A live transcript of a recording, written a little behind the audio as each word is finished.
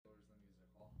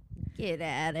Get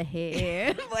out of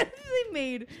here. What if they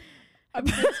made a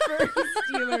Pittsburgh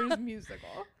Steelers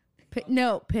musical?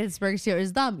 No, Pittsburgh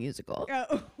Steelers, the musical.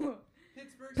 Oh.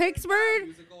 Pittsburgh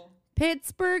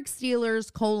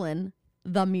Steelers,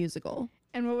 the musical.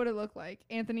 And what would it look like?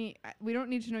 Anthony, we don't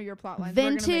need to know your plot lines. We're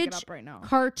going to make it up right now.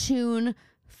 Cartoon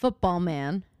football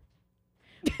man.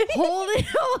 holding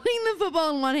the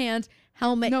football in one hand.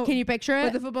 Helmet. No, can you picture it?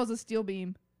 But the football's a steel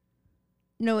beam.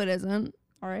 No, it isn't.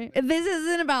 All right. This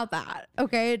isn't about that.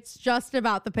 Okay. It's just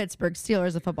about the Pittsburgh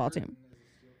Steelers, a football team.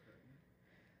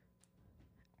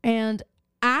 And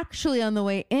actually on the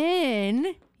way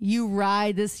in, you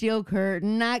ride the steel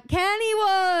curtain at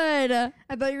Kennywood.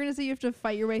 I thought you were going to say you have to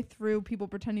fight your way through people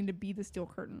pretending to be the steel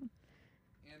curtain.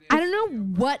 I don't know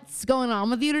what's going on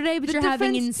with you today, but you're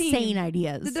having insane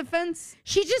ideas. The defense.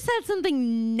 She just said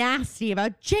something nasty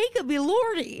about Jacob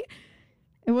Elordi.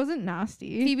 It wasn't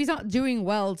nasty. Phoebe's not doing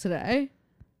well today.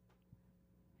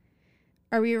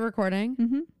 Are we recording?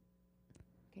 Mm-hmm.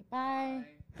 Okay, bye.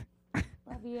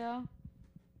 Love you.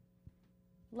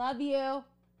 Love you.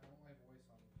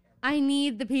 I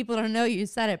need the people to know you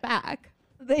said it back.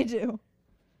 They do.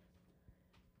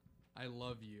 I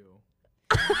love you.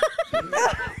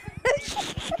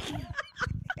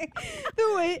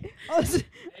 The way Hey,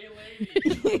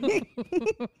 lady.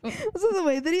 also the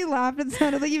way that he laughed, it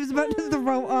sounded like he was about to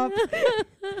throw up.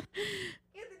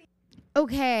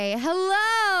 Okay,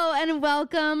 hello and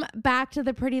welcome back to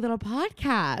the Pretty Little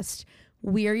Podcast.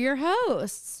 We're your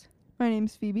hosts. My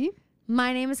name's Phoebe.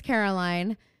 My name is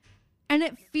Caroline. And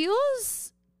it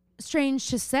feels strange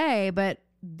to say, but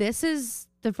this is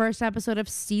the first episode of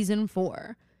season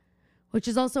 4, which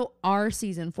is also our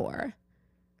season 4,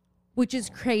 which is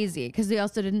crazy because we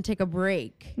also didn't take a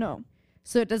break. No.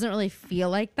 So it doesn't really feel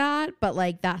like that, but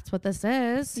like that's what this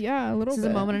is. Yeah, a little bit. This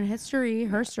is a moment in history,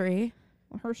 herstory.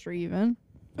 Herstory even.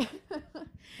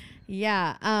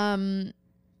 Yeah.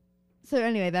 So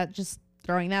anyway, that just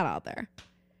throwing that out there.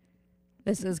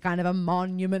 This is kind of a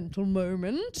monumental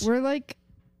moment. We're like,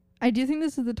 I do think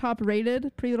this is the top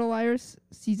rated Pretty Little Liars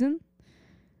season.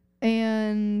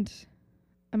 And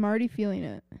I'm already feeling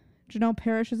it. Janelle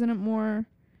Parrish is in it more.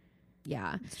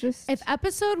 Yeah. It's just. If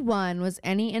episode 1 was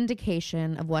any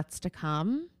indication of what's to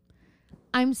come,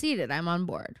 I'm seated. I'm on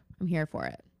board. I'm here for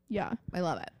it. Yeah. I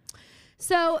love it.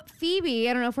 So Phoebe,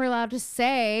 I don't know if we're allowed to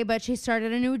say, but she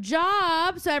started a new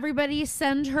job. So everybody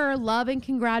send her love and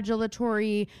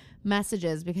congratulatory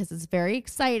messages because it's very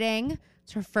exciting.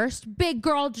 It's her first big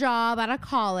girl job out of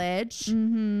college.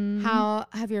 Mm-hmm. How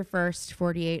have your first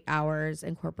 48 hours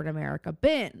in corporate America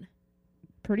been?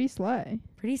 Pretty slay.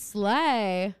 Pretty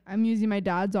slay. I'm using my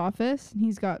dad's office, and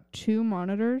he's got 2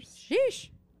 monitors. Sheesh.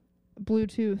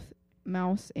 Bluetooth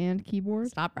mouse and keyboard.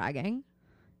 Stop bragging.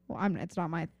 Well, it's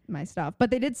not my stuff. But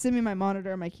they did send me my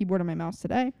monitor, my keyboard, and my mouse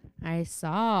today. I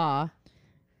saw.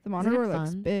 The monitor Isn't it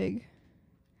looks fun? big.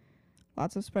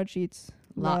 Lots of spreadsheets.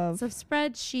 Lots of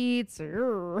spreadsheets.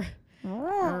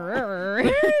 What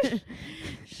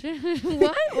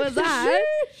was that?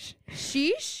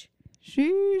 Sheesh.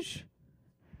 Sheesh.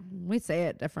 We say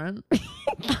it different,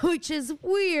 which is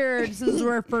weird since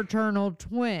we're fraternal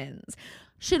twins.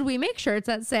 Should we make shirts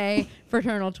that say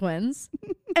fraternal twins?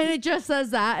 And it just says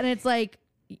that, and it's like,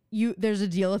 there's a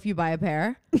deal if you buy a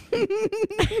pair.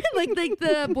 like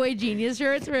the Boy Genius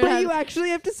shirts. Where but you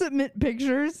actually have to submit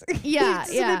pictures. Yeah,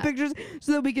 submit pictures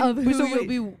so that we can of who you'll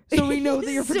be. So we know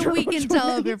that you're fraternal. So we can twins.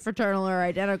 tell if you're fraternal or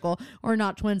identical or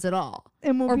not twins at all.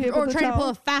 And we'll be able or to try tell. to pull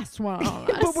a fast one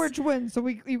on us. But we're twins, so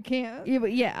you can't. Yeah,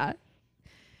 but yeah.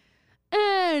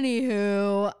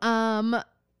 Anywho,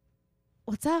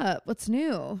 what's up? What's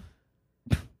new?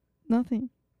 Nothing.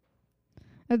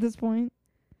 At this point.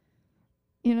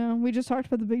 You know, we just talked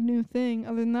about the big new thing.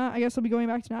 Other than that, I guess I'll be going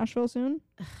back to Nashville soon.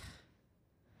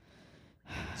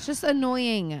 It's just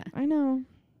annoying. I know.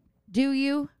 Do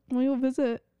you? Well, you'll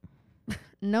visit.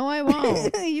 No, I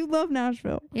won't. You love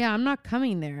Nashville. Yeah, I'm not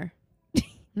coming there.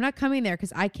 I'm not coming there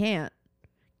because I can't.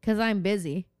 Because I'm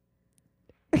busy.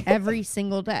 Every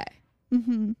single day.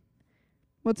 Mm-hmm.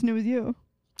 What's new with you?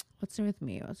 What's new with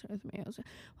me?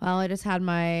 Well, I just had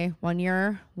my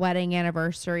 1-year wedding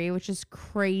anniversary, which is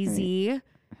crazy. Right.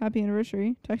 Happy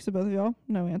anniversary. Texted both of y'all.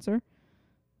 No answer.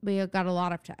 We got a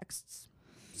lot of texts.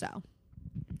 So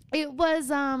it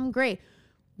was great.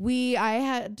 I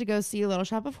had to go see Little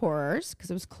Shop of Horrors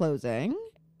because it was closing.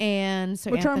 And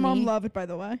so Which Anthony, our mom loved, by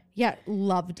the way. Yeah,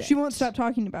 loved it. She won't stop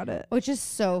talking about it. Which is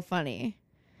so funny.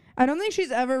 I don't think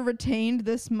she's ever retained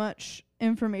this much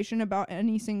information about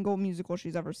any single musical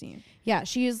she's ever seen. Yeah,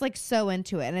 she is like so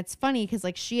into it. And it's funny because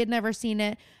like she had never seen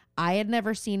it. I had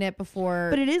never seen it before.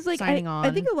 But it is like signing on.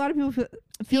 I think a lot of people feel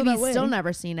Phoebe's that way. still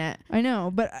never seen it I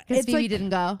know, but because it's Phoebe like didn't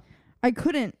go. I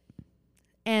couldn't.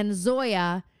 And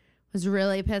Zoya was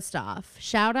really pissed off.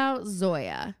 Shout out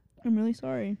Zoya. I'm really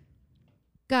sorry.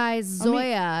 Guys, I'll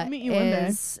Zoya meet you one day.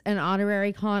 is an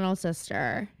honorary Connell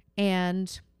sister,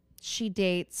 and she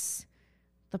dates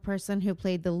the person who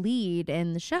played the lead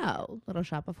in the show, Little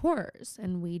Shop of Horrors.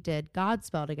 And we did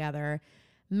Godspell together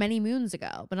many moons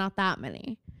ago, but not that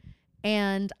many.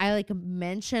 And I like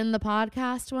mentioned the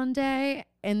podcast one day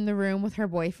in the room with her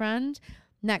boyfriend.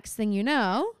 Next thing you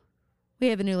know, we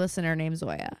have a new listener named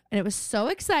Zoya. And it was so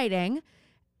exciting.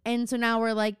 And so now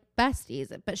we're like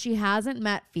besties, but she hasn't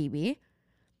met Phoebe.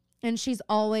 And she's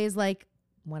always like,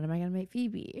 when am I going to meet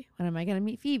Phoebe? When am I going to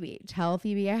meet Phoebe? Tell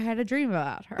Phoebe I had a dream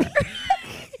about her.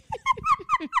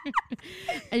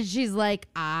 And she's like,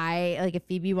 if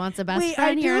Phoebe wants a best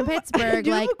friend here in Pittsburgh,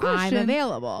 like, I'm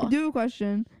available. I do have a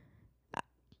question.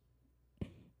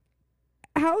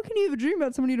 How can you have a dream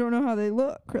about someone you don't know how they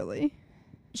look, really?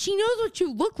 She knows what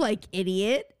you look like,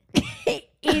 idiot.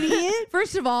 Idiot.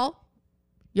 First of all,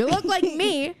 you look like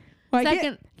me. Well,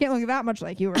 Second, I can't look that much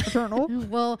like you. We're fraternal.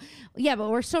 well, yeah, but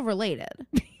we're still related.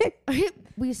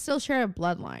 We still share a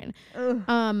bloodline.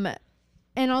 Ugh.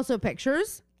 And also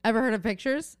pictures. Ever heard of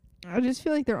pictures? I just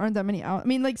feel like there aren't that many out. I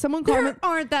mean, like someone There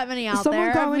aren't that many out there.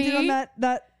 Someone commented of me. on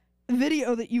that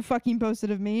video that you fucking posted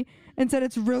of me and said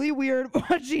it's really weird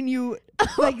watching you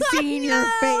like seeing your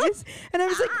face. And I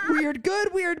was like, weird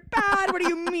good, weird bad. What do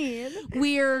you mean?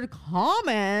 Weird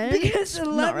comment. Because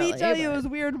let me really, tell you, but- it was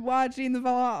weird watching the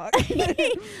vlog.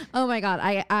 Oh my God.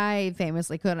 I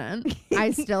famously couldn't. I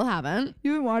still haven't.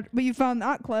 You didn't watch, but you found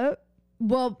that clip.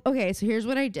 Well, okay, so here's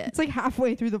what I did. It's like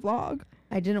halfway through the vlog.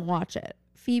 I didn't watch it.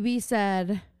 Phoebe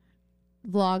said,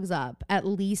 vlog's up. At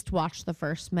least watch the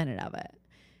first minute of it.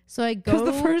 So I go. Because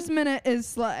the first minute is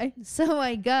slay. So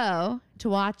I go to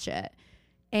watch it.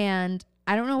 And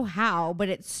I don't know how, but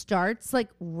it starts like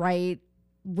right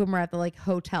when we're at the like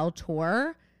hotel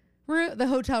tour. The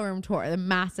hotel room tour. The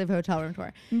massive hotel room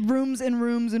tour. Rooms and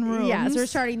rooms and rooms. Yeah, so we're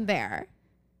starting there.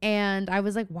 And I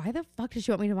was like, why the fuck does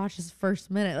she want me to watch this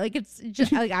first minute? Like, it's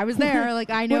just like I was there. Like,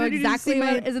 I know What did you just exactly see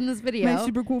what my- is in this video. My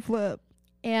super cool flip.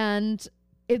 And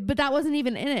but that wasn't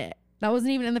even in it. That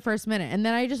wasn't even in the first minute. And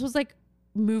then I just was like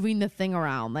moving the thing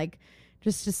around, like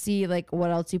just to see like what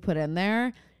else you put in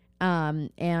there.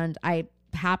 And I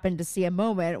happened to see a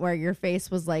moment where your face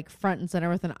was like front and center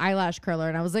with an eyelash curler,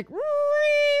 and I was like,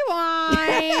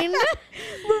 rewind.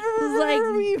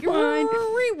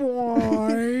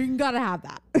 Rewind. Gotta have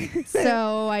that.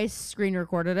 So I screen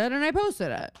recorded it and I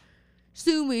posted it.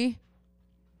 Sue me.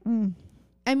 Mm.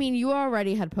 I mean, you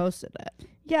already had posted it.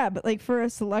 Yeah, but like for a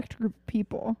select group of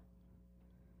people.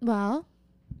 Well,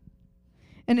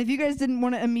 And if you guys didn't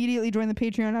want to immediately join the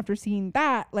Patreon after seeing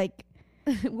that, like,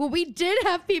 well, we did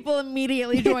have people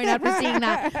immediately join after seeing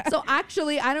that. So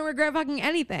actually, I don't regret fucking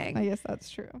anything. I guess that's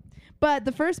true. But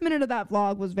the first minute of that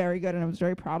vlog was very good, and I was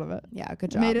very proud of it. Yeah, good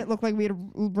It job. made it look like we had a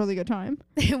really good time.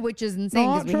 Which is insane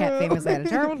because Not we had true. famously had a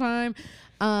terrible time.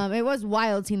 It was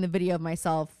wild seeing the video of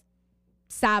myself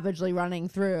savagely running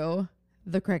through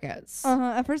the crickets.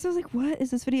 At first I was like, what is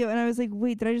this video? And I was like,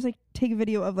 wait, did I just like take a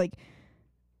video of like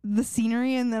the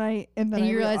scenery? And then and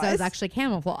you realized I was actually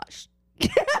camouflaged.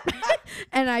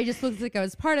 And I just looked like I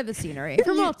was part of the scenery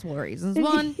for multiple reasons.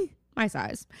 One, my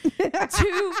size.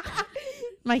 Two,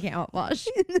 my camouflage.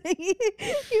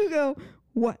 You go,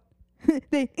 what? What are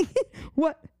they?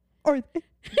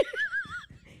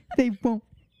 They won't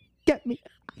get me.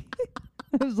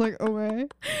 I was like, okay.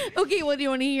 Okay, well, do you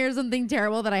want to hear something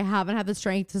terrible that I haven't had the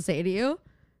strength to say to you?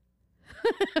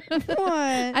 What?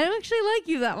 I don't actually like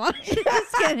you that much.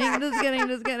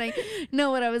 Just kidding.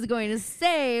 No, what I was going to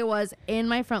say was in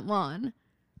my front lawn,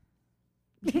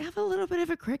 they have a little bit of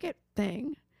a cricket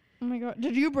thing. Oh my god!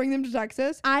 Did you bring them to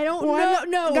Texas? I don't One- know.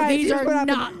 No, guys, these here's are what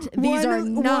happened. not. These are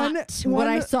not One- what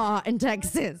I saw in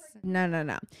Texas.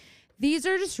 No. These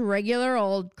are just regular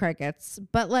old crickets,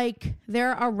 but like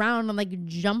they're around and like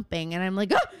jumping, and I'm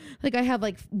like, ah! Like I have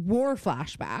like war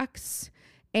flashbacks,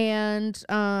 and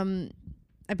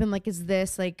I've been like, is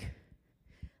this like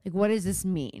what does this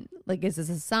mean? Like, is this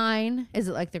a sign? Is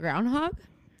it like the groundhog?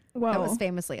 Well, That was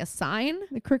famously a sign.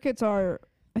 the crickets are,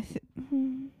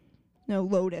 no,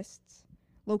 locusts.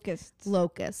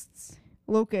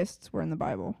 Locusts were in the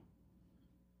Bible.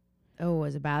 Oh, it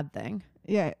was a bad thing.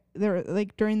 Yeah, they're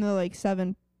like during the like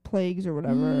 7 plagues or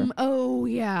whatever. Oh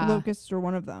yeah. Locusts were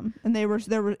one of them, and there were.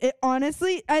 It,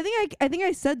 honestly, I think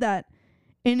I said that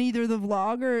in either the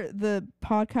vlog or the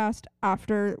podcast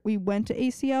after we went to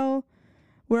ACL,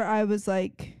 where I was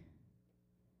like,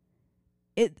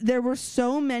 there were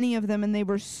so many of them, and they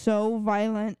were so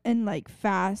violent and like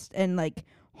fast and like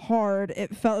hard.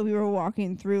 It felt like we were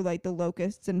walking through like the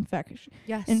locusts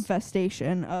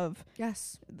infestation of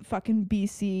fucking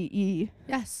BCE.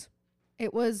 Yes.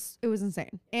 It was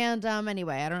insane. And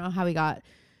anyway, I don't know how we got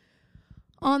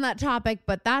on that topic,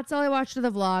 but that's all I watched of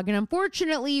the vlog. And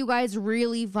unfortunately, you guys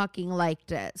really fucking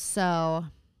liked it. So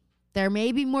there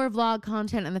may be more vlog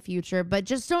content in the future, but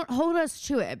just don't hold us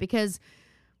to it because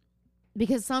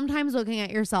sometimes looking at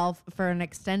yourself for an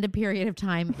extended period of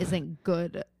time isn't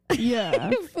good.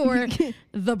 Yeah. For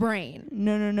the brain.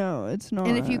 No, it's not.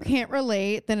 And if you can't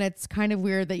relate, then it's kind of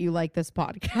weird that you like this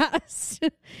podcast.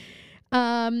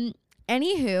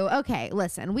 Anywho, okay,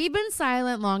 listen, we've been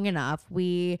silent long enough.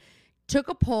 We took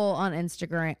a poll on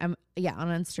Instagram. On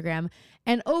Instagram.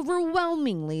 And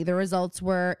overwhelmingly, the results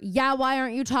were, why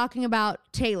aren't you talking about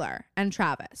Taylor and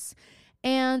Travis?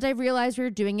 And I realized we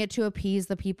were doing it to appease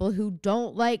the people who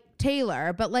don't like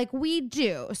Taylor, but like we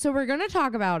do. So we're going to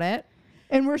talk about it.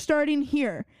 And we're starting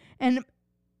here. And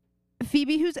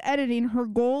Phoebe, who's editing, her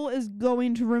goal is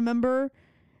going to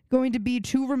be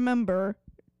to remember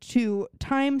to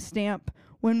timestamp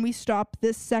when we stop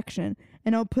this section.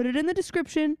 And I'll put it in the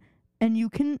description, and you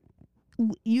can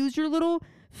use your little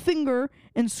finger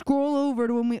and scroll over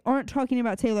to when we aren't talking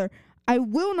about Taylor. I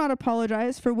will not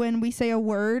apologize for when we say a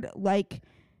word like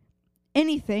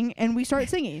anything and we start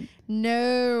singing.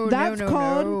 That's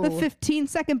called the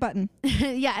 15-second button.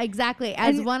 Yeah, exactly.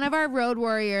 As one of our road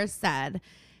warriors said,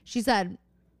 she said,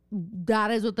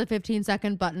 that is what the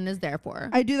 15-second button is there for.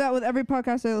 I do that with every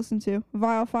podcast I listen to.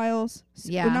 Vial Files.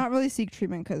 Yeah. But not really Seek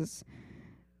Treatment because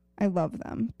I love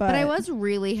them. But I was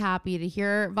really happy to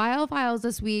hear Vial Files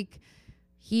this week.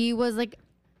 He was like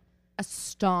a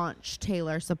staunch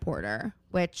Taylor supporter,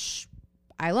 which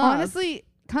I love. Honestly,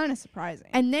 kind of surprising.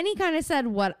 And then he kind of said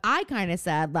what I kind of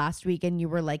said last week, and you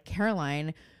were like,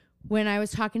 Caroline, when I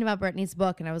was talking about Brittany's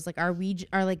book, and I was like, I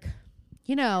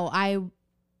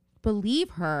believe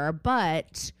her,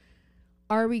 but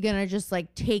are we gonna just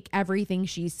like take everything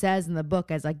she says in the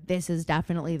book as like this is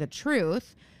definitely the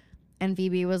truth? And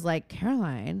Phoebe was like,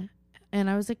 Caroline, and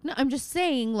I was like, no, I'm just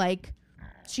saying like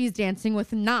she's dancing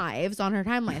with knives on her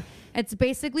timeline. It's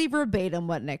basically verbatim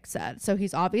what Nick said. So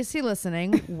he's obviously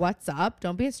listening. What's up?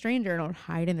 Don't be a stranger. Don't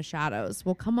hide in the shadows.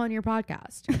 We'll come on your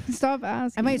podcast. Stop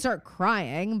asking. I might start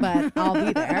crying, but I'll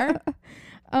be there.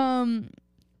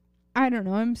 I don't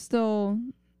know.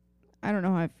 I don't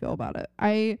know how I feel about it.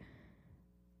 I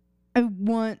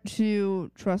want to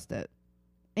trust it.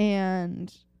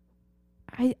 And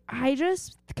I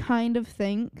just kind of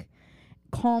think,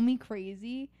 call me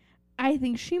crazy, I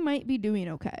think she might be doing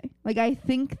okay. Like, I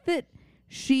think that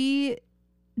she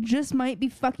just might be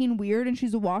fucking weird and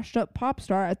she's a washed up pop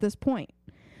star at this point.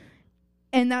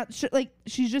 And that's like,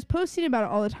 she's just posting about it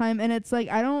all the time. And it's like,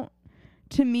 I don't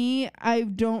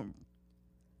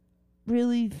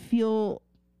really feel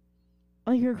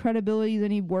like her credibility is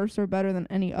any worse or better than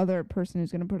any other person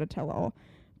who's going to put a tell-all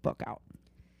book out.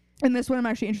 And this one I'm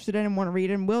actually interested in and want to read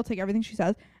and will take everything she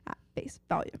says at face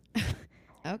value.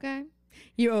 Okay.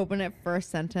 You open it first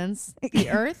sentence. The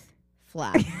earth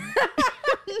flat.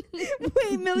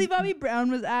 Wait, Millie Bobby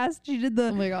Brown was asked. She did the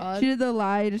Oh my God. She did the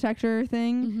lie detector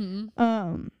thing.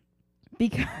 Mm-hmm.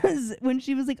 Because when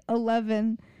she was like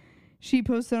 11, she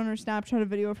posted on her Snapchat a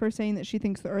video of her saying that she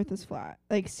thinks the earth is flat.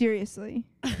 Like, seriously.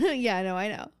 Yeah, no, I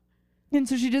know. And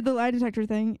so she did the lie detector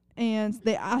thing, and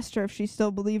they asked her if she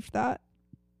still believed that.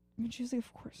 And she was like,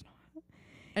 of course not.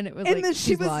 And it was and like, then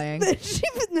she's lying.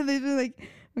 Then they were like,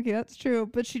 okay, that's true.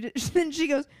 But then she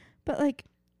goes, but like,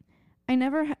 I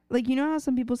never, like, you know how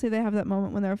some people say they have that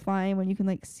moment when they're flying, when you can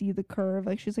like see the curve?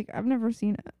 Like, she's like, I've never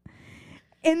seen it.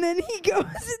 And then he goes,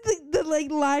 the like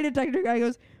lie detector guy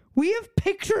goes, we have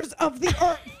pictures of the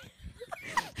earth.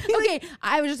 Okay,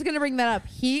 I was just gonna bring that up.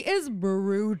 He is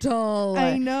brutal.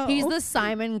 I know. He's the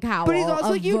Simon Cowell. But he's also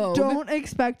of like, you Vogue. don't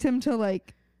expect him to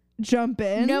like jump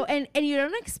in. No, and you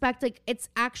don't expect, like, it's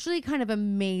actually kind of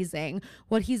amazing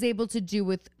what he's able to do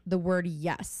with the word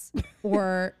yes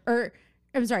or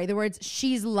I'm sorry, the words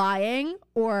she's lying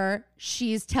or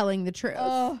she's telling the truth.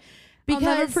 Because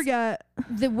I'll never forget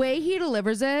the way he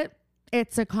delivers it.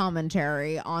 It's a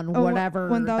commentary on whatever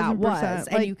 1000%. that was.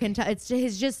 And like, you can tell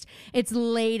it's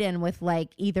laden with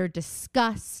like either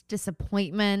disgust,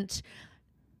 disappointment.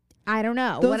 I don't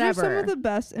know. Those whatever. are some of the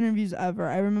best interviews ever.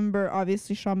 I remember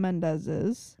obviously Shawn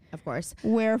Mendes's. Of course.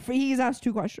 Where he's asked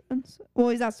 2 questions. Well,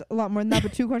 he's asked a lot more than that,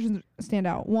 but 2 questions stand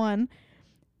out. One,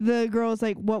 the girl's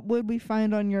like, what would we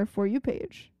find on your For You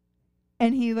page?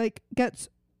 And he like gets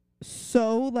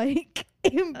so like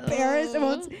embarrassed.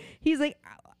 And he's like,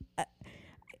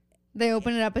 They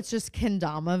open it up. It's just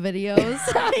kendama videos.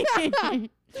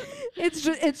 It's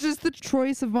just the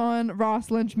Troye Sivan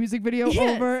Ross Lynch music video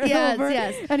Yes, over and yes, over.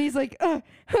 yes. And he's like, I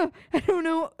don't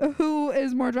know who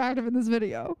is more attractive in this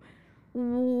video.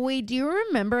 Wait, do you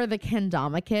remember the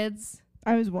kendama kids?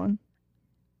 I was one.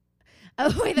 Oh,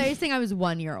 wait, I thought you were saying I was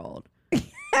 1 year old.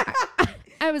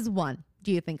 I was 1.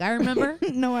 Do you think I remember?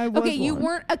 No, I was Okay, you one.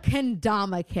 weren't a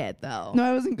kendama kid though. No,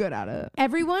 I wasn't good at it.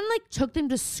 Everyone like took them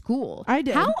to school. I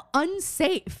did. How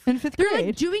unsafe. In 5th They're grade.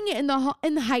 like doing it in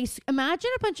the high school.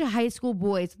 Imagine a bunch of high school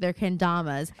boys with their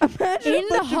kendamas Imagine in a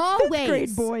the bunch of 5th hallways.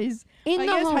 grade boys. in I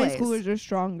the guess hallways. high schoolers are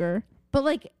stronger. But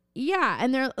like, yeah,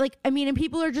 and they're like, I mean, and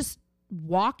people are just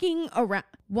walking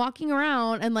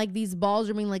around, and like these balls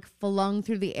are being like flung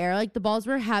through the air. Like the balls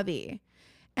were heavy.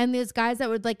 And these guys that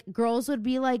would like, girls would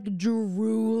be like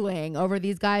drooling over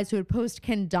these guys who would post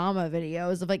kendama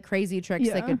videos of like crazy tricks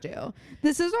they Yeah. could do.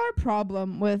 This is our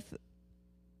problem with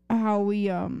how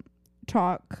we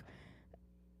talk.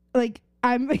 Like,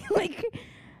 I'm like,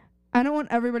 I don't want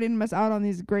everybody to miss out on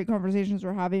these great conversations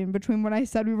we're having between when I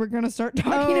said we were going to start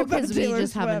talking about Because we Taylor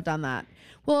just Swift. haven't done that.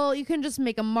 Well, you can just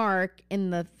make a mark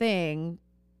in the thing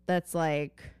that's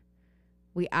like,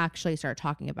 we actually start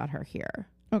talking about her here.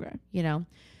 Okay. You know,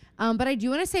 but I do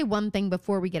want to say one thing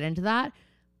before we get into that.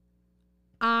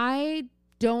 I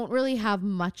don't really have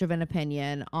much of an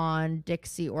opinion on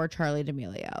Dixie or Charlie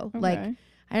D'Amelio. Okay. Like,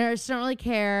 I just don't really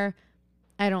care.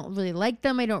 I don't really like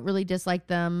them. I don't really dislike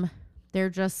them. They're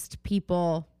just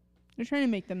people. They're trying to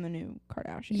make them the new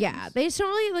Kardashians. Yeah, they just don't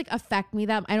really like affect me.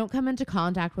 That I don't come into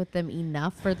contact with them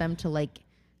enough for them to like,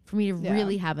 for me to Yeah.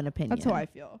 really have an opinion. That's how I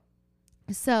feel.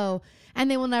 So, and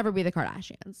they will never be the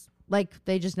Kardashians. Like,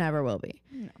 they just never will be.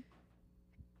 No.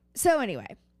 So anyway,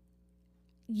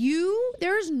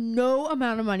 there's no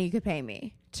amount of money you could pay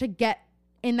me to get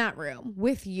in that room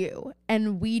with you,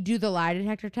 and we do the lie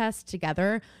detector test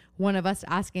together. One of us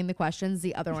asking the questions,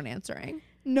 the other one answering.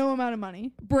 No amount of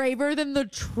money. Braver than the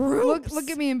troops. Look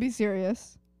at me and be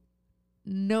serious.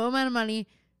 No amount of money.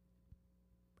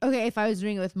 Okay, if I was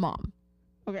doing it with mom.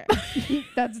 Okay.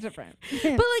 That's different. But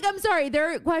like, I'm sorry,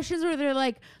 there are questions where they're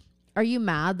like, are you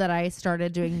mad that I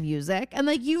started doing music? And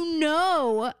like,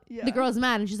 Yeah. the girl's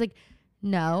mad, and she's like,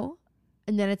 no.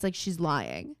 And then it's like, she's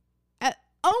lying.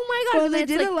 Oh my God. Well, And then they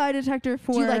it's did like, a lie detector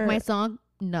for... do you like my song?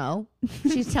 No.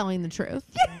 She's telling the truth.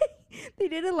 They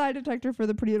did a lie detector for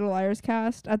the Pretty Little Liars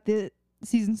cast at the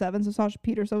season 7, so Sasha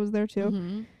Peterson was there too.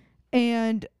 Mhm.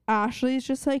 And Ashley's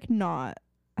just like not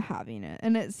having it.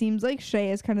 And it seems like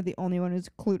Shay is kind of the only one who's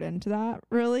clued into that,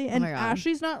 really. And my God.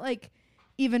 Ashley's not like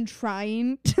even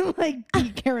trying to like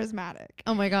be charismatic.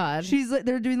 Oh my God. She's like,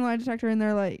 they're doing the lie detector and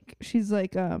they're like, she's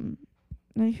like,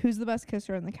 who's the best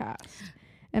kisser in the cast?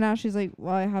 And Ashley's like,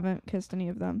 well, I haven't kissed any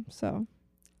of them, so.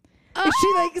 And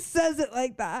she like says it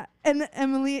like that. And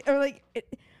Emily, or like,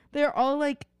 they're all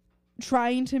like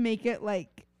trying to make it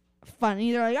like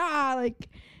funny. They're like, like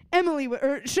Emily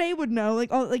or Shay would know,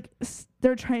 like all like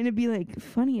they're trying to be like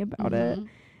funny about it. Mhm.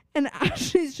 And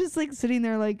Ashley's just like sitting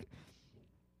there like,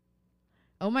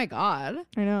 Oh my God.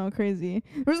 I know, crazy.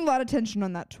 There was a lot of tension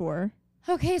on that tour.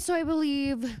 Okay, so I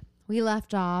believe we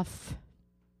left off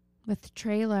with the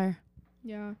trailer.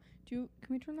 Yeah. Can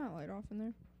we turn that light off in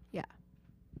there? Yeah.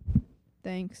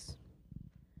 Thanks.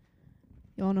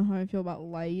 Y'all know how I feel about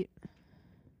light.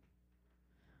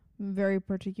 I'm very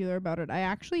particular about it. I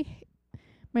actually,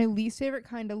 my least favorite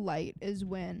kind of light is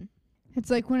when it's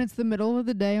like when it's the middle of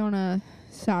the day on a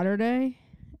Saturday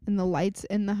and the lights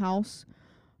in the house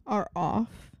are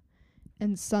off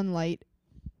and sunlight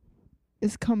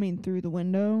is coming through the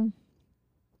window.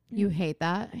 You hate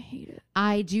that? I hate it.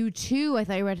 I do too. I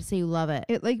thought you were about to say you love it.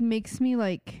 It like makes me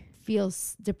like,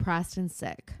 Feels depressed and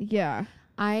sick. yeah.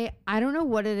 I don't know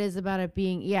what it is about it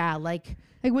being, like,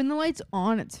 Like when the light's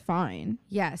on, it's fine.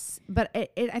 yes. But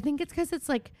I think it's because it's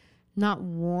like not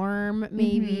warm,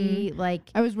 maybe. Like,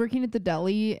 I was working at the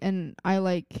deli and I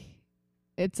like,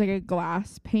 it's like a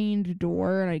glass paned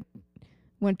door and I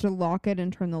went to lock it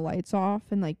and turn the lights off,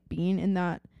 and like being in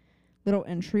that little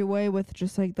entryway with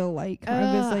just like the light kind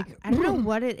of is like, I don't know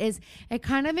what it is. It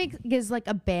kind of gives like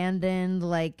abandoned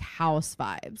like house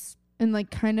vibes. and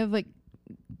like kind of like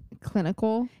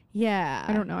clinical. Yeah.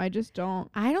 I don't know. I just don't.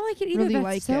 I don't like it either. really That's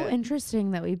like so it.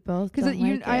 interesting that we both Because don't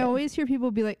like I it. always hear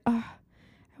people be like, oh,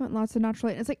 I want lots of natural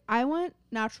light. And it's like, I want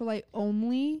natural light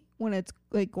only when it's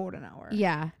like golden hour.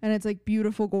 Yeah. And it's like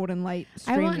beautiful golden light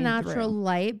I want streaming natural through.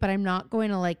 light, but I'm not going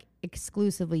to like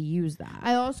exclusively use that.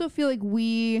 I also feel like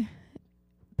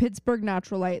Pittsburgh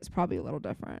natural light is probably a little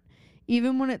different.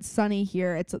 Even when it's sunny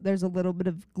here, there's a little bit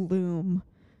of gloom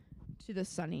to the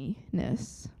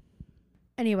sunniness.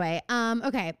 Anyway,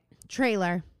 okay,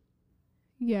 trailer.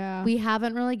 Yeah. We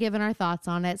haven't really given our thoughts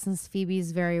on it since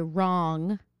Phoebe's very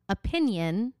wrong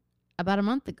opinion about a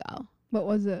month ago What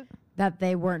was it? that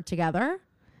they weren't together.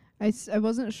 I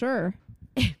wasn't sure.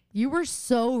 You were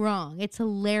so wrong. It's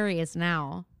hilarious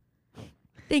now.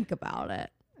 Think about it.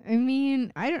 I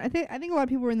mean, I think a lot of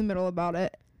people were in the middle about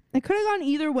it. It could have gone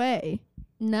either way.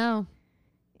 No,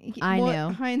 I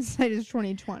knew. Hindsight is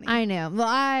 2020. I know. Well,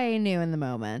 I knew in the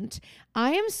moment.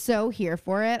 I am so here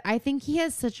for it. I think he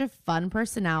has such a fun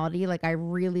personality. Like, I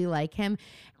really like him.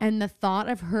 And the thought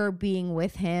of her being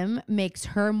with him makes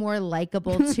her more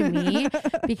likable to me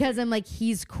because I'm like,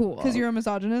 he's cool. Because you're a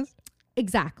misogynist?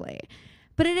 Exactly.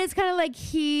 But it is kind of like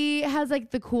he has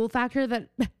like the cool factor that,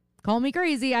 call me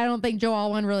crazy, I don't think Joe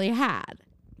Alwyn really had.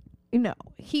 No.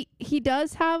 He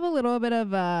does have a little bit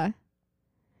of a...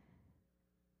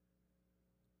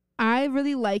 I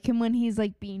really like him when he's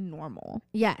like being normal.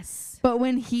 Yes. But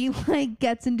when he like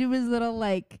gets into his little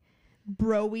like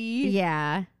bro-y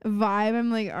Yeah. vibe,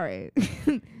 I'm like, all right,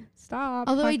 stop.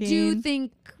 Although I do fucking.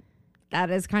 think that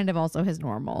is kind of also his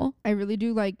normal. I really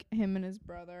do like him and his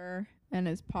brother and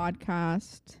his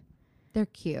podcast. They're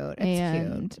cute. It's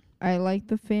And cute. I like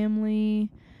the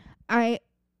family. I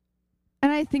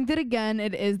think that again,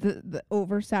 it is the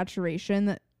oversaturation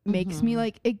that makes me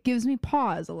like, it gives me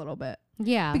pause a little bit.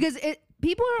 Yeah. Because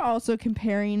people are also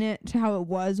comparing it to how it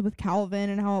was with Calvin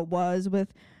and how it was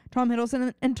with Tom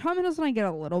Hiddleston. And Tom Hiddleston I get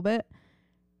a little bit.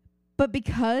 But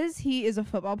because he is a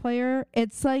football player,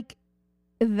 it's like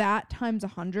that times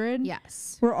 100.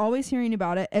 Yes. We're always hearing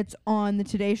about it. It's on the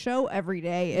Today Show every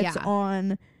day. It's Yeah.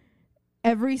 on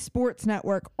every sports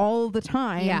network all the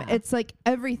time. Yeah. It's like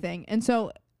everything. And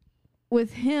so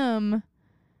with him,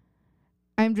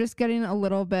 I'm just getting a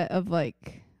little bit of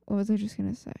like, what was I just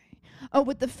going to say? Oh,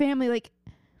 with the family, like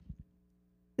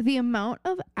the amount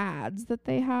of ads that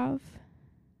they have.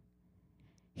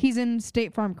 He's in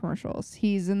State Farm commercials.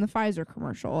 He's in the Pfizer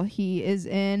commercial. He is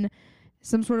in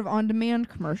some sort of on-demand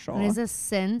commercial. And is this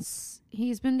since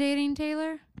he's been dating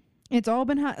Taylor? It's all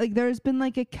been like there's been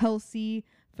like a Kelsey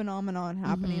phenomenon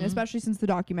happening, especially since the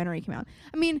documentary came out.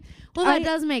 I mean, Well, that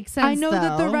does make sense. I know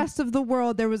that the though. rest of the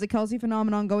world there was a Kelsey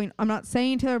phenomenon going. I'm not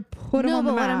saying Taylor put him No, on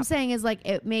the but map. what I'm saying is like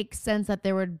it makes sense that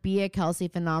there would be a Kelsey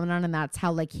phenomenon, and that's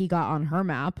how like he got on her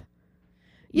map.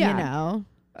 Yeah. You know.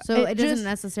 So it doesn't just-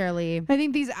 necessarily. I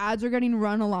think these ads are getting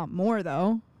run a lot more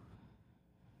though.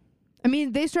 I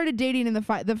mean, they started dating in the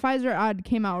Pfizer ad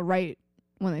came out right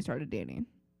when they started dating.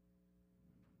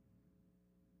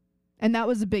 And that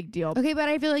was a big deal. Okay, but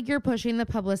I feel like you're pushing the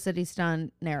publicity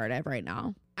stunt narrative right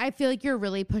now. I feel like you're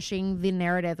really pushing the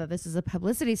narrative that this is a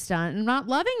publicity stunt and not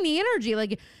loving the energy.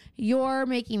 Like, you're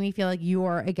making me feel like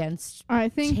you're against. I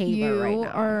think Taylor you right now.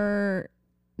 are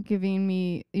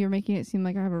you're making it seem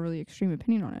like I have a really extreme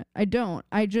opinion on it. I don't.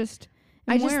 I just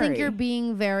think wary. you're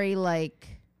being very like.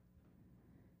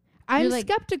 I'm you're like-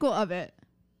 skeptical of it.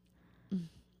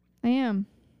 I am.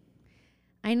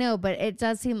 I know, but it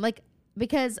does seem like.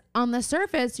 Because on the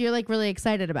surface, you're like really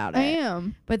excited about it. I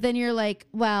am. But then you're like,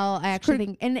 well, I actually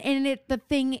think, and the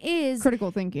thing is,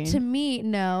 Critical thinking. to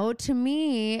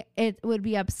me, it would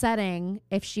be upsetting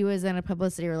if she was in a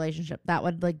publicity relationship. That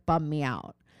would like bum me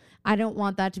out. I don't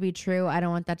want that to be true. I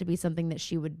don't want that to be something that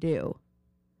she would do.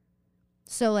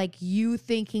 So like you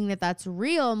thinking that that's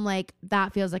real, I'm like,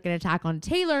 that feels like an attack on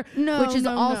Taylor, No, which is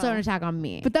no, also no. an attack on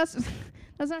me. But that's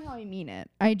not how I mean it.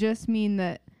 I just mean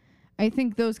that I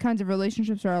think those kinds of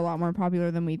relationships are a lot more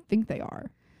popular than we think they are.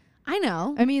 I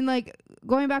know. I mean, like,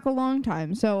 going back a long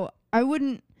time. So I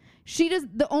wouldn't...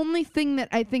 the only thing that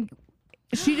I think...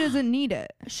 She doesn't need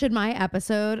it. Should my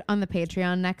episode on the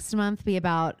Patreon next month be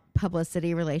about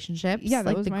publicity relationships? Yeah, that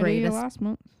like was the my greatest. idea last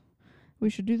month.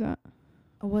 We should do that.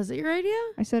 Was it your idea?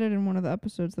 I said it in one of the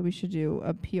episodes that we should do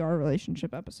a PR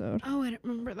relationship episode. Oh, I don't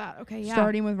remember that. Okay, yeah.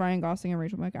 Starting with Ryan Gosling and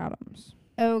Rachel McAdams.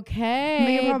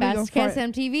 Okay, probably go Best Kiss We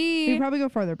MTV. could probably go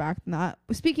farther back than that.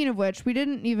 Speaking of which, we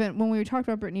didn't even... When we talked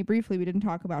about Brittany briefly, we didn't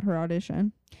talk about her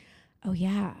audition Oh,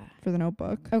 yeah. for The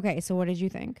Notebook. Okay, so what did you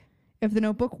think? If The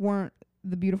Notebook weren't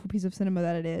the beautiful piece of cinema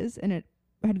that it is, and it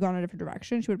had gone a different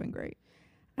direction, she would have been great.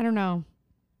 I don't know.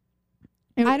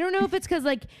 It- I don't know if it's because,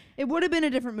 like, It would have been a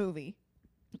different movie.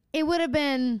 it would have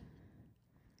been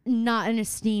not an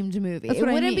esteemed movie. That's It what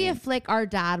I wouldn't be a mean. flick our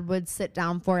dad would sit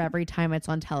down for every time it's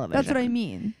on television. That's what I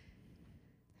mean.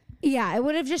 Yeah, it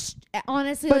would have just,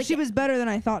 honestly, But like, she was better than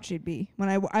I thought she'd be. When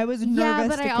I was nervous yeah,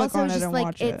 but to I click also on was it just and like,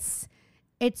 watch it.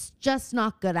 it's just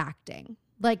not good acting.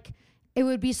 Like, it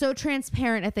would be so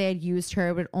transparent if they had used her.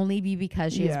 It would only be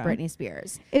because she is Yeah. Britney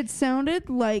Spears. It sounded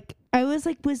like I was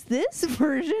like, was this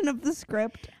version of the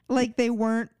script like they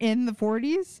weren't in the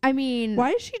 40s? I mean,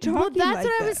 Why is she talking well, that's like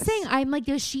what I was this? saying. I'm like,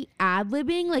 is she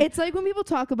ad-libbing? Like, It's like when people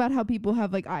talk about how people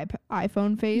have like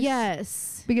iPhone face.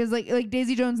 yes. Because like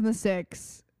Daisy Jones and the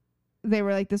Six, they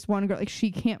were like this one girl, like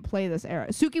she can't play this era.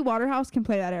 Suki Waterhouse can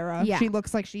play that era. Yeah. She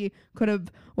looks like she could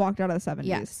have walked out of the 70s.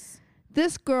 Yes.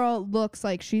 This girl looks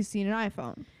like she's seen an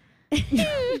iPhone.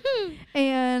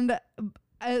 And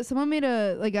someone made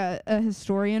a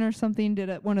historian or something did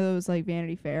one of those like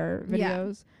Vanity Fair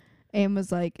videos and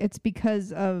was like, it's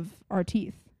because of our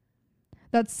teeth.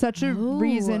 That's such a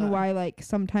reason why like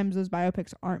sometimes those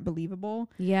biopics aren't believable.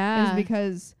 Yeah. Is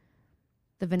because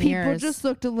the veneers. people just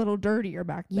looked a little dirtier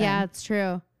back then. Yeah, it's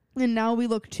true. And now we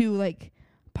look too like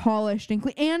polished and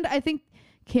clean. And I think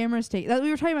cameras take that. We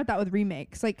were talking about that with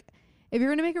remakes. Like if you're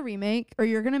gonna make a remake or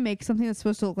you're gonna make something that's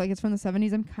supposed to look like it's from the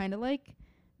 70s, I'm kind of like,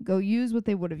 go use what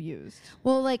they would have used.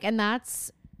 Well, like, and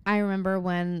that's, I remember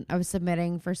when I was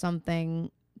submitting for something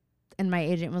and my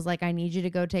agent was like, I need you to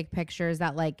go take pictures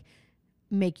that like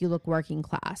make you look working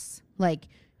class. Like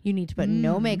you need to put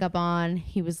no makeup on.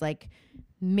 He was like,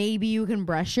 maybe you can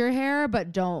brush your hair,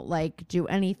 but don't like do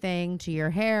anything to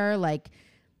your hair. Like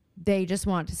they just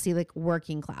want to see like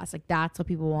working class. Like that's what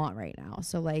people want right now.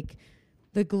 So like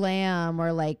the glam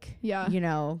or like, you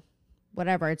know,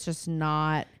 whatever. It's just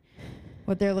not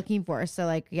what they're looking for. So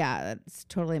like, yeah, that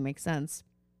totally makes sense.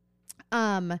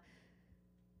 But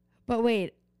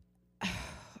wait,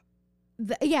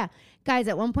 yeah, guys,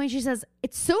 at one point she says,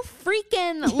 it's so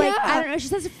freaking like, I don't know. She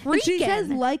says freaking. And she says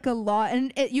like a lot.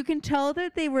 And you can tell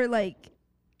that they were like,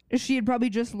 she had probably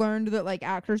just learned that like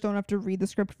actors don't have to read the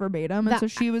script verbatim. And so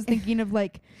she was thinking of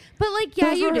like, but like,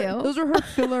 yeah, you do. Those are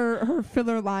her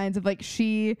filler lines of like,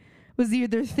 she was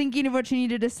either thinking of what she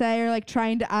needed to say or like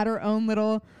trying to add her own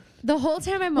little. The whole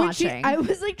time I'm watching, I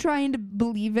was like trying to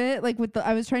believe it, like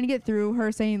I was trying to get through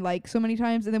her saying like so many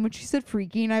times, and then when she said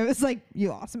freaking, I was like, you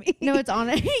lost me. No, it's on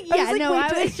it. Yeah,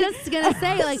 I was just gonna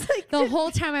say like the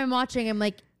whole time I'm watching, I'm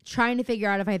like trying to figure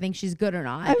out if I think she's good or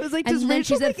not. I was like, and then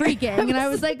she said freaking, and I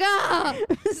was like, ah.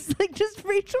 I was like, just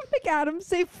Rachel McAdams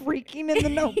say freaking in the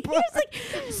Notebook. He was like,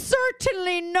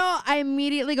 certainly not. I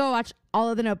immediately go watch all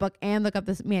of the Notebook and look up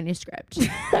this manuscript.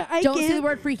 Don't see the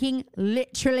word freaking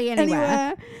literally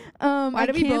anywhere. Why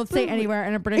do we both say anywhere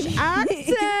in a British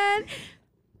accent?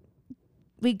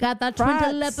 We got that twin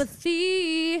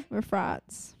telepathy. We're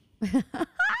frats.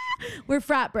 We're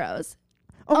frat bros.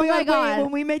 Oh my god! Wait,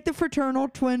 when we make the fraternal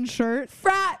twin shirt,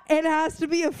 it has to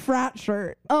be a frat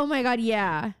shirt. Oh my god,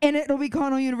 yeah. And it'll be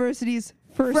Cornell University's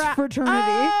first fraternity.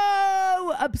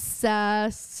 Oh,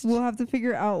 obsessed. We'll have to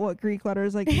figure out what Greek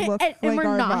letters like look like. And we're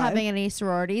our not vibe. having any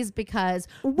sororities because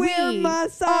we're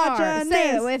misogynists. Are,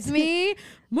 say it with me,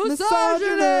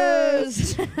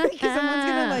 misogynist. Because someone's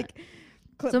gonna like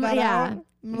clip that out.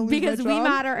 Because we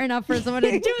matter enough for someone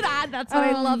to do that. That's what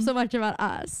I love so much about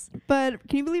us. But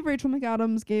can you believe Rachel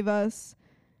McAdams gave us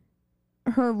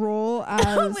her role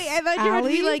as wait, I thought you were going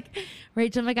to be like,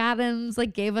 Rachel McAdams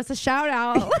like gave us a shout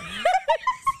out.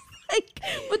 Like,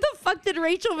 what the fuck did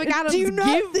Rachel McAdams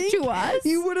give to us?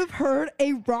 You would have heard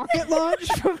a rocket launch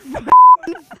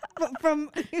from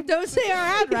Don't say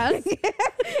our address.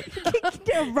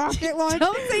 A rocket launch.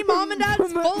 Don't say mom and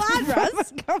dad's full address. From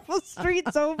a couple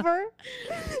streets over.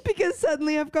 Because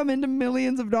suddenly I've come into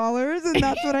millions of dollars, and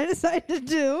that's what I decided to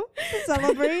do to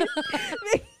celebrate.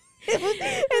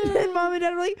 And then mom and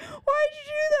dad were like, why'd you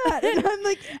do that? And I'm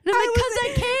like, because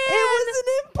I can. It was an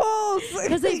impulse.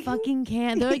 Because I fucking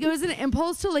can. They're like, it was an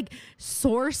impulse to like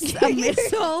source a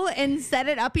missile and set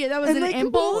it up here. That was an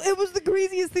impulse. Well, it was the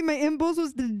craziest thing. My impulse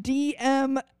was to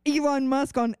DM Elon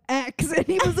Musk on X. And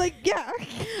he was like, yeah.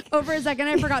 Over a second,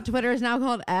 I forgot Twitter is now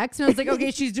called X. And I was like,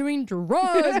 okay, she's doing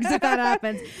drugs if that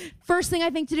happens. First thing I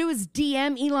think to do is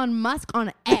DM Elon Musk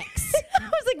on X. I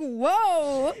was like,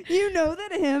 whoa. You know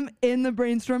that him in the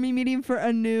brainstorming meeting for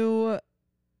a new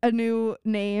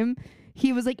name,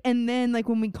 he was like, and then like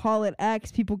when we call it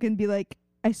X, people can be like,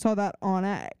 I saw that on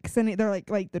X, and they're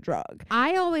like the drug.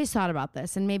 I always thought about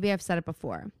this, and maybe I've said it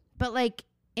before, but like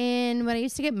when I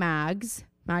used to get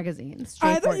magazines,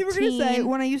 I thought you were gonna say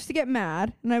when I used to get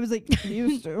mad, and I was like,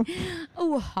 used to.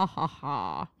 Oh, ha ha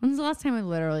ha. When's the last time I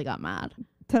literally got mad?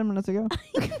 10 minutes ago.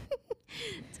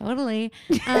 Totally.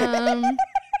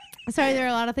 Sorry, there are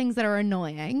a lot of things that are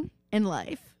annoying in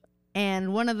life,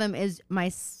 and one of them is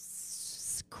my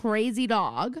crazy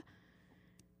dog.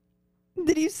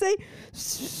 Did you say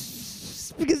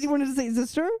because you wanted to say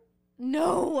sister?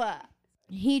 No.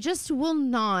 He just will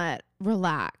not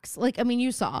relax. Like, I mean,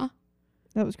 you saw.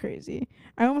 That was crazy.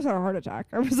 I almost had a heart attack.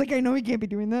 I was like, I know he can't be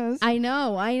doing this. I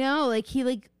know. Like he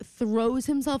like throws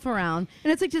himself around.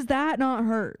 And it's like, does that not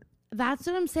hurt? That's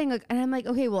what I'm saying. Like, and I'm like,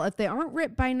 okay, well, if they aren't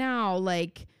ripped by now,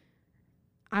 like,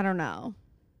 I don't know.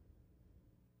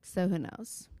 So who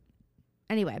knows?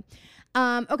 Anyway,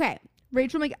 okay.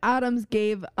 Rachel McAdams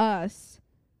gave us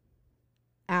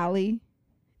Allie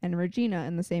and Regina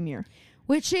in the same year.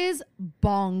 Which is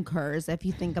bonkers if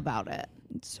you think about it.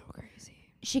 It's so crazy.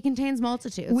 She contains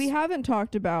multitudes. We haven't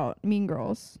talked about Mean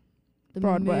Girls, the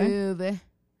Broadway. movie.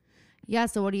 Yeah,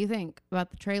 so what do you think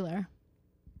about the trailer?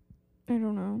 I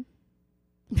don't know.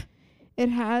 It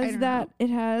has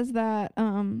that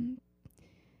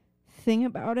thing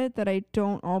about it that I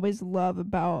don't always love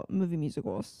about movie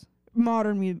musicals.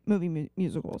 Modern movie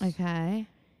musicals. Okay.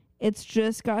 It's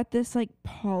just got this like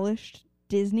polished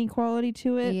Disney quality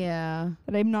to it. Yeah.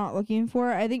 That I'm not looking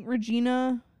for. I think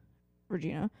Renee.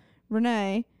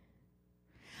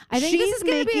 I think this is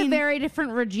going to be a very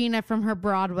different Regina from her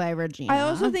Broadway Regina. I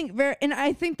also think and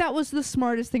I think that was the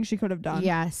smartest thing she could have done.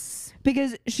 Yes.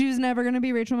 Because she was never going to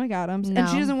be Rachel McAdams. No. And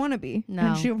she doesn't want to be. No.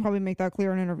 And she'll probably make that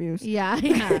clear in interviews. Yeah.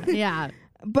 Yeah.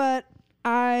 But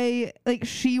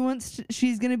she's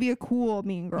going to be a cool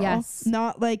mean girl. Yes.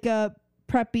 Not like a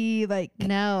preppy, like.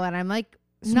 No, and I'm like,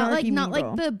 Snarky not mean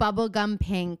like the bubblegum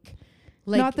pink.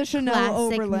 Like not the Chanel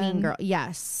classic Oberlin. mean girl.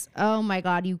 Yes. Oh my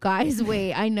God, you guys,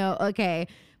 wait. I know. Okay.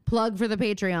 Plug for the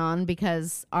Patreon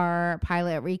because our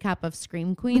pilot recap of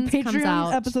Scream Queens The comes Patreon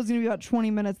out. episode's going to be about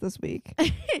 20 minutes this week.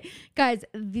 Guys,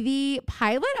 the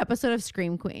pilot episode of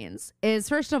Scream Queens is,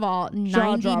 first of all, 90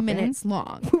 Jaw-dropping. minutes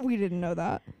long. We didn't know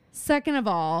that. Second of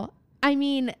all, I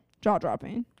mean,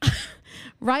 Jaw-dropping.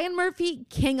 Ryan Murphy,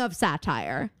 king of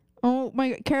satire. Oh my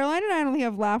God. Caroline and I don't think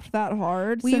have laughed that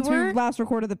hard since we last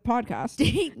recorded the podcast.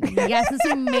 Yes, since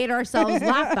we made ourselves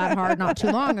laugh that hard not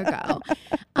too long ago.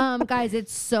 Guys,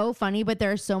 it's so funny, but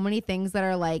there are so many things that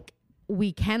are like,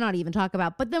 we cannot even talk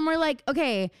about. But then we're like,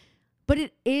 okay, but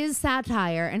it is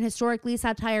satire, and historically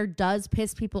satire does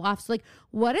piss people off. So like,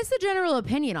 what is the general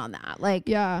opinion on that? Like,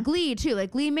 Yeah. Glee too.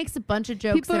 Like Glee makes a bunch of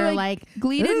jokes People that are like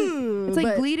Glee didn't. It's like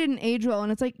but- Glee didn't age well,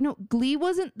 and it's like no, Glee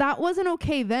wasn't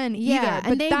okay then yeah, either.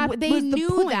 and But they was the knew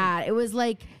point. that. It was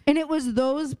like, And it was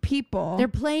those people. they're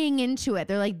playing into it.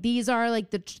 They're like, these are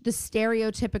like the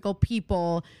stereotypical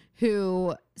people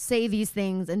who say these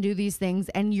things and do these things,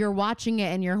 and you're watching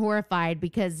it and you're horrified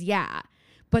because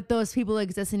but those people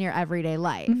exist in your everyday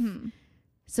life. Mm-hmm.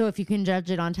 So if you can judge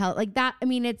it on like that, I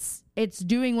mean, it's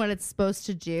doing what it's supposed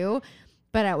to do,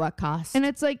 but at what cost? And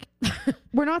it's like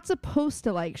we're not supposed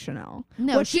to like Chanel.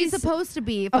 No, What she's supposed to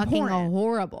be fucking abhorrent.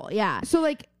 horrible. Yeah. So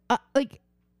like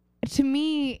to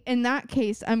me in that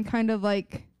case, I'm kind of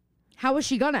like, How is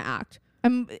she gonna act?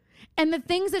 And the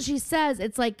things that she says,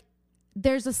 it's like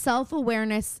there's a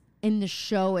self-awareness in the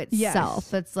show itself. Yes.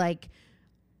 That's like,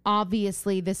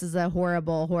 obviously this is a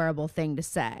horrible, horrible thing to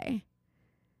say.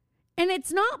 And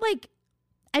it's not like,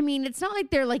 I mean, it's not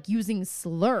like they're like using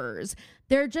slurs.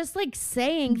 They're just like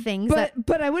saying things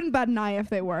but I wouldn't bat an eye if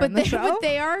they were in the show. but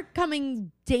they are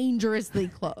coming dangerously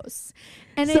close.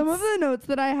 And some of the notes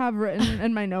that I have written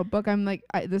in my notebook, I'm like,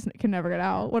 this can never get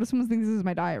out. What if someone thinks this is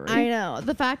my diary? I know.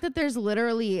 The fact that there's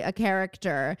literally a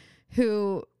character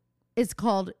who is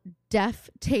called Deaf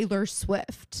Taylor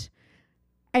Swift,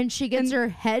 and she gets her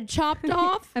head chopped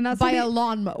off and that's by not a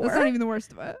lawnmower. That's not even the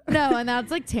worst of it. No, and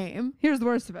that's like tame. Here's the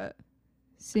worst of it.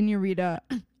 Senorita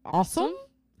Awesome.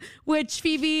 Which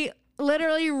Phoebe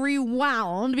literally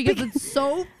rewound because it's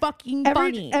so fucking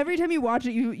funny. Every time you watch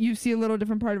it, you see a little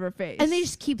different part of her face. And they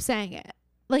just keep saying it.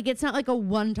 Like, it's not like a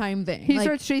one-time thing. He like,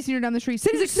 starts chasing her down the street.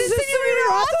 He's like, Senorita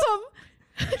Awesome.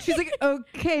 She's like,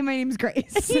 okay, my name's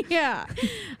Grace. Yeah.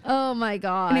 Oh my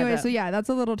God. Anyway, so yeah, that's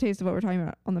a little taste of what we're talking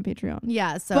about on the Patreon.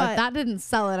 Yeah, so But if that didn't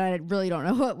sell it, I really don't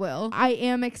know what will. I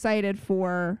am excited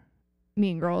for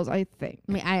Mean Girls, I think.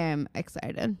 I mean, I am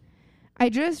excited. I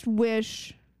just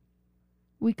wish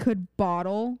we could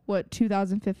bottle what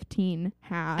 2015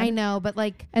 had. I know, but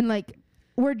like, And like,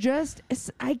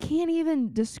 I can't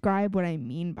even describe what I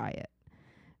mean by it.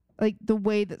 Like the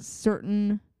way that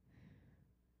certain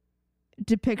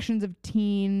depictions of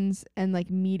teens and like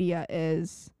media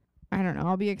is, I don't know.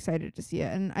 I'll be excited to see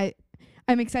it. And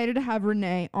I'm excited to have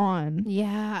Renee on.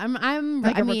 yeah, I'm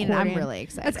Like a I'm recording. really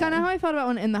excited. That's kind of how I felt about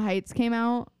when In the Heights came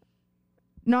out.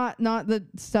 Not the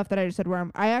stuff that I just said where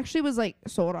I actually was like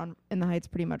sold on In the Heights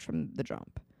pretty much from the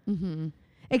jump. Mm-hmm.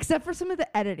 Except for some of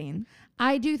the editing.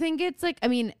 I do think it's like, I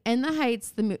mean, In the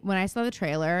Heights, when I saw the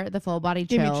trailer, the full body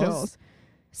Gave me chills.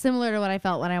 Similar to what I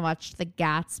felt when I watched the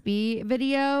Gatsby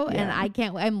video, and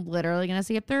I'm literally gonna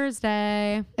see it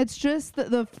Thursday. It's just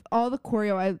the all the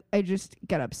choreo I just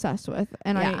get obsessed with,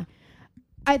 and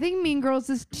I think Mean Girls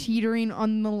is teetering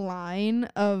on the line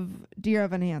of Dear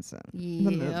Evan Hansen, the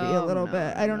movie a little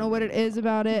bit. I don't know what it is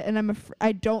about it, and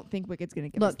I don't think Wicked's gonna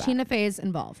give us that. Tina Fey's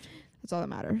involved. That's all that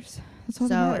matters. That's all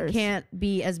that matters. It can't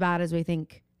be as bad as we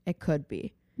think it could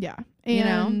be. Yeah.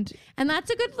 And that's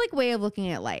a good way of looking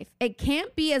at life. It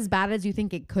can't be as bad as you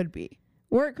think it could be.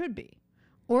 Or it could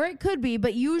be.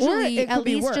 But usually at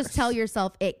least just worse. tell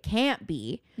yourself it can't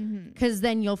be, because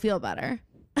then you'll feel better.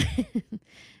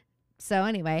 So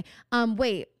anyway,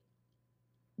 wait,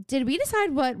 did we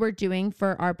decide what we're doing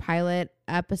for our pilot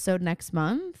episode next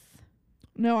month?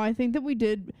 No, I think that we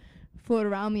did float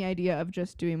around the idea of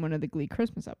just doing one of the Glee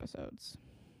Christmas episodes.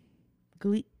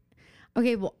 Glee?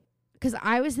 Okay, well, because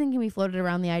I was thinking we floated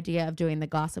around the idea of doing the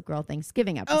Gossip Girl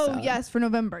Thanksgiving episode. Oh, yes, for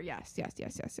November. Yes.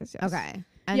 Okay.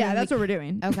 And yeah, that's what we're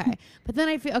doing. Okay. But then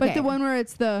I feel... Okay. But the one where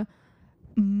it's the...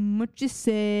 what you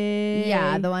say?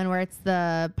 Yeah, the one where it's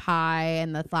the pie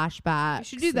and the flashback. You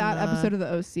should do that episode of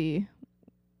the OC.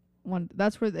 One.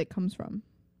 That's where it comes from.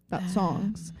 That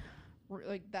songs.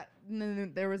 Like that.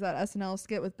 There was that SNL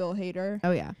skit with Bill Hader.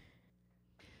 Oh, yeah.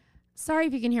 Sorry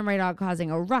if you can hear my dog causing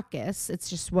a ruckus.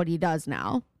 It's just what he does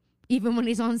now. Even when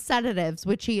he's on sedatives,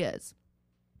 which he is.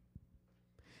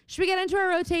 Should we get into our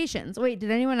rotations? Wait, did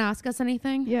anyone ask us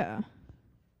anything? Yeah.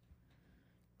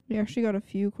 We actually got a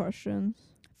few questions.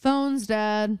 Phone's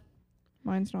dead.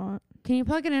 Mine's not. Can you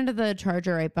plug it into the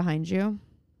charger right behind you?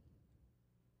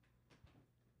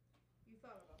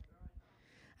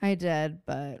 I did,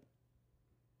 but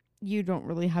you don't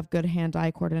really have good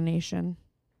hand-eye coordination.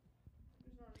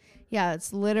 Yeah,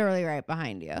 it's literally right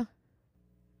behind you.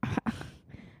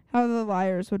 How the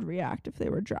Liars would react if they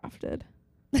were drafted.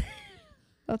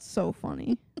 That's so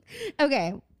funny.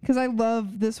 Okay. Because I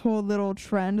love this whole little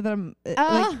trend that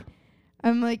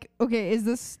I'm like, okay, is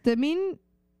this stemming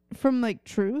from like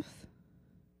truth?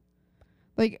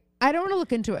 Like, I don't want to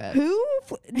look into it.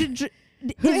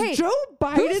 Is Joe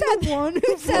Biden the one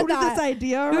who floated this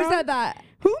idea around? Who said that?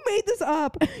 Who made this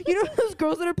up? You know those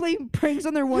girls that are playing pranks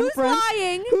on their one friend? Who's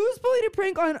lying? Who's pulling a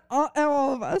prank on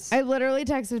all of us? I literally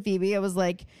texted Phoebe. I was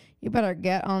like, you better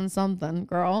get on something,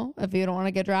 girl, if you don't want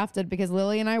to get drafted, because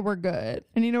Lily and I were good.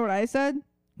 And you know what I said?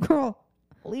 Girl,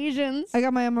 lesions. I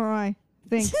got my MRI.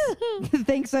 Thanks.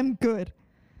 Thanks, I'm good.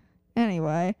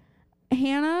 Anyway,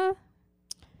 Hannah,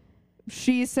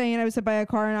 she's saying I was hit by a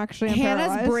car and actually I'm Hannah's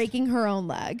paralyzed. breaking her own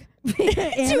leg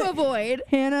to avoid.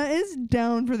 Hannah is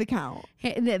down for the count.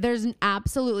 There's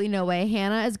absolutely no way.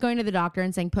 Hannah is going to the doctor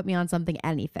and saying, put me on something,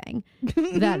 anything.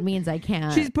 That means I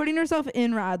can't. She's putting herself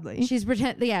in Radley. She's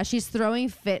she's throwing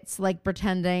fits, like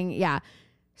pretending. Yeah.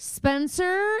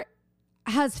 Spencer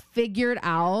has figured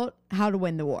out how to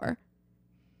win the war.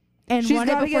 And won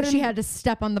it before she had to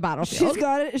step on the battlefield.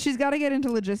 She's got to get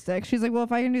into logistics. She's like, well,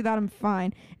 if I can do that, I'm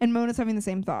fine. And Mona's having the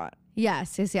same thought.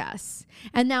 Yes.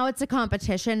 And now it's a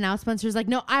competition. Now Spencer's like,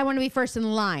 no, I want to be first in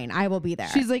line. I will be there.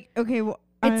 She's like, okay, well,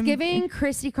 it's giving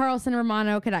Christy Carlson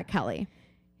Romano, Cadet Kelly.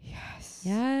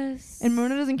 Yes. And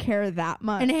Mona doesn't care that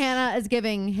much. And Hannah is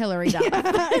giving Hillary Duff.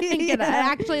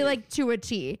 Actually, like to a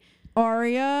T.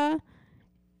 Aria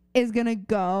is gonna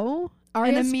go.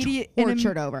 Aria's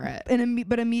tortured over it.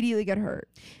 But immediately get hurt.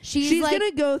 She's like,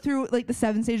 gonna go through like the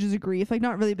 7 stages of grief. Like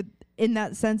not really, but in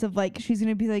that sense of like she's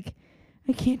gonna be like,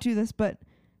 I can't do this, but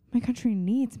my country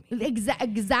needs me.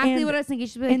 Exactly what I was thinking.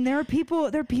 She'd be like, and there are people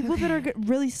that are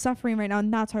really suffering right now,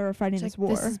 and that's why we're fighting this war.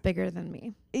 This is bigger than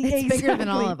me. It's bigger than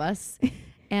all of us.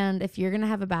 And if you're gonna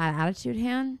have a bad attitude,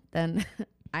 Han, then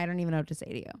I don't even know what to say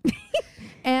to you.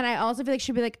 And I also feel like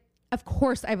she'd be like, of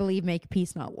course I believe make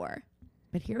peace, not war.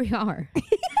 But here we are.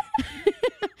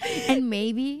 And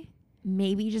maybe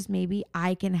just maybe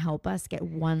I can help us get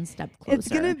one step closer. It's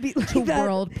gonna be like to that.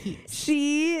 World peace.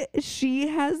 She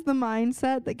has the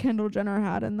mindset that Kendall Jenner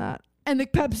had in that. And the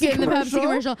Pepsi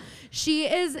commercial.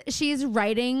 She's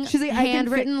writing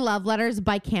handwritten love letters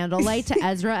by candlelight to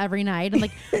Ezra every night and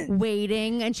like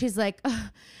waiting. And she's like,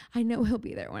 I know he'll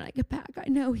be there when I get back. I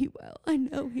know he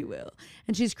will.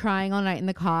 And she's crying all night in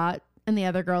the cot. And the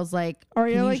other girl's like,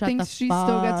 Aria like thinks she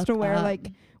still gets to wear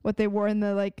like what they wore in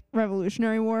the like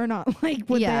Revolutionary War, not like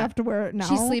what they have to wear now.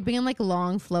 She's sleeping in like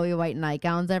long flowy white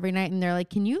nightgowns every night, and they're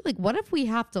like, can you like, what if we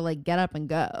have to like get up and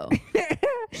go?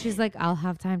 She's like, I'll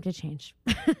have time to change.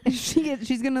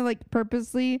 She's gonna like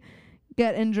purposely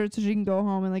get injured so she can go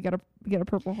home and like get a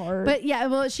Purple Heart. But yeah,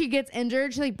 well, she gets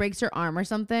injured. She like breaks her arm or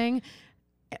something.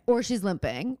 or she's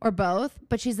limping or both.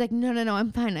 But she's like, no,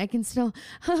 I'm fine. I can still.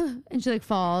 And she like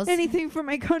falls. Anything for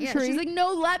my country. Yeah, she's like,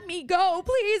 no, let me go,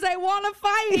 please. I want to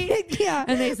fight. Yeah.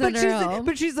 And they send her home.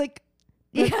 But she's like,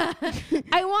 yeah,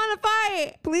 I want to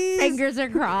fight. Please. Fingers are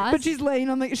crossed. But she's laying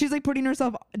on she's like putting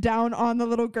herself down on the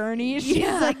little gurney. She's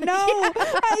Yeah. like, no,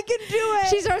 I can do it.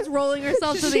 She starts rolling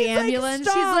herself to the She's like, ambulance.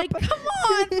 "Stop." She's like, come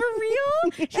on, for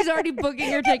real? She's already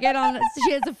booking her ticket on.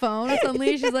 She has a phone.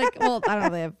 Suddenly she's like, well, I don't know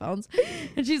if they have phones.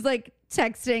 And she's like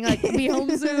texting, like, be home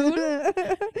soon.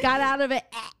 Got out of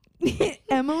it.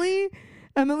 Emily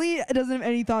doesn't have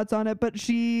any thoughts on it, but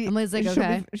Emily's like,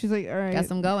 okay. She's like, all right.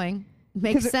 Guess I'm going.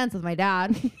 Makes sense with my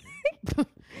dad. Of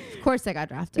course I got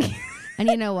drafted. And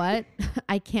you know what?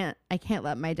 I can't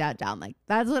let my dad down. Like,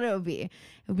 that's what it would be. It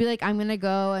would be like, I'm gonna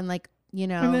go and like, you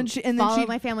know, and then follow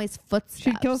my family's footsteps.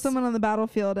 She'd kill someone on the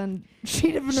battlefield and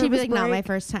she'd be like, not my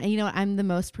first time. You know what? I'm the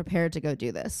most prepared to go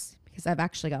do this because I've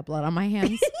actually got blood on my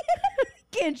hands.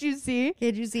 Can't you see?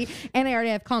 And I already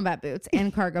have combat boots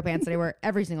and cargo pants that I wear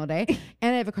every single day.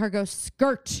 And I have a cargo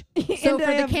skirt. So And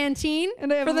for the canteen,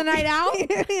 and I have for the night out,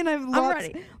 and I have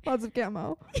ready. lots of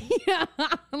camo. Yeah,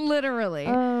 literally.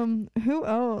 Who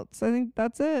else? I think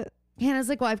that's it. Yeah, and I was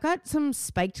like, well, I've got some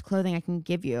spiked clothing I can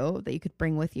give you that you could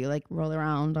bring with you, like roll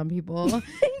around on people.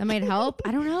 That might help.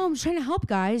 I don't know. I'm just trying to help,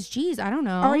 guys. Jeez, I don't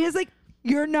know. Arya's like,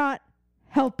 you're not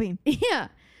helping. Yeah.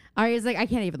 Arya's like, I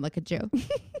can't even look at you.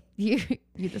 You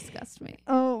disgust me.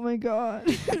 Oh my god.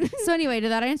 So anyway,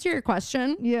 did that answer your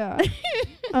question? Yeah.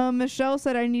 Michelle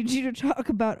said, I need you to talk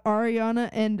about Ariana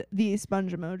and the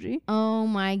sponge emoji. Oh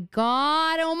my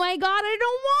god. I don't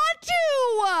want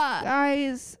to.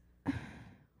 Guys,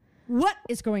 What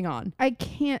is going on? I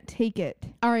can't take it.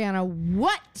 Ariana,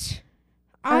 what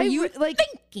are you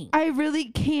thinking? I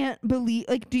really can't believe.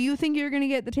 Like, do you think you're gonna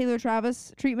get the Taylor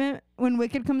Travis treatment when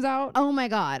Wicked comes out? Oh my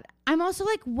god. I'm also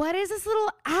like, what is this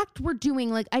little act we're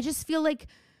doing? Like, I just feel like,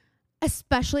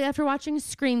 especially after watching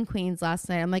Scream Queens last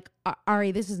night, I'm like,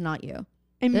 Ari, this is not you.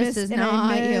 I This is and not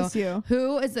I miss you.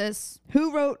 Who is this?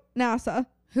 Who wrote NASA?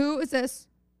 Who is this?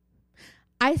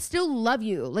 I still love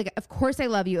you. Like, of course I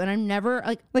love you. And I'm never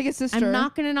Like a sister. I'm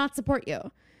not going to not support you.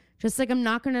 Just like I'm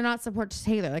not going to not support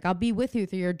Taylor. Like, I'll be with you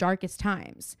through your darkest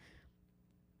times.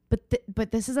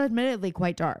 But this is admittedly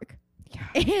quite dark. Yeah.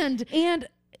 And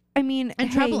I mean,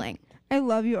 and troubling. I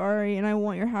love you, Ari, and I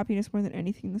want your happiness more than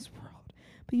anything in this world.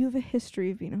 But you have a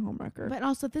history of being a homewrecker. But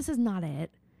also, this is not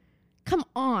it. Come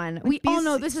on. We all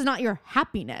know this is not your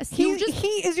happiness. He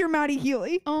is your Maddie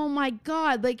Healy. Oh my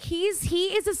God. Like, he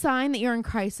is a sign that you're in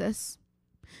crisis.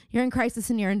 You're in crisis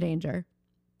and you're in danger.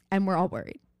 And we're all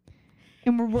worried.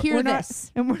 And we're not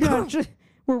just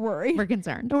we're worried. We're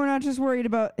concerned. And we're not just worried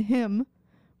about him.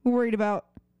 We're worried about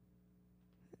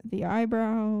the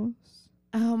eyebrows.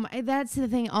 That's the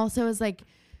thing also is like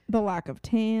the lack of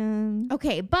tan.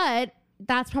 Okay, but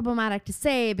that's problematic to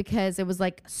say because it was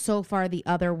like so far the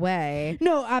other way.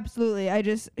 No, absolutely.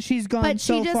 She's gone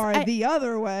the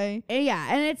other way. Yeah,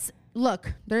 and it's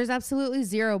look, there's absolutely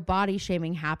zero body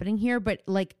shaming happening here, but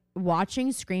like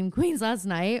watching Scream Queens last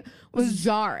night was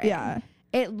jarring. Yeah.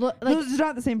 It looked like it's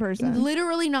not the same person.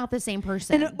 Literally not the same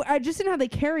person. And I just didn't know how they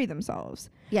carry themselves.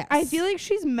 Yes. I feel like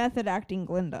she's method acting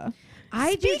Glinda.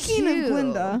 Speaking of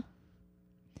Glinda,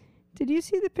 did you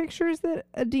see the pictures that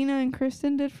Adina and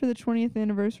Kristen did for the 20th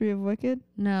anniversary of Wicked?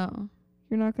 No.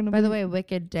 You're not going to By the way,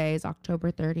 Wicked Day is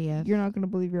October 30th. You're not going to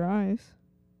believe your eyes.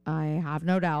 I have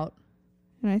no doubt.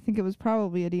 And I think it was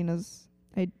probably Adina's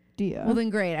idea. Well, then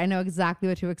great. I know exactly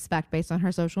what to expect based on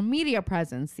her social media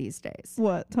presence these days.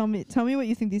 What? Tell me what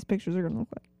you think these pictures are going to look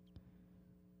like.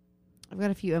 I've got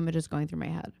a few images going through my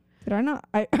head. Did I not?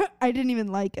 I didn't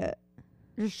even like it.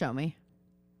 Just show me.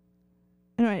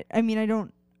 And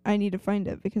I need to find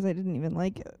it because I didn't even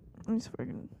like it. Let me see if I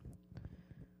can.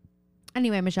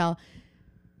 Anyway, Michelle,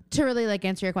 to really like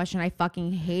answer your question, I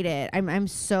fucking hate it. I'm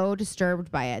so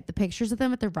disturbed by it. The pictures of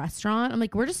them at the restaurant. I'm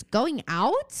like, we're just going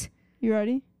out? You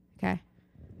ready? Okay.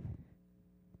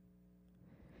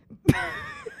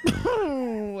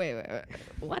 Wait.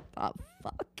 What the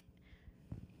fuck?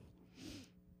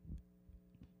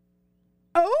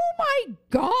 Oh my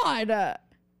God.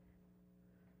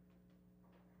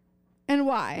 And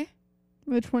why?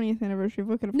 The 20th anniversary of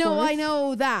Wicked, of course. No, I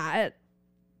know that.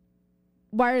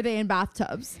 Why are they in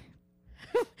bathtubs?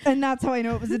 And that's how I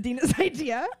know it was Adina's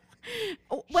idea.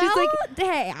 Well, She's like,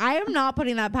 hey, I am not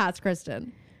putting that past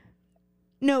Kristen.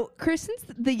 No, Kristen's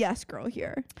the yes girl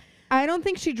here. I don't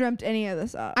think she dreamt any of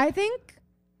this up. I think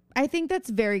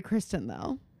that's very Kristen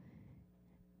though.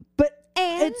 But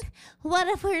what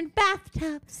if we're in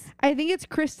bathtubs? I think it's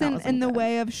Kristen in the good.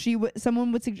 way of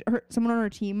someone on her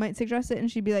team might suggest it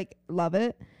and she'd be like, love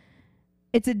it.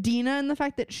 It's Adina and the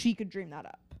fact that she could dream that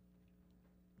up.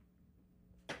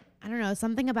 I don't know.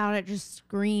 Something about it just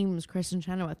screams Kristen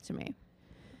Chenoweth to me.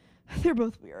 They're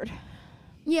both weird.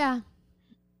 Yeah.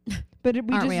 But we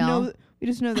Aren't just we all? know we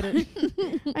just know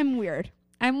that I'm weird.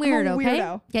 I'm weird, I'm a okay?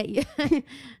 weirdo. Get you.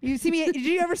 You see me? Did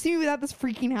you ever see me without this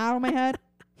freaking hat on my head?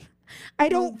 I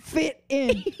don't fit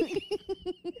in.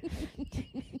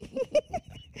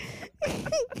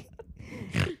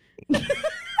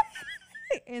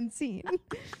 And scene.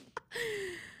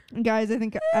 Guys, I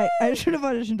think I should have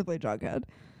auditioned to play Jughead.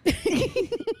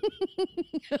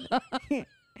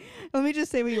 Let me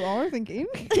just say what you all are thinking.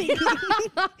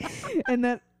 And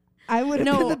that I would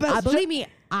have been the best. Believe me,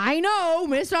 I know.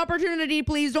 Missed opportunity.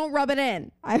 Please don't rub it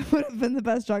in. I would have been the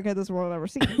best Jughead this world ever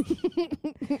seen.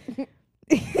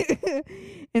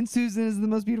 And Susan is the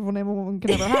most beautiful name a woman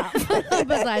can ever have.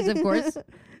 Besides, of course,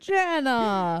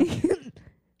 Jenna.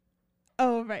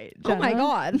 Oh, right. Oh my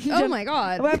God. Oh my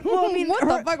God. Well, I mean, what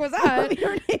the fuck was that?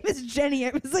 Her name is Jenny.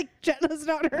 It was like, Jenna's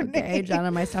not her Okay, name.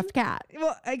 Jenna, my stuffed cat.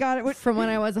 Well, I got it. From when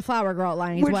I was a flower girl at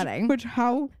Lanny's wedding. Which,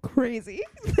 how crazy.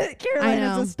 That Caroline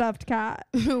is know. a stuffed cat.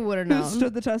 Who would have Who known?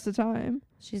 stood the test of time.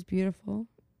 She's beautiful.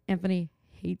 Anthony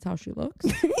hates how she looks.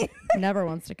 Never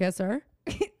wants to kiss her.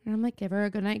 And I'm like, give her a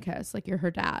goodnight kiss, like you're her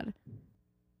dad.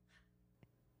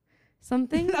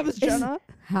 Something That was is Jenna.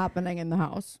 happening in the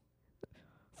house.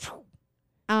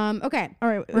 Okay. All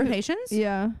right. Rotations?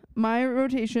 Yeah. My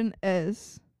rotation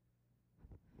is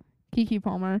Keke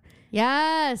Palmer.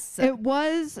 Yes. It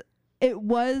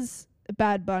was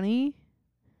Bad Bunny,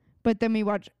 but then we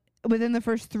watched within the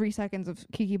first 3 seconds of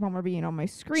Keke Palmer being on my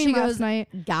screen She last goes,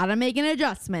 night. Gotta make an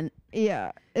adjustment.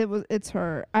 Yeah, it's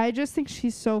her. I just think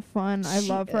she's so fun. I She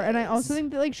love her, and I also is.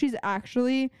 think that like she's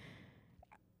actually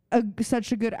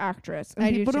such a good actress. And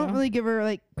I do people don't too. really give her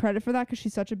like credit for that because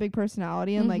she's such a big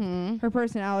personality, and like Mhm. her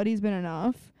personality's been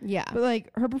enough. Yeah. But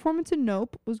like her performance in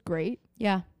Nope was great.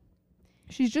 Yeah.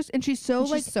 She's so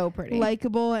She's like so pretty.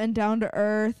 likable and down to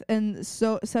earth, and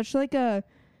such like a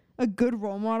good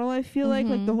role model. I feel like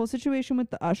the Mhm. whole situation with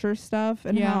the Usher stuff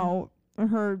and Yeah. how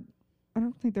her, I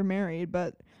don't think they're married,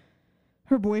 but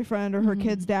her boyfriend or her Mhm.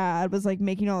 kid's dad was like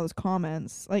making all those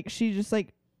comments. Like she just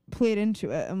like played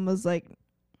into it and was like,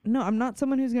 no, I'm not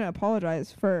someone who's gonna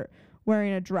apologize for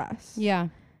wearing a dress. Yeah.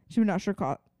 She went to Usher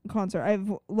concert.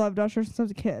 I've loved Usher since I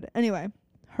was a kid. Anyway,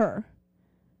 her.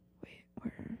 Wait,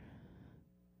 where?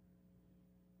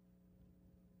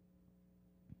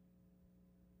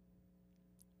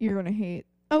 You're gonna hate.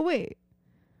 Oh wait.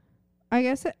 I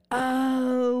guess my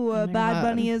Bad God.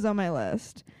 Bunny is on my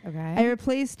list. Okay. I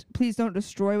replaced Please Don't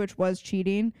Destroy, which was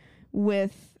cheating,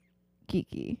 with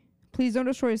Kiki. Please Don't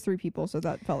Destroy is 3 people, so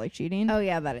that felt like cheating. Oh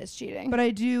yeah, that is cheating.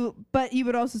 But you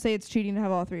would also say it's cheating to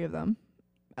have all 3 of them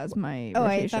as my I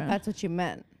rotation. thought that's what you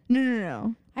meant.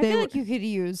 No. I They feel were- like you could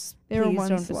use they were Please one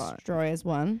Don't slot. Destroy as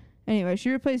one. Anyway, she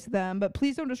replaced them, but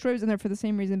Please Don't Destroy was in there for the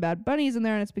same reason Bad Bunny's in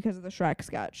there, and it's because of the Shrek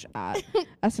sketch at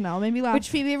SNL. Made me laugh. Which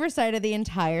Phoebe recited the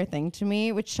entire thing to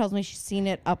me, which tells me she's seen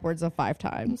it upwards of 5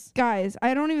 times. Guys,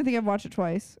 I don't even think I've watched it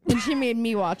twice. And she made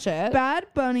me watch it. Bad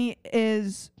Bunny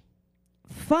is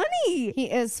funny. He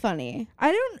is funny.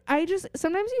 I just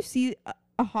sometimes you see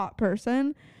a hot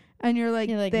person and you're like,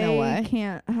 You're like, they no way.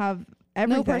 can't have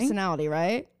everything. No personality,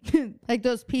 right? Like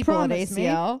those people Promise at me.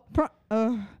 ACL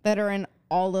Ugh. that are in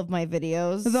all of my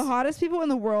videos. The hottest people in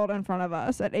the world in front of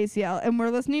us at ACL, and we're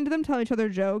listening to them tell each other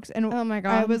jokes, and Oh my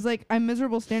God. I was like, I'm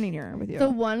miserable standing here with you. The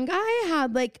one guy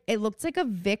had like, it looked like a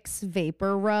Vicks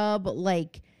vapor rub.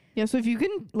 Like, Yeah, so if you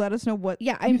can let us know what.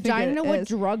 yeah, you I'm think dying to it know what is.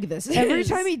 drug this is. Every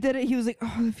time he did it, he was like,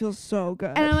 "Oh, it feels so good."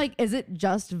 and I'm like, is it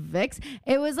just Vicks?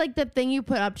 It was like the thing you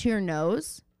put up to your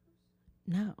nose.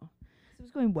 No. It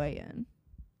was going way in,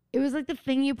 It was like the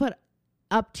thing you put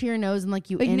up to your nose and like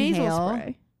you like inhale. nasal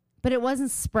spray. But it wasn't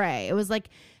spray. It was like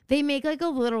they make like a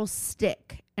little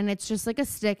stick, and it's just like a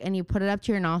stick, and you put it up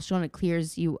to your nostril and it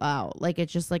clears you out. Like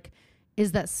it's just like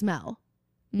is that smell.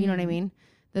 You know what I mean?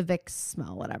 The Vicks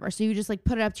smell, whatever. So you just like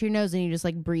put it up to your nose and you just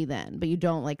like breathe in, but you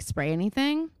don't like spray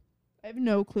anything. I have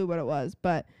no clue what it was,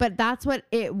 but But that's what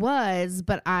it was.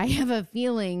 But I have a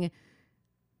feeling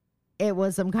it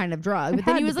was some kind of drug. It But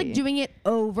then had he to was like be. doing it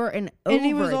over and over and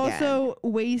he was again. also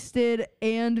wasted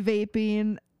and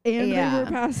vaping, and they Yeah. were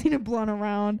passing a blunt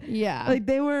around. Yeah. Like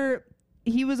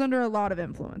he was under a lot of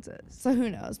influences. So who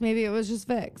knows? Maybe it was just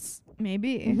Vicks.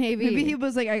 Maybe Maybe. he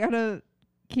was like, I gotta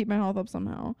keep my health up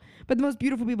somehow. But the most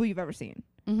beautiful people you've ever seen,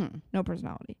 Mm-hmm. no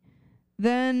personality.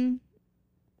 Then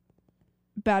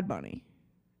Bad Bunny.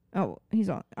 Oh, he's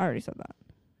on. I already said that.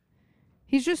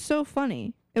 He's just so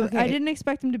funny. Okay. I didn't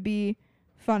expect him to be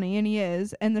funny, and he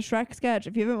is. And the Shrek sketch,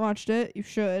 if you haven't watched it, you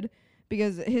should,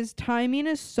 because his timing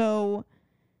is so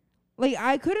Like,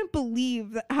 I couldn't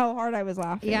believe how hard I was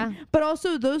laughing. Yeah. But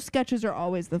also, those sketches are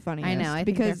always the funniest. I know. I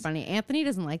think they're funny. Anthony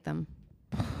doesn't like them.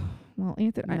 Well,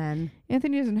 Men.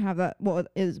 Anthony doesn't have that. Well, it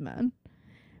is men.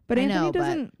 But I Anthony know,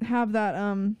 doesn't have that.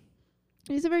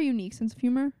 He has a very unique sense of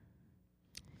humor.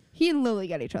 He and Lily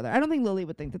get each other. I don't think Lily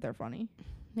would think that they're funny.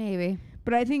 Maybe.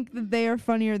 But I think that they are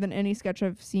funnier than any sketch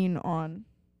I've seen on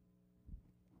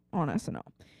SNL.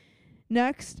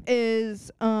 Next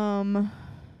is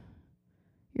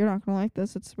you're not gonna like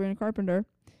this. It's Sabrina Carpenter,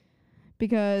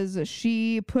 because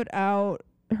she put out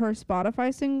her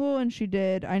Spotify single and she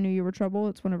did "I Knew You Were Trouble."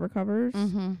 It's one of her covers.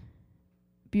 Mm-hmm.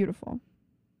 Beautiful.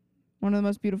 One of the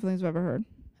most beautiful things I've ever heard.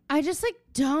 I just like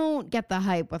don't get the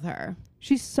hype with her.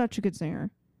 She's such a good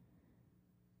singer.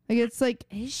 Like, it's like,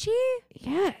 Is she?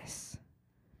 yes.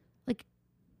 Like,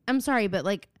 I'm sorry, but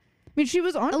like I mean, she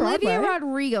was on Olivia Broadway.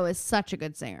 Rodrigo is such a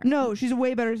good singer. No, she's a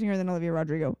way better singer than Olivia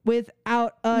Rodrigo,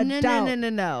 without a doubt.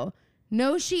 No.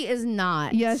 No, she is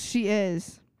not. Yes, she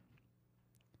is.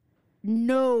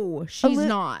 No, she's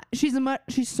not.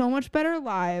 She's so much better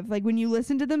live. Like, when you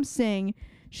listen to them sing,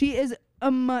 she is a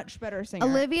much better singer.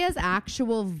 Olivia's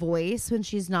actual voice when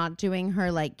she's not doing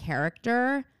her like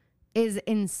character is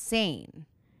insane.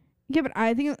 Yeah, but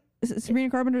I think Sabrina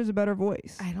Carpenter has a better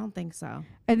voice. I don't think so.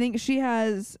 I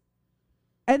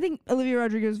think Olivia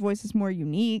Rodrigo's voice is more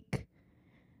unique,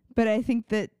 but I think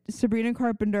that Sabrina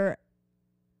Carpenter,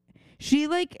 she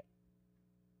like,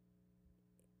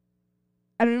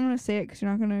 I don't even want to say it because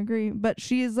you're not going to agree, but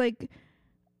she is like,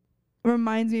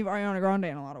 reminds me of Ariana Grande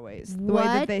in a lot of ways. The way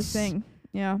that they sing.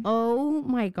 Yeah. Oh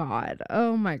my God.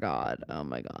 Oh my God. Oh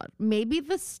my God. Maybe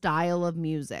the style of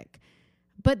music,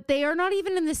 but they are not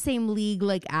even in the same league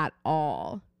like at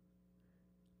all.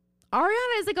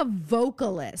 Ariana is like a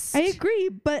vocalist. I agree,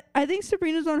 but I think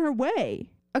Sabrina's on her way.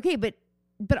 Okay, but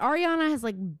Ariana has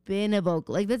like been a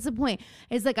vocal. Like, that's the point.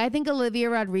 It's like I think Olivia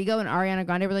Rodrigo and Ariana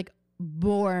Grande were like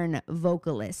born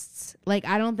vocalists. Like,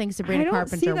 I don't think Sabrina Carpenter I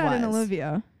don't see that was. in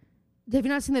Olivia. Have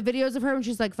you not seen the videos of her when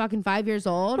she's like fucking 5 years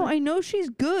old? No, I know she's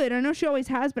good. I know she always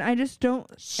has been. I just don't.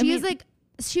 She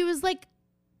was like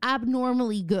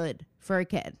abnormally good for a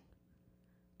kid.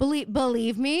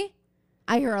 Believe me,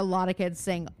 I hear a lot of kids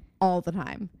sing all the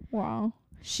time. Wow.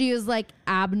 She was like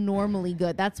abnormally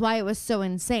good. That's why it was so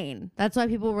insane. That's why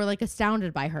people were like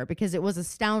astounded by her, because it was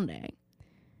astounding.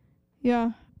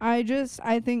 Yeah. I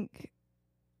think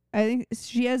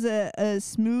she has a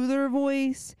smoother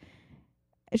voice.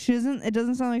 It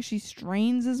doesn't sound like she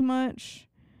strains as much.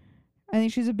 I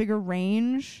think she's a bigger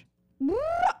range.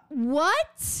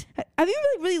 What? Have you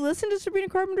really listened to Sabrina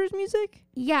Carpenter's music?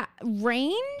 Yeah,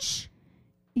 range?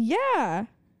 Yeah.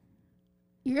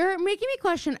 You're making me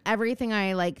question everything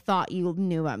I like thought you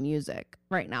knew about music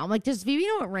right now. I'm like, does Phoebe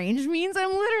know what range means?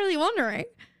 I'm literally wondering.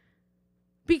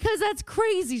 Because that's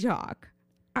crazy talk.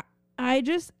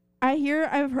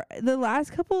 I've heard the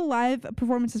last couple live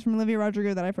performances from Olivia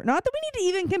Rodrigo that I've heard. Not that we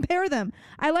need to even compare them.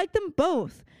 I like them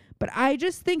both. But I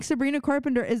just think Sabrina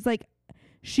Carpenter is like,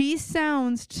 she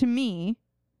sounds to me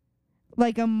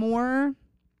like a more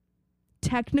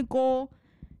technical,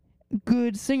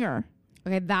 good singer.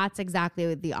 Okay, that's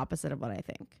exactly the opposite of what I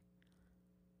think.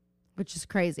 Which is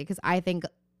crazy, because I think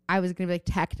I was going to be like,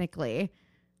 technically,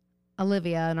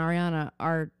 Olivia and Ariana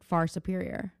are far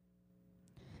superior.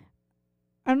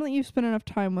 I don't think you've spent enough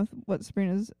time with what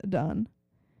Sabrina's done.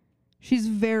 She's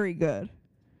very good.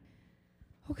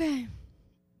 Okay.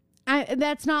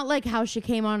 That's not like how she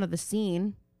came onto the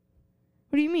scene.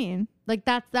 What do you mean? Like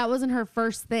that wasn't her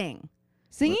first thing.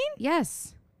 Singing?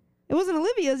 Yes. It wasn't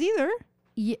Olivia's either.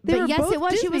 But yes, both it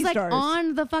was. She was Disney like stars.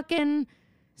 on the fucking.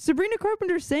 Sabrina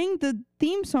Carpenter sang the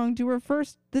theme song to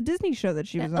the Disney show that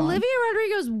she was on. Olivia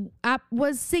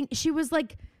Rodrigo's she was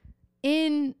like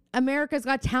in America's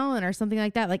Got Talent or something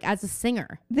like that, like as a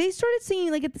singer. They started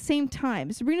singing like at the same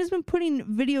time. Sabrina's been putting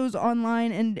videos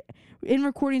online and in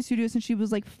recording studios since she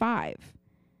was like 5.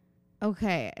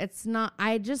 Okay, it's not.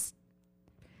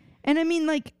 And I mean,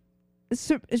 like,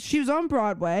 so she was on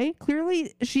Broadway.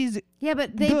 Clearly, she's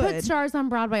but they good. put stars on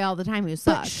Broadway all the time who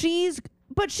suck.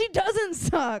 But she doesn't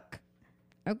suck.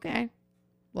 Okay.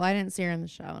 Well, I didn't see her in the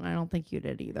show, and I don't think you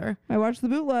did either. I watched the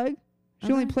bootleg.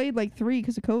 She only played like 3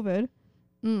 because of COVID.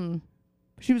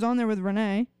 She was on there with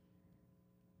Renee.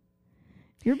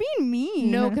 You're being mean.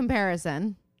 No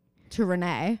comparison to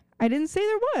Renee. I didn't say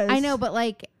there was. I know, but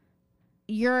like,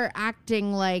 you're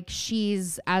acting like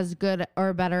she's as good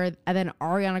or better than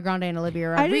Ariana Grande and Olivia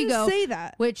Rodrigo. I didn't say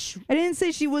that. I didn't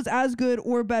say she was as good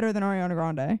or better than Ariana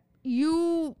Grande.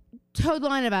 You toed the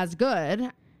line of as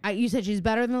good. You said she's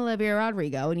better than Olivia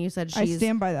Rodrigo, and you said she's I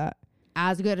stand by that.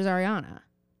 as good as Ariana.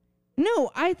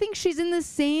 No, I think she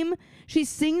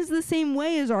sings the same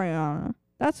way as Ariana.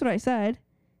 That's what I said.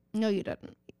 No, you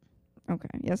didn't. Okay,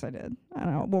 yes I did. I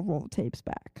don't know. We'll roll the tapes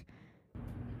back.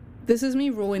 This is me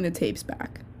rolling the tapes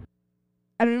back.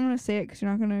 I don't even want to say it because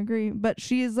you're not going to agree, but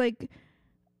she is like,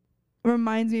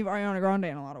 reminds me of Ariana Grande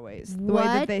in a lot of ways. The way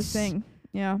that they What? sing.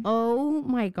 Yeah. Oh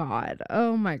my god.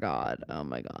 Oh my god. Oh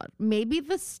my god. Maybe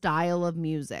the style of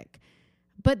music.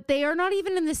 But they are not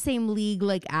even in the same league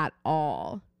like at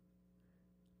all.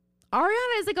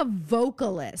 Ariana is like a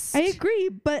vocalist. I agree,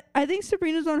 but I think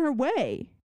Sabrina's on her way.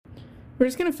 We're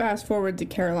just going to fast forward to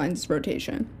Caroline's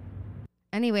rotation.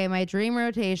 Anyway, my dream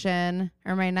rotation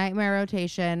or my nightmare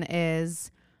rotation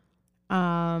is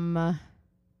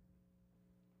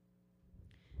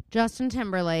Justin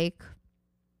Timberlake.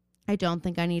 I don't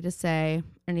think I need to say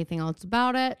anything else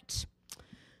about it.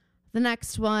 The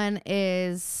next one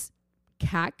is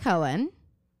Kat Cohen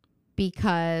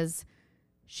because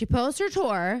she posts her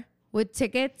tour with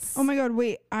tickets. Oh my god,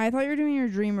 wait. I thought you were doing your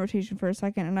dream rotation for a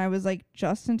second, and I was like,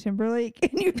 Justin Timberlake,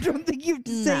 and you don't think you have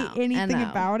to say No, anything I know.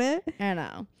 about it? I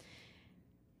know.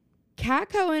 Kat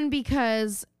Cohen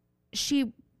because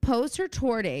she posts her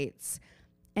tour dates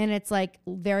and it's like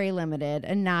very limited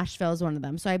and Nashville is one of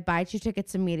them. So I buy 2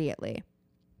 tickets immediately.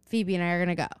 Phoebe and I are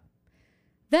going to go.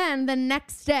 Then the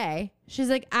next day, she's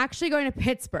like actually going to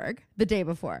Pittsburgh the day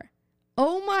before.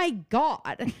 Oh my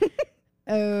God.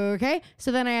 Okay.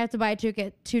 So then I have to buy 2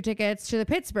 tickets to the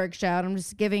Pittsburgh show. And I'm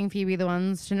just giving Phoebe the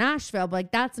ones to Nashville. But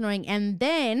like, that's annoying. And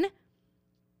then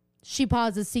she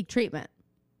pauses seek treatment.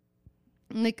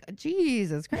 I'm like,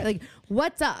 Jesus Christ. Like,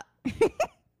 what's up?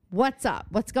 What's up?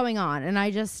 What's going on? And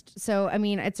I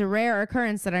mean, it's a rare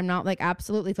occurrence that I'm not like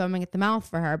absolutely foaming at the mouth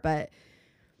for her, but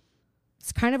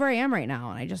it's kind of where I am right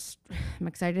now. And I'm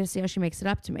excited to see how she makes it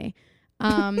up to me.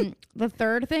 The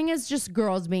third thing is just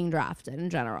girls being drafted in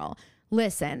general.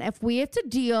 Listen, if we have to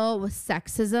deal with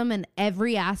sexism in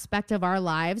every aspect of our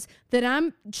lives, then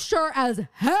I'm sure as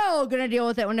hell gonna deal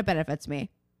with it when it benefits me.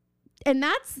 And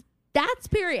that's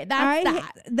period.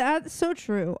 That's so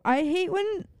true. I hate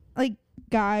when like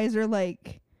guys are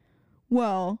like,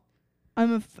 well,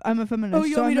 I'm a feminist. Oh,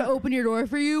 you want me to open your door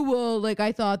for you? Well, like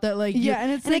I thought that like Yeah,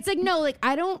 and it's like no, like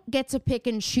I don't get to pick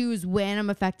and choose when I'm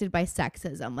affected by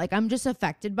sexism. Like I'm just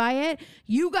affected by it.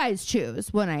 You guys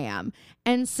choose when I am.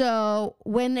 And so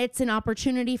when it's an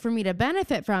opportunity for me to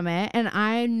benefit from it, and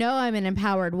I know I'm an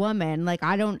empowered woman, like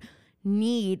I don't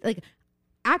need like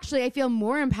actually I feel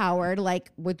more empowered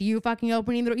like with you fucking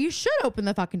opening the door. You should open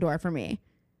the fucking door for me.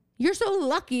 You're so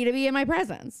lucky to be in my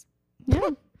presence. yeah.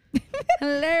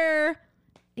 Hello.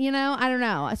 You know, I don't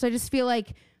know. So I just feel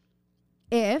like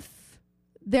if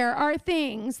there are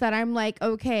things that I'm like,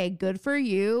 okay, good for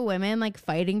you, women like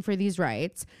fighting for these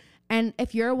rights. And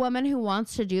if you're a woman who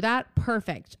wants to do that,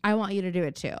 perfect. I want you to do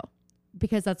it too,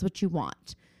 because that's what you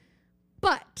want.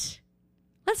 But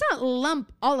let's not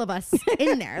lump all of us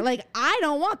in there. Like, I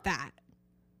don't want that.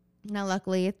 Now,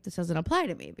 luckily, this doesn't apply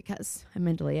to me because I'm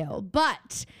mentally ill.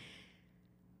 But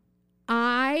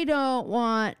I don't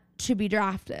want to be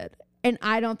drafted. And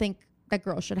I don't think that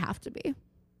girls should have to be.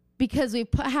 Because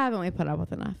haven't we put up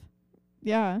with enough?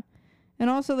 Yeah. And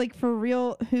also, like, for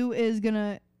real, who is going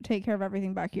to take care of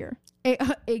everything back here?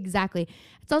 Exactly.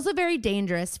 It's also very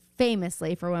dangerous,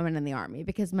 famously, for women in the army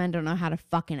because men don't know how to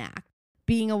fucking act.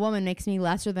 Being a woman makes me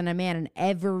lesser than a man in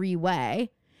every way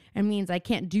and means I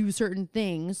can't do certain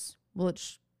things,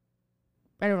 which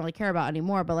I don't really care about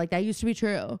anymore, but like that used to be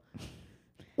true.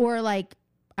 Or like,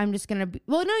 I'm just going to be,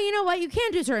 well, no, you know what? You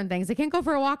can't do certain things. I can't go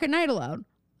for a walk at night alone.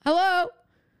 Hello?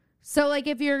 So like,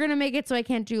 if you're going to make it so I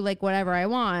can't do like whatever I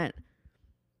want,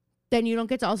 then you don't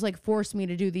get to also like force me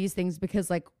to do these things because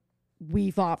like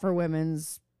we fought for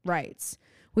women's rights.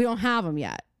 We don't have them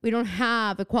yet. We don't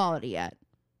have equality yet.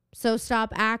 So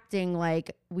stop acting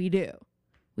like we do.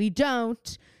 We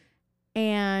don't.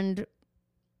 And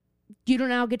you don't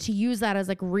now get to use that as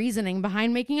like reasoning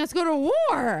behind making us go to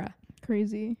war.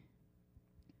 Crazy.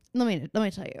 Let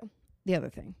me tell you the other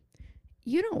thing.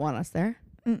 You don't want us there.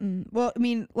 Mm-mm. Well, I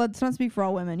mean, let's not speak for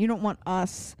all women. You don't want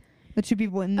us, the 2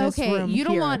 people in this room. You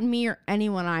don't here. want me or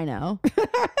anyone I know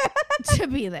to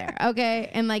be there. Okay.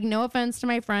 And like, no offense to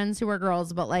my friends who are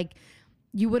girls, but like,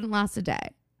 you wouldn't last a day.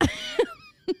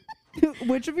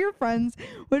 Which one of your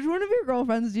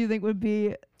girlfriends do you think would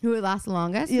be Who would last the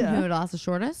longest? Yeah. And who would last the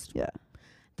shortest? Yeah.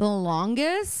 The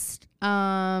longest?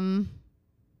 Chloe.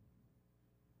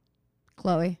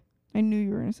 I knew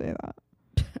you were going to say that.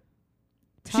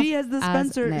 Tough She has the as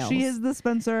Spencer. nails. She is the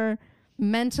Spencer.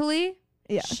 Mentally,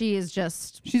 Yeah. she is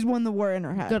just She's won the war in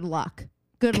her head. good luck.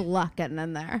 Good luck getting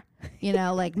in there. You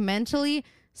know, like mentally,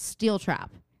 steel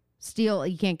trap. Steal,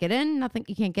 you can't get in, nothing,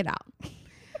 you can't get out.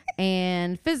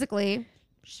 And physically,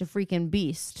 she's a freaking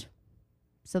beast.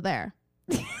 So there.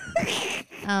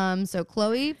 So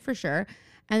Chloe for sure.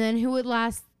 And then who would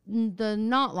last the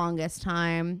not longest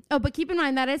time? Oh, but keep in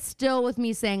mind that is still with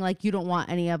me saying like you don't want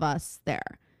any of us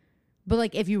there. But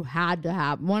like if you had to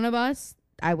have one of us,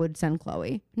 I would send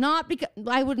Chloe. Not because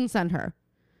I wouldn't send her.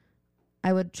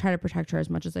 I would try to protect her as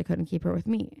much as I could and keep her with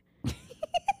me.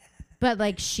 But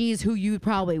like she's who you'd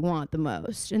probably want the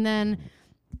most. And then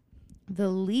the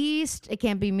least, it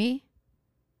can't be me.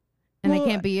 And it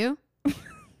can't be you.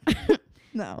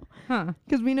 No. Huh.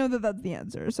 Because we know that that's the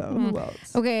answer. So who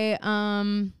else? Okay.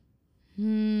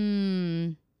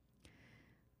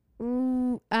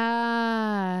 Ooh,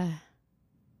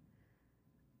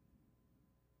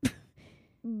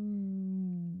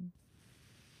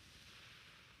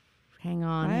 hang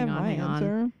I have my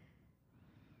answer. on.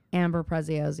 Amber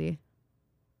Preziosi.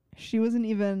 She wasn't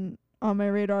even on my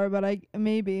radar, but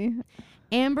maybe.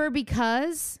 Amber,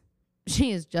 because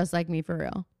she is just like me for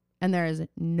real. And there is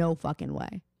no fucking way.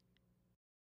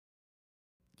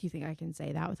 Do you think I can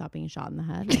say that without being shot in the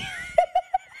head?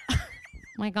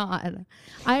 My God.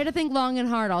 I had to think long and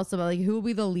hard also about like who will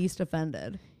be the least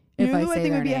offended You if know I who say I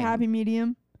think their would be a name. happy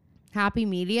medium? Happy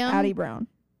medium? Addie Brown.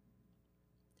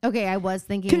 Okay, I was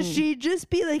thinking. Because she'd just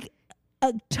be like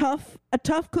a tough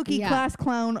cookie Yeah. class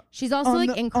clown. She's also on like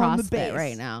the- in on the CrossFit base.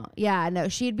 right now. Yeah, no,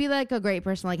 she'd be like a great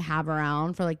person to like have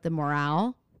around for like the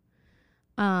morale.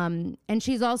 And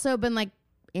she's also been like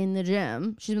in the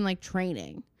gym. She's been like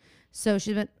training. So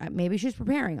she's been, maybe she's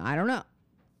preparing. I don't know.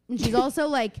 And she's also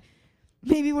like,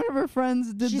 Maybe one of her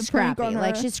friends did she's the prank scrappy. on her.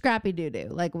 Like she's scrappy doo doo.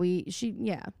 Like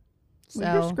yeah. With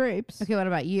her So, scrapes. okay, what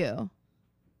about you?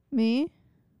 Me?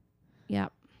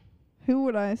 Yep. Who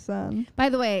would I send? By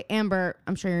the way, Amber,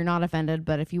 I'm sure you're not offended,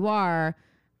 but if you are,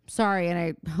 sorry, and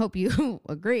I hope you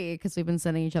agree because we've been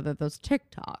sending each other those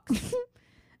TikToks.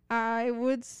 I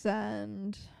would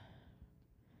send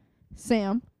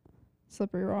Sam,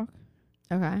 Slippery Rock.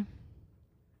 Okay.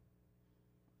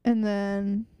 And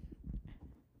then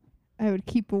I would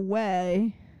keep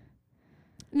away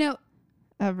Now,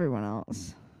 everyone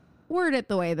else. word it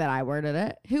the way that I worded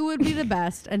it. Who would be the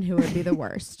best and who would be the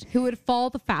worst? Who would fall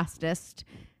the fastest?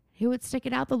 Who would stick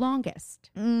it out the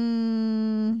longest?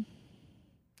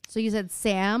 So you said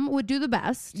Sam would do the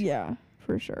best. Yeah,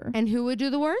 for sure. And who would do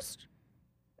the worst?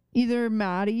 Either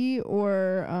Maddie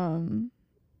or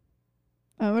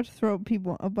I would throw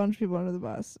a bunch of people under the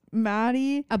bus.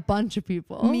 Maddie, A bunch of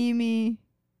people. Mimi,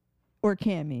 or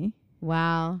Cammy.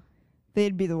 Wow.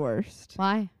 They'd be the worst.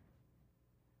 Why?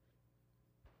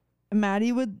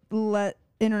 Maddie would let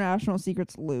international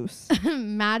secrets loose.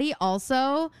 Maddie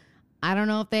also, I don't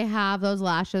know if they have those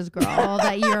lashes, girl,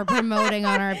 that you're promoting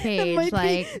on our page.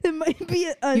 It might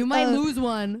be You might lose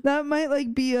one. That might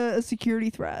like be a security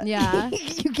threat. Yeah.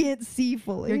 You can't see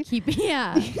fully. You're keeping,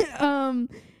 yeah.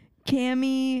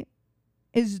 Cammy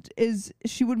is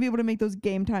she would be able to make those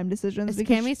game time decisions. Is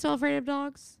because Cammy still afraid of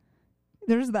dogs?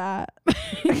 there's that.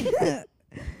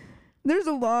 There's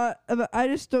a lot of. I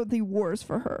just don't think war's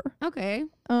for her. Okay.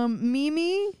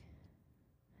 Mimi,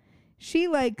 she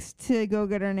likes to go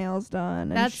get her nails done.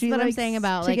 And That's she what I'm likes saying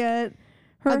about, to like, get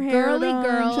her A hair girly done.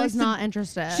 girl She likes is to- not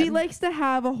interested. She likes to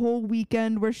have a whole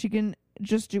weekend where she can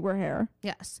just do her hair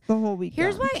Yes. the whole weekend.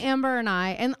 Here's why Amber and I,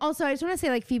 and also I just want to say,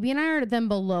 like, Phoebe and I are then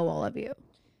below all of you.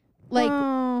 Like,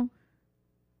 Well,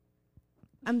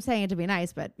 I'm saying it to be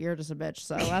nice, but you're just a bitch,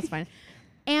 so that's fine.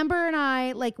 Amber and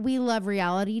I, like, we love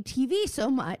reality TV so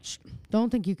much. Don't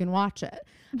think you can watch it.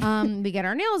 We get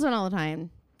our nails done all the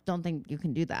time. Don't think you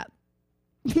can do that.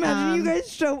 imagine you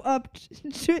guys show up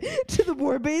to the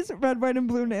war base, red, white, and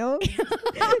blue nails,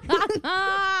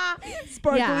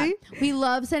 sparkly. Yeah, we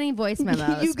love sending voice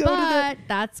memos, You go to but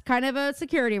that's kind of a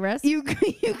security risk. You go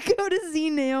to Z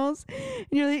Nails, and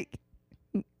you're like,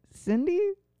 Cindy,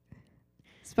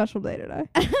 special day today.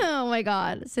 Oh my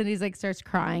God. Cindy's like starts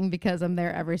crying because I'm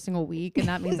there every single week, and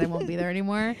that means I won't be there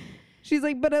anymore. She's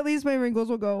like, but at least my wrinkles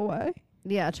will go away.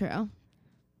 Yeah, true.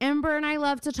 Amber and I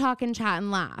love to talk and chat and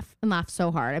laugh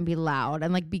so hard and be loud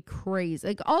and like be crazy.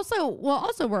 Like also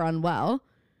we're unwell.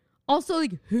 Also,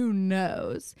 like, who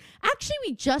knows? Actually,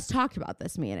 we just talked about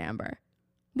this, me and Amber.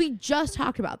 We just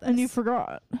talked about this. And you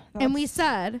forgot. And we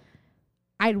said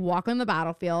I'd walk on the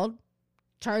battlefield,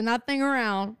 turn that thing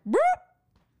around. Boop.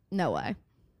 No way.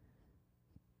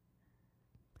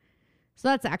 So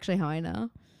that's actually how I know.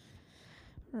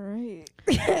 All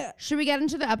right. Should we get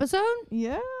into the episode?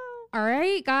 Yeah. All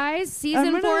right, guys.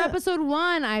 Season 4, episode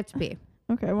 1. I have to pee.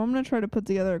 Okay, well, I'm going to try to put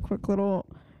together a quick little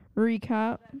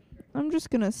recap. I'm just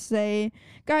gonna say,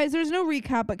 guys, there's no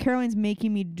recap, but Caroline's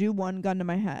making me do one, gun to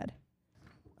my head.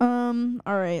 All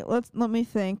right, let me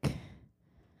think.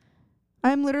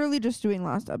 I'm literally just doing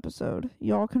last episode.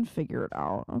 Y'all can figure it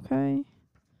out, okay?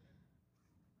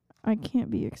 I can't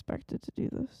be expected to do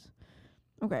this.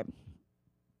 Okay.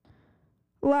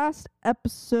 Last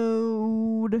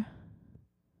episode.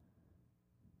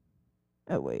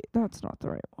 Oh, wait, that's not the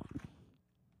right one.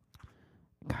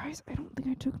 Guys, I don't think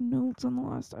I took notes on the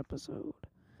last episode.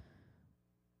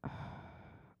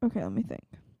 Okay, let me think.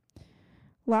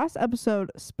 Last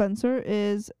episode, Spencer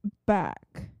is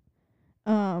back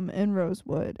in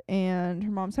Rosewood, and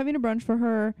her mom's having a brunch for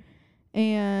her,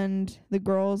 and the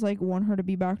girls like want her to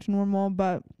be back to normal,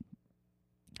 but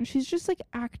she's just like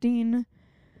acting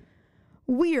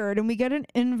weird. And we get an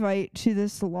invite to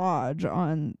this lodge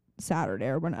on Saturday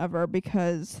or whenever,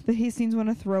 because the Hastings want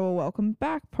to throw a welcome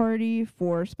back party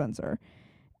for Spencer,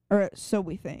 or so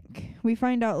we think. We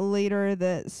find out later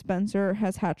that Spencer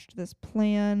has hatched this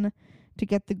plan to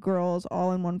get the girls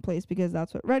all in one place because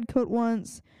that's what Redcoat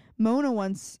wants. Mona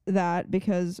wants that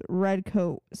because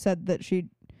Redcoat said that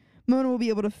Mona will be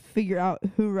able to figure out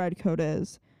who Redcoat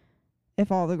is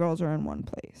if all the girls are in one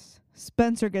place.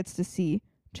 Spencer gets to see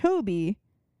Toby,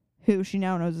 who she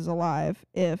now knows is alive,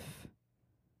 if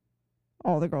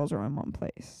all the girls are in one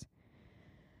place.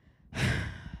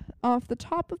 Off the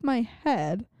top of my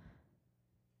head,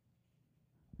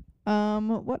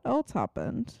 what else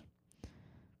happened?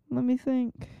 Let me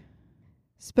think.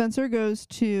 Spencer goes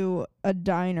to a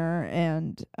diner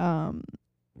and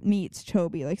meets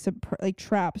Toby, like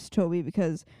traps Toby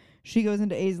because she goes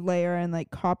into A's lair and like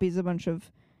copies a bunch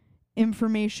of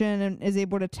information and is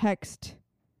able to text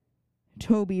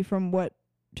Toby from what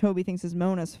Toby thinks is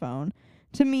Mona's phone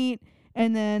to meet,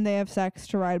 and then they have sex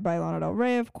to ride by Lana Del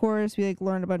Rey, of course. We like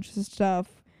learn a bunch of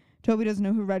stuff. Toby doesn't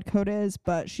know who Redcoat is,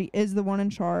 but she is the one in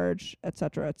charge,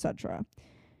 etc., etc.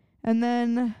 And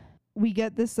then we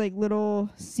get this like little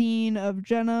scene of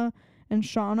Jenna and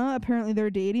Shauna. Apparently they're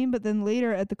dating, but then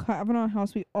later at the Kavanaugh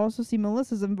house we also see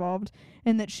Melissa's involved,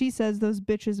 and that she says those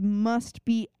bitches must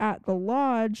be at the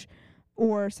lodge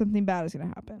or something bad is going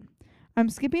to happen. I'm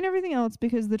skipping everything else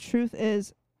because the truth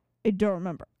is I don't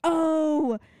remember.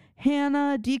 Oh,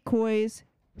 Hannah decoys.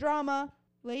 Drama.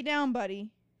 Lay down, buddy.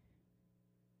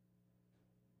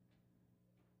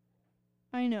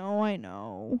 I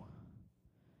know.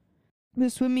 The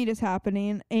swim meet is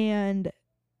happening, and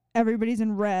everybody's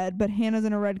in red, but Hannah's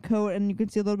in a red coat, and you can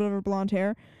see a little bit of her blonde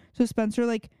hair. So Spencer,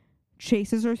 like,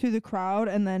 chases her through the crowd,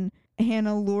 and then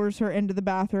Hannah lures her into the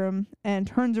bathroom and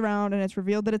turns around, and it's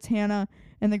revealed that it's Hannah,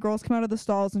 and the girls come out of the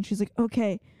stalls, and she's like,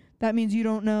 okay, that means you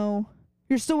don't know.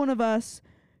 You're still one of us.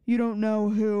 You don't know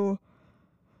who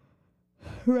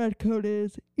Redcoat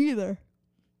is either.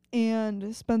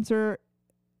 And Spencer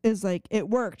is like, it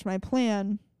worked, my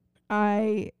plan.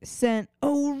 I sent,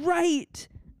 oh, right.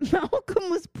 Malcolm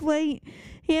was playing.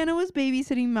 Hannah was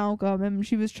babysitting Malcolm, and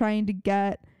she was trying to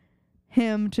get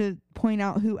him to point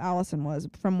out who Allison was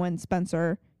from when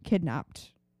Spencer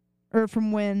kidnapped, or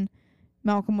from when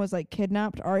Malcolm was like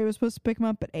kidnapped. Arya was supposed to pick him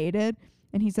up, but A did,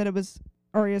 and he said it was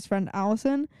Arya's friend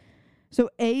Allison. So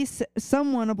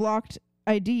someone, a blocked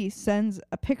ID, sends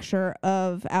a picture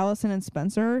of Allison and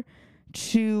Spencer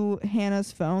to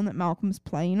Hannah's phone that Malcolm's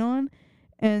playing on,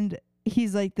 and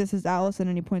he's like, this is Allison,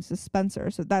 and he points to Spencer.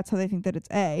 So that's how they think that it's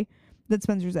that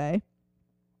Spencer's A.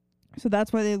 So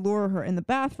that's why they lure her in the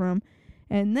bathroom.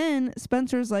 And then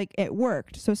Spencer's like, it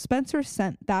worked. So Spencer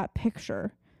sent that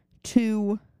picture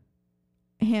to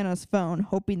Hannah's phone,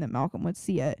 hoping that Malcolm would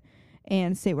see it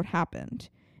and say what happened.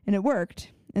 And it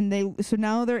worked. And so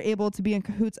now they're able to be in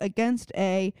cahoots against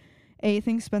A. A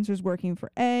thinks Spencer's working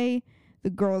for A. The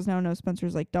girls now know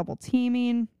Spencer's like double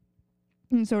teaming.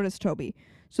 And so does Toby.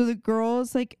 So the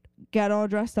girls like get all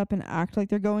dressed up and act like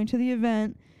they're going to the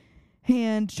event.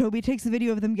 And Toby takes a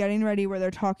video of them getting ready where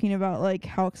they're talking about like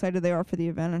how excited they are for the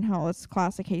event and how it's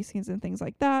classic Hastings and things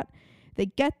like that. They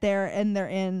get there and they're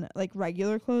in like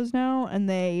regular clothes now, and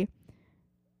they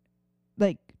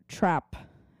like trap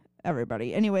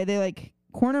everybody. Anyway, they like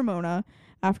corner Mona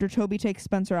after Toby takes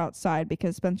Spencer outside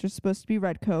because Spencer's supposed to be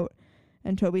Redcoat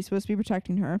and Toby's supposed to be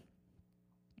protecting her.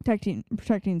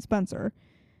 Protecting Spencer.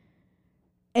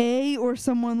 A or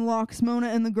someone locks Mona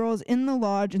and the girls in the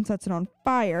lodge and sets it on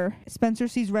fire. Spencer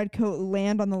sees Redcoat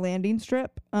land on the landing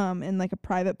strip in like a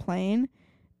private plane,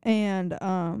 and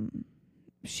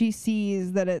she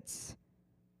sees that it's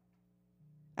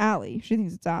Allie. She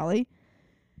thinks it's Allie.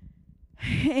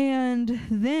 And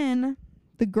then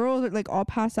the girls are like all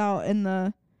pass out in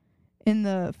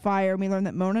the fire, and we learn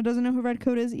that Mona doesn't know who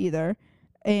Redcoat is either.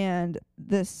 And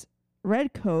this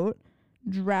Redcoat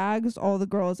drags all the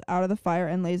girls out of the fire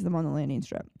and lays them on the landing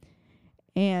strip.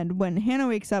 And when Hannah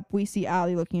wakes up, we see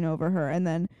Allie looking over her. And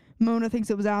then Mona thinks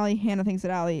it was Allie. Hannah thinks it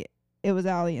was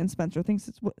Allie. And Spencer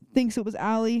thinks it was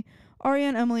Allie. Arya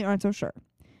and Emily aren't so sure.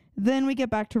 Then we get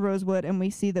back to Rosewood and we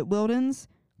see that Wilden's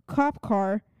cop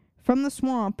car from the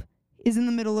swamp is in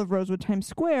the middle of Rosewood Times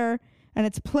Square, and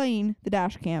it's playing the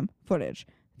dash cam footage.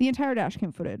 The entire dash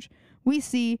cam footage. We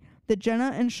see that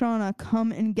Jenna and Shauna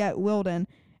come and get Wilden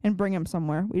and bring him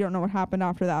somewhere. We don't know what happened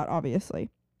after that, obviously.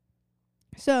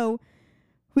 So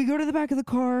we go to the back of the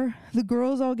car. The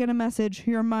girls all get a message.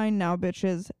 You're mine now,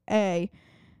 bitches.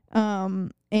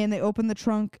 And they open the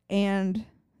trunk, and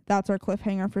that's our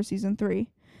cliffhanger for season 3.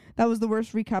 That was the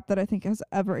worst recap that I think has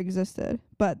ever existed.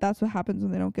 But that's what happens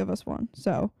when they don't give us one.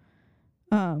 So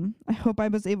I hope I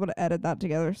was able to edit that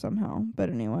together somehow. But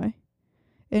anyway,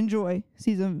 enjoy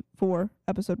season 4,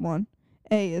 episode 1.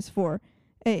 A is for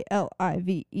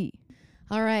ALIVE.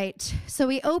 All right. So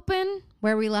we open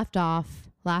where we left off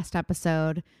last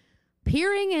episode,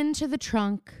 peering into the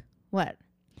trunk. What?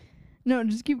 No,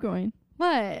 just keep going.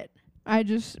 What? I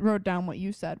just wrote down what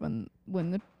you said when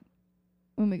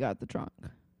we got the trunk.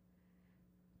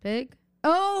 Big?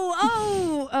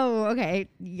 Oh, okay.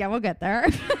 Yeah, we'll get there.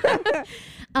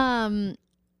 In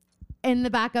the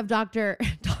back of Dr.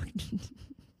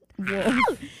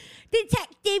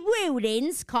 Detective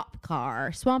Wilden's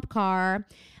swamp car.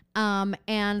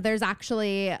 And there's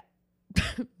actually,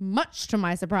 much to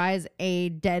my surprise, a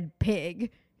dead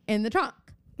pig in the trunk.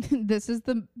 This is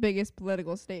the biggest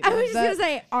political statement. I was just going to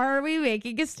say, are we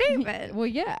making a statement? Well,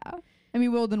 yeah. I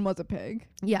mean, Wilden was a pig.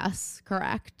 Yes,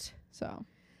 correct. So.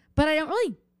 But I don't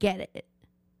really get it.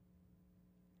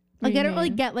 Like, I don't really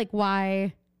get, like,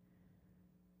 why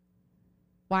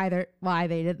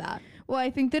they did that. Well, I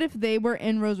think that if they were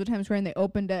in Rosewood Times Square and they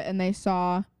opened it and they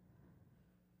saw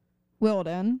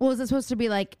Wilden. Well, is it supposed to be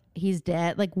like he's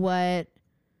dead? Like what?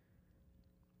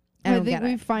 I think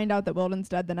we find out that Wilden's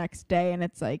dead the next day, and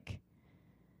it's like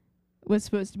was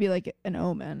supposed to be like an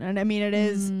omen. And I mean, it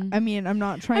is. I mean, I'm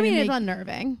not trying. It's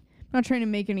unnerving. I'm not trying to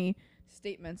make any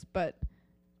statements, but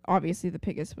obviously the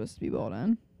pig is supposed to be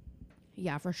Wilden.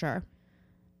 Yeah, for sure.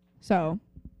 So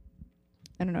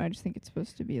I don't know. I just think it's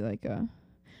supposed to be like a.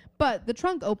 But the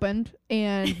trunk opened,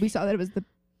 and we saw that it was the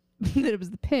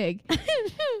the pig.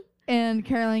 And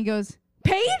Caroline goes,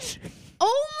 Paige?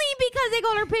 Only because they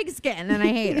called her pigskin, and I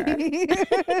hate her.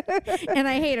 And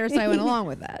I hate her, so I went along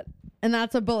with it. And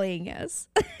that's what bullying is.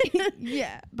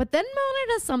 Yeah. But then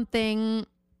Mona does something,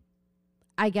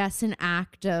 I guess, an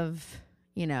act of,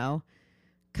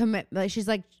 she's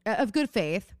like, of good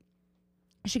faith.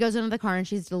 She goes into the car and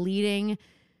she's deleting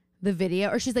the video,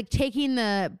 or she's like taking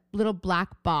the little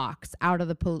black box out of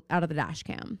the dash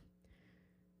cam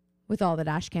with all the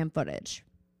dash cam footage.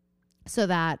 So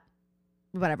that,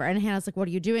 whatever. And Hannah's like, what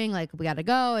are you doing? Like, we got to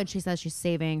go. And she says she's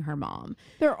saving her mom.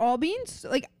 They're all being,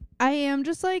 like, I am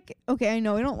just like, okay, I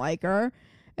know we don't like her.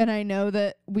 And I know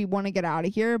that we want to get out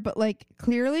of here. But, like,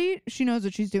 clearly she knows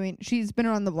what she's doing. She's been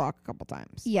around the block a couple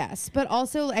times. Yes. But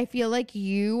also, I feel like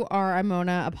you are a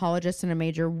Mona apologist in a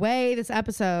major way this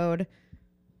episode.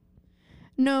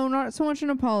 No, not so much an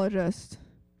apologist.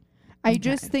 I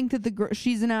just think that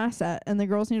she's an asset, and the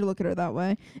girls need to look at her that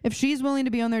way. If she's willing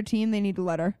to be on their team, they need to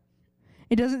let her.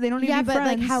 They don't need to be friends. Yeah, but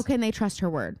like, how can they trust her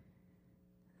word?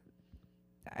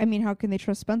 I mean, how can they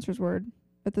trust Spencer's word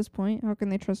at this point? How can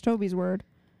they trust Toby's word?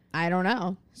 I don't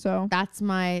know. So that's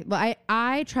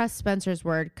I trust Spencer's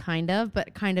word, kind of,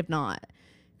 but kind of not.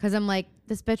 Because I'm like,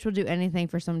 this bitch will do anything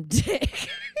for some dick.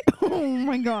 Oh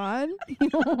my God.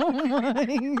 Oh my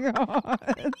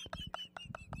God.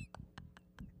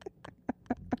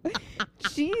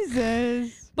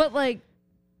 Jesus. But like,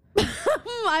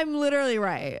 I'm literally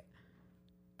right.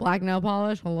 Black nail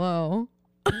polish, hello.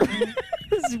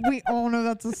 We all know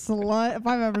that's a slut if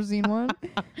I've ever seen one.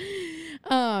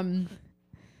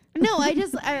 No, I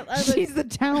she's the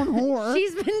town whore.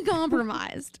 She's been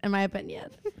compromised, in my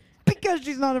opinion. Because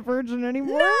she's not a virgin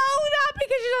anymore? No, not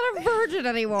because she's not a virgin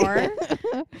anymore.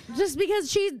 Just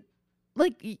because she's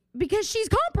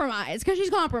compromised. Because she's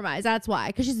compromised. That's why.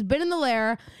 Because she's been in the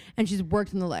lair and she's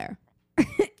worked in the lair.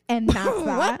 And that's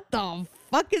that. What the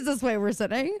fuck is this way we're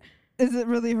sitting? Is it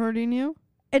really hurting you?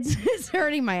 It's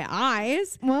hurting my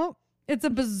eyes. Well, it's a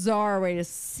bizarre way to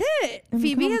sit. I'm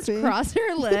Phoebe comfy. has crossed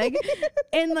her leg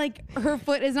and like her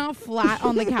foot is not flat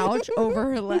on the couch over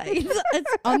her leg.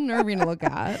 It's unnerving to look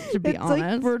at, to be honest.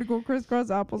 It's like vertical crisscross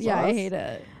applesauce. Yeah, I hate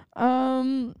it.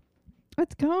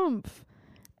 It's comf.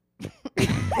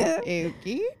 Okay.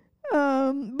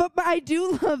 But I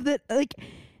do love that, like,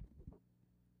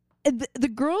 the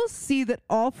girls see that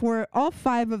all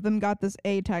 5 of them got this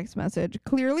A text message.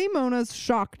 Clearly, Mona's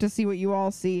shocked to see what you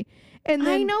all see, and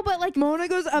then I know, but like Mona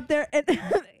goes up there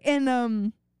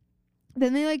and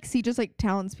then they like see just like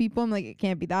townspeople. I'm like, it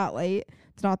can't be that late.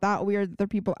 It's not that weird that there are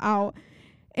people out.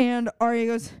 And Arya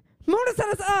goes, Mona set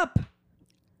us up.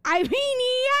 I mean,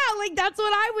 yeah, like that's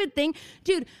what I would think.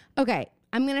 Dude, okay,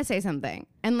 I'm going to say something.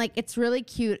 And like, it's really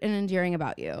cute and endearing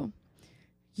about you.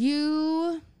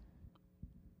 You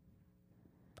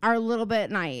are a little bit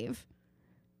naive.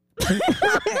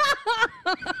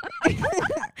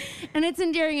 And it's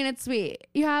endearing and it's sweet.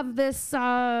 You have this,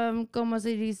 como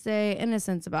se dice,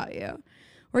 innocence about you,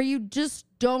 where you just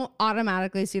don't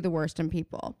automatically see the worst in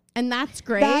people. And that's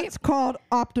great. That's called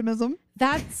optimism.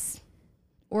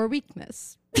 Or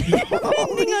weakness.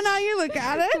 Depending on how you look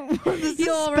at it.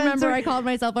 You'll remember I called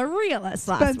myself a realist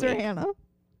last Spencer week. Hannah.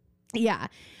 Yeah.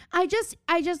 I just,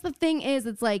 the thing is,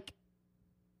 it's like,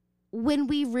 when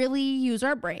we really use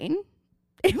our brain,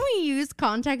 and we use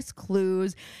context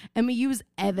clues, and we use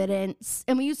evidence,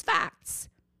 and we use facts,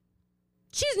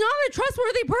 she's not a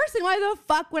trustworthy person. Why the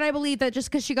fuck would I believe that just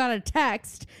because she got a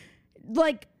text,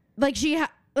 like she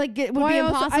like it would be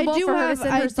impossible for her to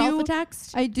send herself a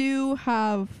text? I do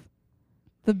have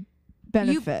the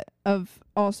benefit of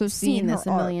also seeing this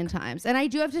her a million times, and I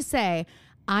do have to say,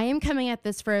 I am coming at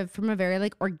this from a very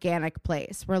like organic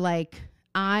place, where like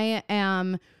I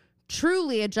am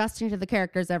truly adjusting to the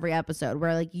characters every episode,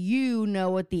 where like you know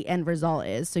what the end result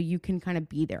is, so you can kind of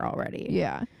be there already.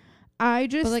 Yeah. I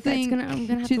just like, think I'm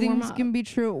gonna have two to warm things up. can be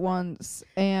true at once.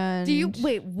 And Do you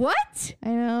wait? What? I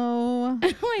know.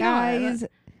 Oh my Guys, God.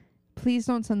 please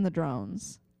don't send the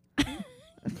drones.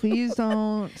 Please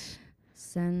don't.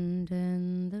 Send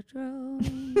in the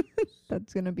drone.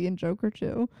 That's gonna be in Joker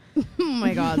 2. Oh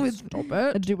my God. With Stop a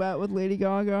it. duet with Lady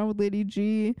Gaga, with Lady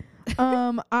G.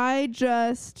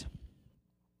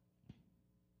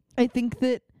 I think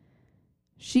that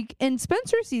and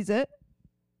Spencer sees it.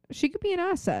 She could be an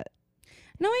asset.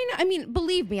 No, I know. I mean,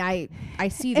 believe me, I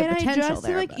see the And potential I just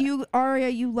there. feel like but- you, Arya,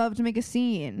 you love to make a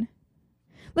scene.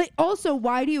 Like, also,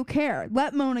 why do you care?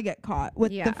 Let Mona get caught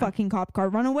with Yeah. the fucking cop car.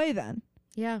 Run away then.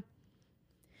 Yeah.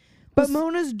 But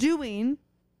Mona's doing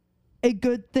a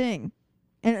good thing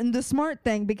and the smart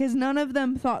thing, because none of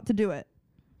them thought to do it.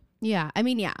 Yeah. I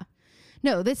mean, yeah.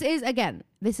 No, this is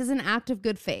an act of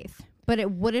good faith, but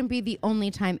it wouldn't be the only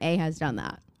time A has done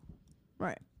that.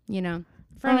 Right. You know,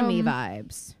 frenemy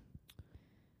vibes.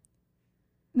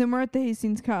 Then we're at the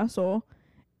Hastings Castle,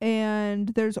 and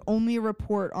there's only a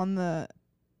report on the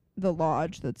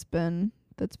lodge that's been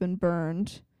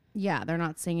burned. Yeah, they're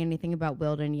not saying anything about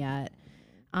Wilden yet.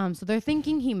 So they're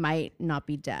thinking he might not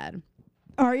be dead.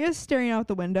 Arya's staring out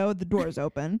the window. The door's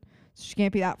open, so she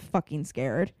can't be that fucking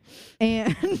scared.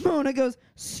 And Mona goes,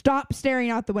 "Stop staring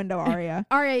out the window, Arya."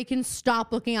 Arya, you can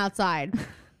stop looking outside.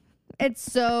 It's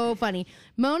so funny.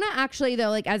 Mona actually, though,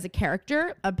 like as a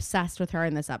character, obsessed with her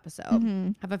in this episode.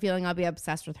 Mm-hmm. Have a feeling I'll be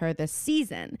obsessed with her this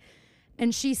season.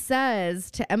 And she says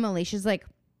to Emily, she's like,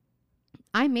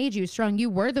 I made you strong.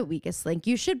 You were the weakest link.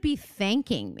 You should be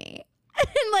thanking me.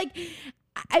 And like,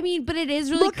 I mean, but it is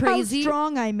really Look crazy. how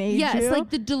strong I made you. Yes, like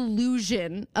the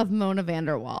delusion of Mona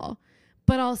Vanderwall.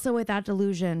 But also with that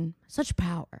delusion, such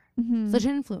power, such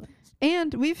influence.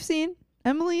 And we've seen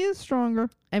Emily is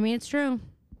stronger. I mean, it's true.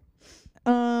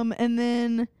 And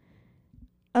then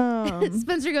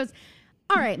Spencer goes,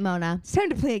 all right, Mona, it's time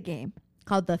to play a game.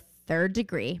 called the third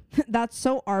degree. That's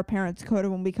so our parents could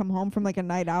when we come home from like a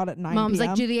night out at 9 Mom's p.m.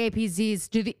 like, do the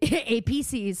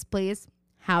APCs, please.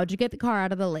 How'd you get the car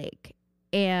out of the lake?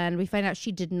 And we find out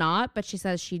she did not, but she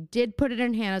says she did put it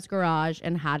in Hannah's garage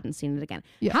and hadn't seen it again.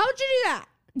 Yeah. How'd you do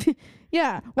that?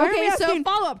 Yeah. Why are we Okay, so asking-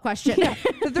 follow-up question. Yeah,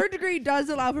 the third degree does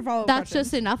allow for follow-up That's questions.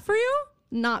 just enough for you?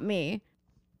 Not me.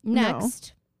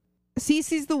 Next.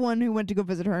 Cece's the one who went to go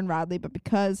visit her in Radley, but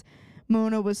because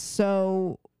Mona was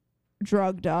so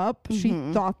drugged up, she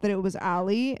thought that it was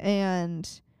Allie, and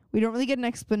we don't really get an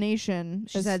explanation.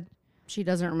 She said she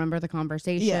doesn't remember the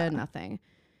conversation, nothing.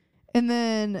 And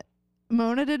then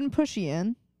Mona didn't push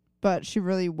Ian, but she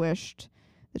really wished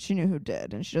that she knew who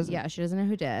did, and she doesn't. Yeah, she doesn't know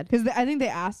who did. Because I think they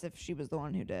asked if she was the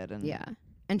one who did. And Yeah.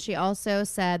 And she also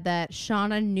said that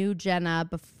Shauna knew Jenna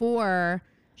before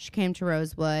she came to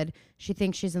Rosewood. She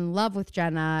thinks she's in love with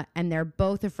Jenna, and they're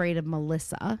both afraid of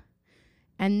Melissa.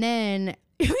 And then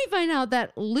we find out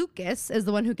that Lucas is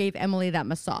the one who gave Emily that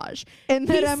massage. And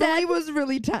that He Emily said- was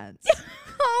really tense.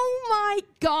 Oh my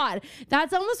God.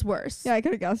 That's almost worse. Yeah, I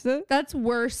could have guessed it. That's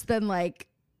worse than like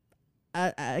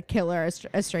a killer,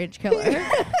 a strange killer.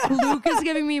 Lucas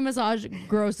giving me a massage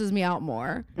grosses me out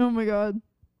more. Oh my God.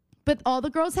 But all the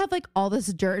girls have like all this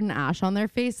dirt and ash on their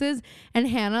faces, and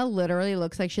Hannah literally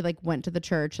looks like she like went to the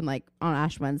church and like on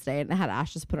Ash Wednesday and had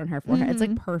ashes put on her forehead. It's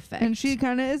like perfect, And she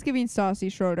kind of is giving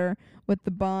Stassi Schroeder with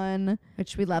the bun,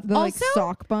 which we love. the like Also,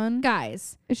 sock bun.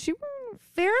 guys, Is she wearing,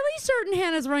 fairly certain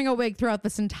Hannah's wearing a wig throughout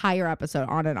this entire episode,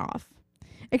 on and off.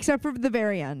 except for the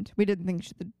very end? We didn't think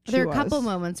she There are a couple was.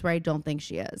 moments where I don't think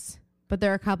she is, but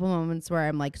there are a couple moments where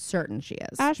I'm like certain she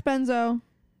is. Ash Benzo,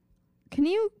 can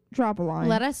you drop a line?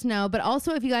 Let us know. But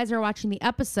also, if you guys are watching the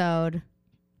episode,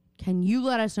 can you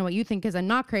let us know what you think? Because I'm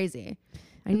not crazy.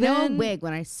 I know a Then- wig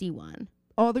when I see one.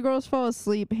 All the girls fall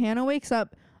asleep. Hannah wakes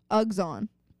up, Uggs on.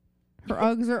 Her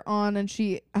Uggs are on, and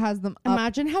she has them up.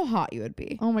 Imagine how hot you would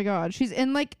be. Oh my god, she's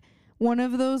in like one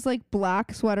of those like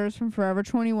black sweaters from Forever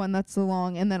 21 that's the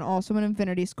long, and then also an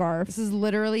infinity scarf. This is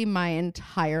literally my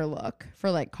entire look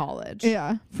for like college.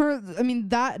 Yeah,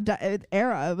 that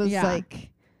era, it was Yeah. like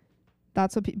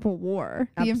that's what people wore.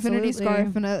 The infinity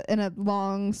Absolutely. scarf and a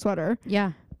long sweater.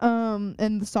 Yeah.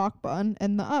 And the sock bun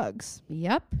and the Uggs.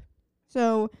 Yep.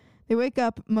 So they wake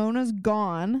up, Mona's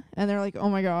gone, and they're like, "Oh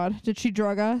my god, did she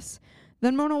drug us?"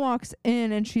 Then Mona walks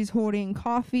in and she's holding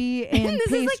coffee and This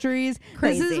is, like, pastries.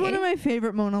 crazy. This is one of my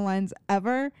favorite Mona lines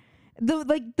ever.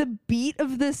 The beat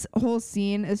of this whole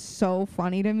scene is so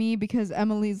funny to me because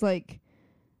Emily's like,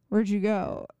 "Where'd you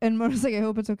go?" And Mona's like, "I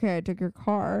hope it's okay. I took your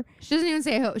car." She doesn't even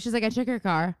say I hope. She's like, I took your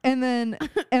car. And then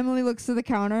Emily looks to the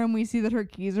counter and we see that her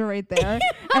keys are right there.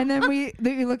 And then we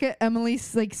look at Emily,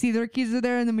 like see their keys are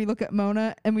there. And then we look at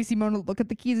Mona and we see Mona look at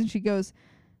the keys and she goes,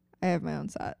 "I have my own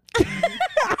set."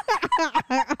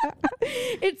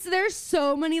 There's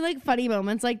so many like funny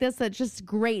moments like this that's just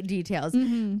great details.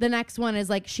 The next one is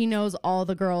like she knows all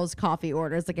the girls' coffee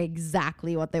orders, like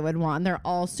exactly what they would want. They're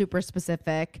all super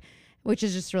specific, which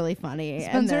is just really funny.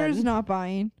 Spencer's not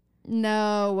buying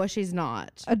No, she's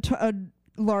not. a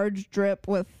large drip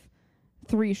with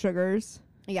 3 sugars.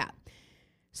 Yeah.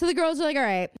 So the girls are like, all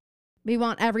right, we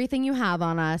want everything you have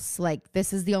on us. Like,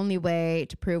 this is the only way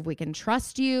to prove we can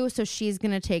trust you. So she's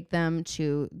going to take them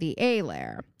to the A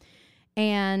lair.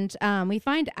 And we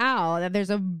find out that there's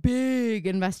a big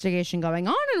investigation going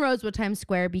on in Rosewood Times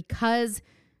Square because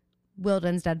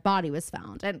Wilden's dead body was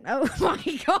found. And oh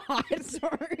my God,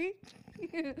 sorry.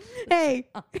 Hey,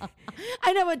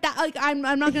 I know, but that, like, I'm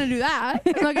not going to do that.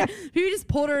 I'm not gonna, you just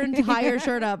pulled her entire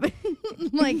shirt up.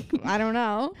 Like, I don't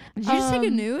know. Did you just take a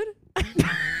nude?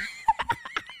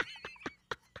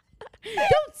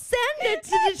 Don't send it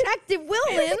to Detective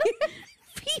Wilden.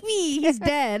 Phoebe, he's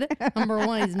dead. Number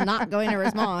one, he's not going to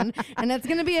respond, and that's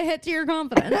going to be a hit to your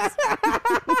confidence.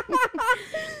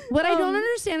 What I don't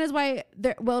understand is why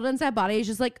Wilden's dead body is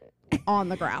just like on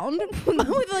the ground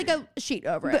with like a sheet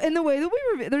over it. in the way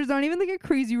that there's not even like a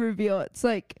crazy reveal. It's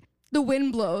like The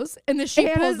wind blows, and the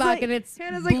sheet pulls back, like, and it's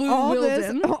Hannah's blue like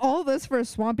Wilden. all this for a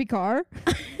swampy car.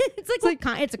 It's like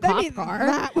it's a cop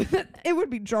car. It would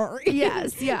be jarring.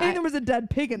 Yes, yeah. And there was a dead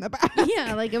pig in the back.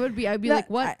 Yeah, like it would be. I'd be like,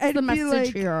 what's I'd the be message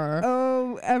like, here?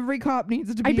 Oh, every cop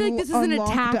needs to be. I'd be like, this is on an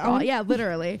attack. lockdown. Yeah,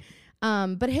 literally.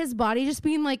 But his body just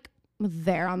being like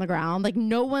there on the ground, like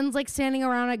no one's like standing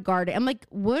around at guard. I'm like,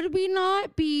 would we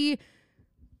not be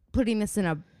putting this in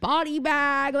a body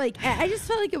bag? Like, I just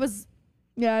felt like it was.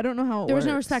 Yeah, I don't know how it There was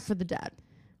no works. respect for the dead,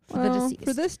 for the Well, deceased.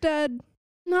 For this dead.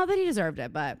 Not that he deserved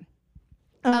it, but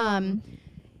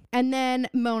and then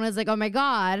Mona's like, oh my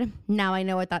God, now I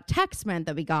know what that text meant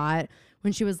that we got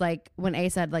when she was like, when A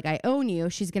said like, I own you,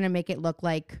 she's going to make it look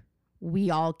like we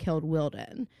all killed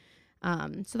Wilden.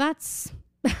 So that's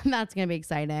going to be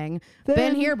exciting. Been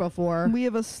Then here before. We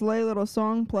have a slay little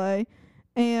song play,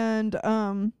 and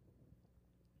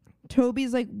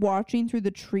Toby's like watching through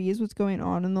the trees what's going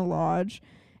on in the lodge,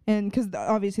 and because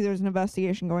obviously there's an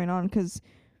investigation going on because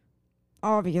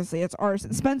obviously it's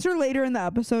arson. Spencer later in the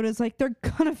episode is like, they're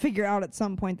gonna figure out at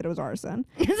some point that it was arson.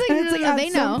 It's like, And it's like no, at they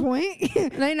some know. point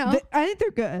They know. I think they're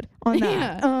good on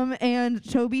that. Yeah. And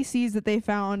Toby sees that they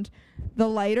found the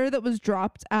lighter that was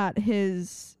dropped at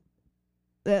his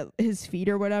feet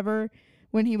or whatever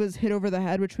when he was hit over the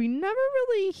head, which we never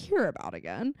really hear about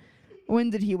again.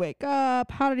 When did he wake up?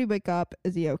 How did he wake up?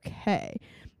 Is he okay?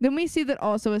 Then we see that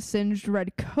also a singed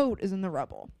red coat is in the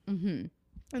rubble. Mm-hmm.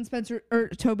 And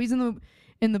Toby's in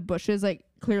the bushes, like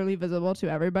clearly visible to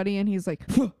everybody, and he's like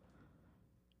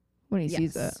when he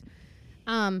sees it.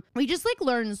 We just like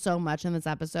learned so much in this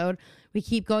episode. We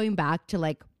keep going back to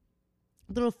like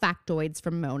little factoids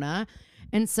from Mona.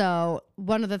 And so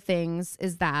one of the things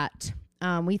is that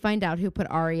we find out who put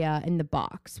Arya in the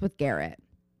box with Garrett.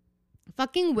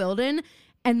 Fucking Wilden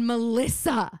and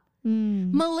Melissa.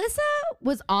 Melissa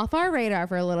was off our radar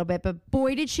for a little bit, but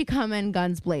boy, did she come in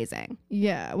guns blazing.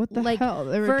 Yeah, what the Like, hell?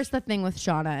 first the thing with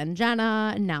Shauna and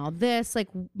Jenna, and now this. Like,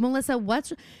 Melissa,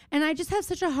 and I just have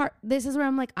such a heart. This is where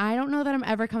I'm like, I don't know that I'm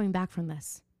ever coming back from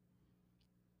this.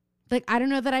 Like, I don't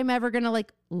know that I'm ever going to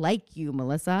like you,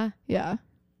 Melissa. Yeah.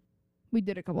 We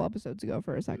did a couple episodes ago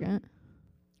for a second.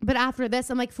 But after this,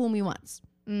 I'm like, fool me once.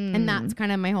 And that's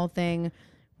kind of my whole thing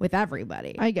with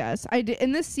everybody. I guess. I did.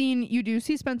 In this scene, you do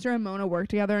see Spencer and Mona work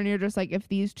together, and you're just like, if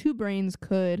these two brains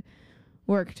could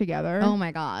work together. Oh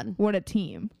my God. What a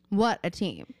team. What a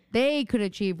team. They could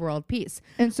achieve world peace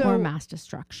And so or mass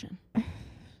destruction.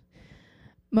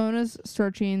 Mona's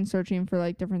searching for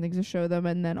like different things to show them,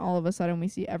 and then all of a sudden we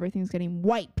see everything's getting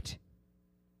wiped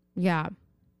Yeah.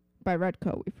 by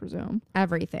Redcoat, we presume.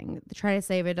 Everything. They try to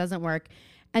save it, doesn't work.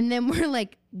 And then we're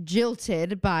like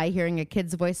jilted by hearing a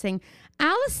kid's voice saying,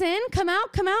 Allison, come out,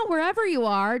 wherever you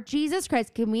are. Jesus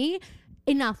Christ, can we?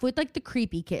 Enough with like the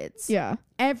creepy kids. Yeah.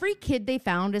 Every kid they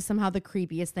found is somehow the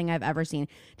creepiest thing I've ever seen.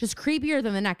 Just creepier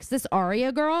than the next. This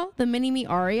Aria girl, the mini-me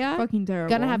Aria. Fucking terrible.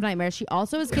 Gonna have nightmares. She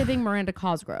also is giving Miranda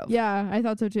Cosgrove. Yeah, I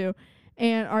thought so too.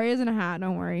 And Arya's in a hat,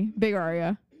 don't worry. Big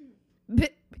Arya.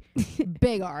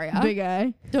 Big Aria. Big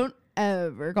A. Don't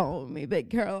ever call me Big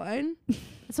Caroline.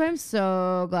 That's why I'm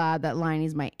so glad that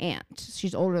Liney's my aunt.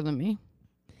 She's older than me.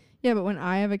 Yeah, but when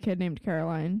I have a kid named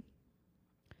Caroline.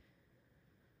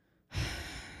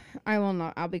 I will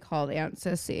not. I'll be called Aunt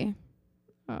Sissy.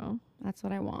 Oh, That's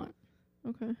what I want.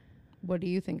 okay. What do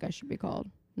you think I should be called?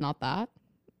 Not that.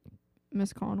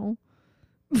 Miss Connell.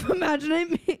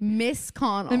 Imagine Miss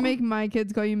Connell. I make my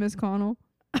kids call you Miss Connell.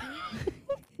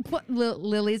 What,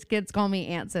 Lily's kids call me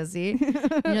Aunt Sissy.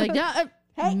 And you're like, yeah,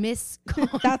 Hey. Miss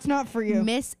Connell. That's not for you.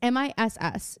 Miss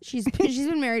MISS. She's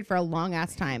been married for a long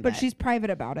ass time, But she's private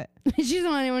about it. she doesn't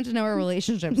want anyone to know her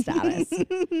relationship status.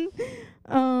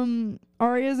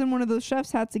 Arya's in one of those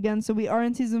chef's hats again, so we are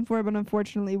in season 4, but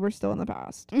unfortunately we're still in the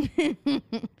past.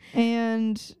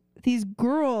 And these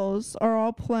girls are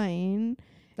all playing.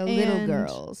 The little and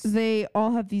girls. They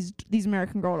all have these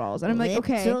American Girl dolls. And I'm like,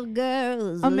 okay. Little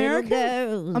girls. American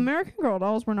Little girls. American Girl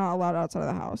dolls were not allowed outside of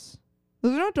the house.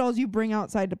 Those are not dolls you bring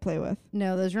outside to play with.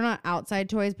 No, those were not outside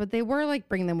toys, but they were like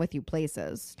bring them with you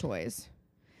places toys.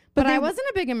 But they- I wasn't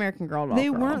a big American Girl doll They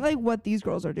girl. weren't like what these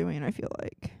girls are doing, I feel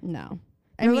like. No.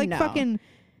 They're like fucking,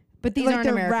 But these like aren't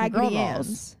they're American Girl Raggedy dolls.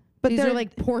 Anns. But These they're are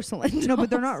like porcelain no, but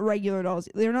they're dolls. not regular dolls.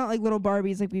 They're not like little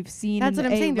Barbies like we've seen. That's in what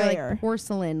the I'm saying. A They're layer. like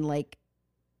porcelain, like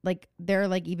they're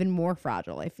like even more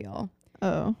fragile, I feel.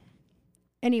 Oh.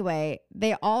 Anyway,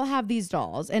 they all have these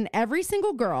dolls, and every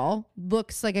single girl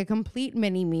looks like a complete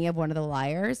mini-me of one of the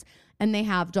liars, and they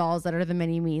have dolls that are the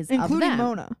mini-me's of Including them.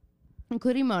 Mona.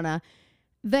 Including Mona.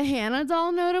 The Hannah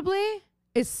doll, notably,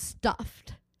 is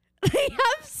stuffed. They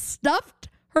have stuffed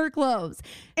her clothes.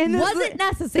 And this wasn't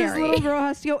necessary. This little girl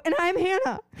has to go, and I'm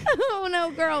Hannah. Oh, no,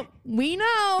 girl. We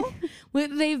know.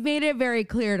 They've made it very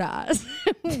clear to us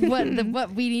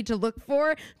what we need to look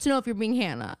for to know if you're being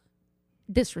Hannah.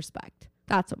 Disrespect.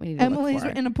 That's what we need to Emily's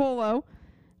look for. in a polo.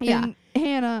 Yeah. And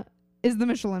Hannah is the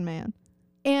Michelin Man.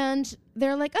 And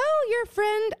they're like, oh, your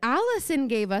friend Allison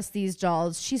gave us these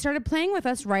dolls. She started playing with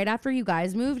us right after you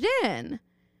guys moved in.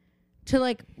 To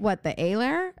like, what, the A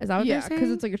lair? Is that what they're saying?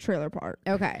 because it's like a trailer park.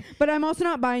 Okay. But I'm also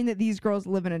not buying that these girls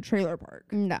live in a trailer park.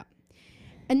 No.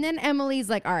 And then Emily's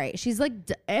like, all right. She's like,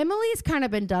 Emily's kind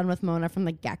of been done with Mona from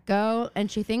the get-go.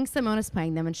 And she thinks that Mona's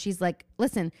playing them. And she's like,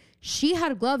 listen, she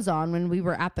had gloves on when we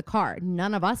were at the car.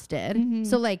 None of us did. Mm-hmm.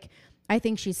 So like, I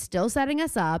think she's still setting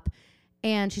us up.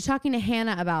 And she's talking to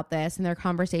Hannah about this. And their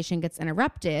conversation gets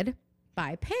interrupted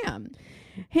by Pam.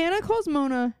 Hannah calls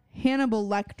Mona Hannibal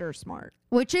Lecter smart.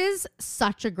 Which is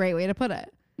such a great way to put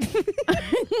it.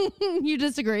 You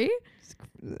disagree?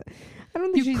 I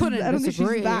don't think You couldn't I don't think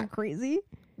disagree. she's that crazy.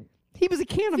 He was a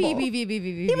cannibal.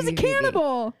 Phoebe. He was a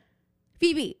cannibal.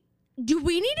 Phoebe, do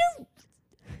we need to...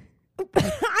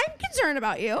 I'm concerned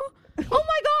about you. Oh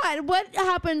my God. What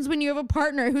happens when you have a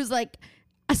partner who's like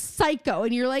a psycho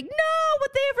and you're like, no, but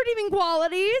they have redeeming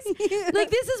qualities? Like,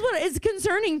 this is what is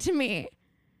concerning to me.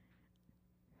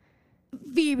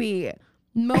 Phoebe,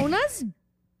 Mona's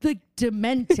like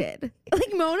demented.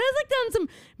 Like Mona's like done some...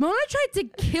 Mona tried to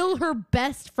kill her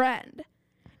best friend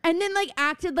and then like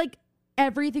acted like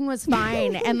everything was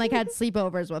fine and like had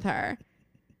sleepovers with her.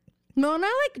 Mona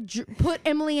like put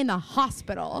Emily in the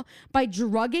hospital by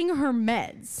drugging her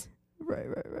meds. Right.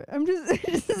 I'm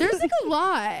just There's like a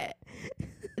lot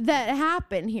that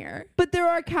happened here. but there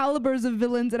are calibers of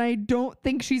villains, and I don't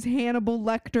think she's Hannibal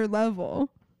Lecter level.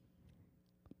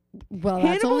 Well,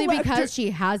 that's Hannibal only because Lecter-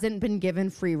 she hasn't been given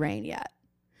free reign yet.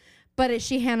 But is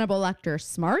she Hannibal Lecter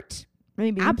smart?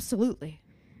 Maybe. Absolutely.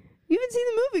 You haven't seen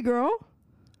the movie, girl.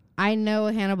 I know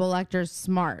Hannibal Lecter's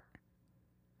smart.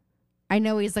 I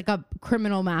know he's like a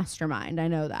criminal mastermind. I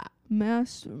know that.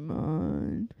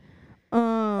 Mastermind.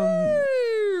 Pam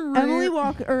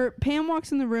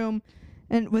walks in the room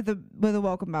and with a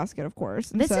welcome basket, of course.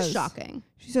 This is shocking.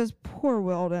 She says, "Poor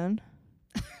Weldon."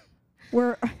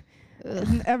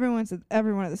 Everyone at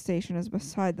the station is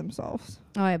beside themselves.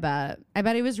 Oh, I bet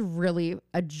he was really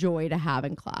a joy to have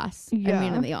in class. Yeah. I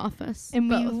mean, in the office. And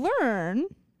Both. we learn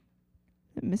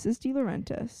that Mrs. De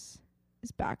Laurentiis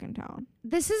is back in town.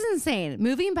 This is insane.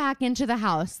 Moving back into the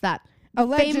house that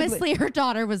Allegedly. famously her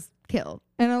daughter was killed.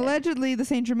 And allegedly the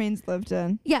St. Germains lived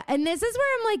in. Yeah, and this is where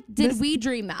I'm like, did we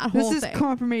dream that whole This thing? is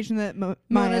confirmation that Maya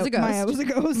Mona's a ghost. Maya was a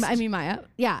ghost. I mean, Maya.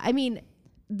 Yeah, I mean,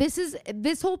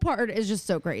 this whole part is just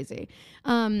so crazy.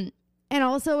 And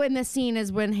also in this scene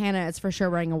is when Hannah is for sure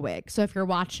wearing a wig. So if you're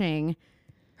watching,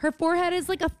 her forehead is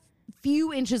like a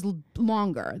few inches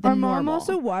longer than Our mom normal.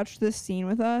 also watched this scene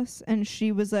with us, and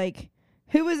she was like,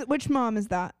 which mom is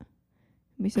that?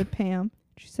 And we said Pam.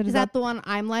 She said, is that the one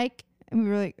I'm like? And we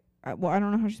were like, well, I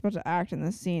don't know how she's about to act in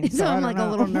this scene. So I I'm don't like a know.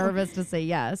 little nervous to say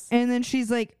yes. And then she's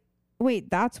like, wait,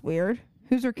 that's weird.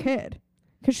 Who's her kid?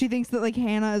 Because she thinks that like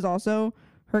Hannah is also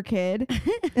her kid.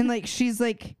 And like, she's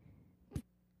like,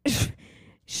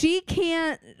 she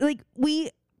can't, like,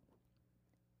 we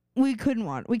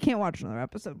can't watch another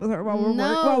episode with her while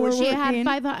we're she working.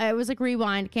 had 5. It was like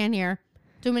rewind. Can't hear.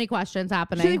 Too many questions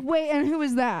happening. She's like, wait, and who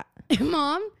is that?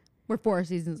 Mom, we're 4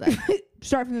 seasons in.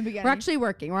 Start from the beginning. We're actually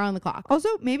working. We're on the clock. Also,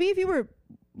 maybe if you were,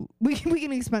 we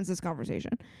can expense this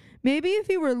conversation. Maybe if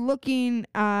you were looking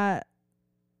at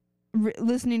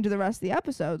listening to the rest of the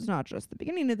episodes, not just the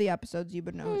beginning of the episodes, you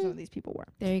would know who some of these people were.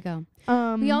 There you go.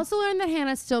 We also learned that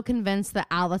Hannah's still convinced that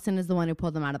Allison is the one who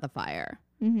pulled them out of the fire.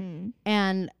 Mm-hmm.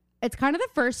 And it's kind of the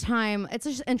first time. It's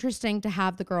just interesting to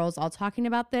have the girls all talking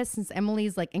about this, since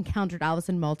Emily's like encountered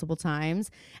Allison multiple times,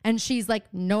 and she's like,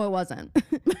 "No, it wasn't."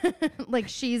 Like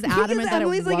she's adamant that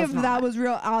Emily's it like, was if not. that was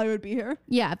real, Allie would be here.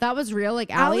 Yeah, if that was real,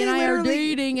 like Allie and I are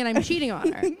literally- dating, and I'm cheating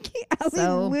on her. Allie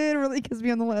So- literally kissed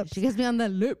me on the lips. She gets me on the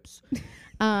lips.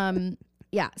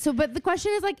 Yeah. So, but the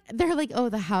question is like, they're like, oh,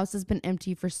 the house has been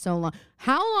empty for so long.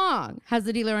 How long has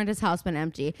the De Laurentiis house been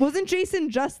empty? Wasn't Jason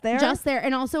just there? Just there.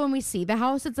 And also when we see the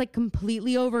house, it's like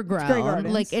completely overgrown. Grey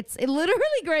Gardens. Like it's literally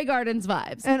Grey Gardens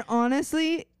vibes. And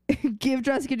honestly, give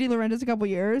Jessica De Laurentiis a couple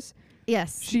years.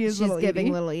 Yes. She is She's Little giving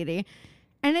Edie. Little Edie.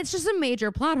 And it's just a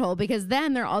major plot hole, because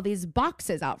then there are all these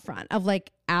boxes out front of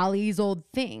like Allie's old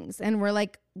things. And we're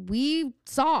like, we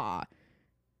saw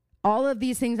all of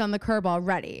these things on the curb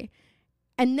already.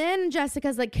 And then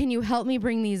Jessica's like, can you help me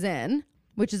bring these in?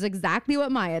 Which is exactly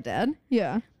what Maya did.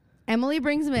 Yeah. Emily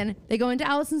brings them in. They go into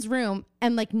Allison's room,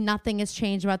 and like nothing has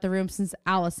changed about the room since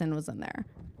Allison was in there.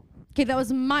 Okay, that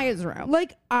was Maya's room.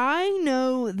 Like, I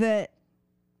know that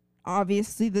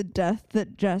obviously the death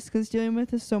that Jessica's dealing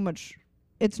with is so much,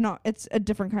 it's a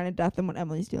different kind of death than what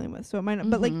Emily's dealing with. So it might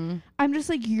not, but like, I'm just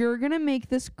like, you're going to make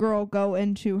this girl go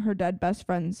into her dead best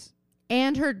friend's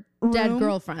And her room? dead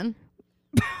girlfriend.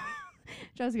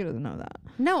 Jessica doesn't know that.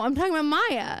 No, I'm talking about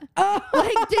Maya. Oh,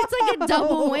 Like, it's like a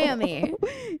double whammy.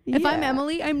 If I'm Yeah.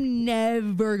 Emily, I'm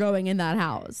never going in that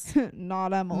house.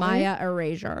 Not Emily. Maya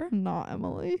erasure. Not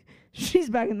Emily. She's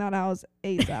back in that house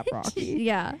ASAP, Rocky.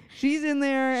 Yeah. She's in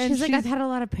there, and She's like, I've had a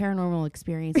lot of paranormal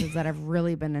experiences that have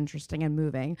really been interesting and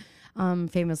moving.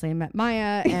 Famously, I met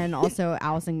Maya and also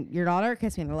Allison, your daughter,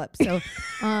 kissed me on the lips. So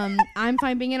I'm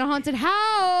fine being in a haunted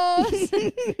house. She's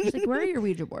like, where are your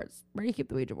Ouija boards? Where do you keep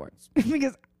the Ouija boards?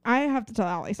 because I have to tell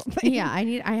Allie something. Yeah,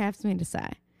 I have something to say.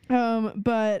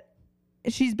 But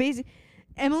she's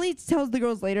Emily tells the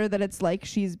girls later that it's like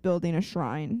she's building a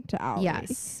shrine to Allie.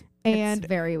 Yes. And it's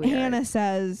very weird. Hannah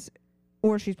says,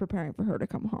 or she's preparing for her to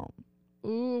come home.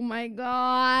 Oh my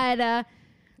God.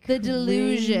 The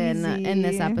delusion in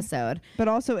this Crazy. episode. But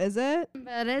also, is it?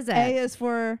 But is it? A is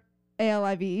for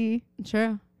ALIVE.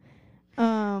 True.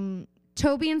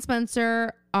 Toby and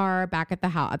Spencer are back at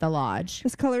the lodge.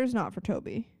 This color is not for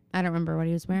Toby. I don't remember what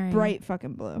he was wearing. Bright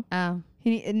fucking blue. Oh. He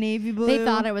need navy blue. They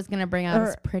thought it was going to bring out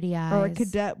his pretty eyes. or a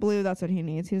cadet blue. That's what he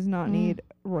needs. He does not need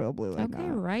royal blue like Okay,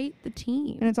 that. right. The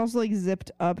team. And it's also like zipped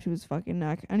up to his fucking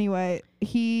neck. Anyway,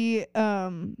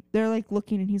 they're like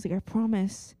looking, and he's like, I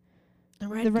promise the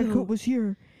red coat was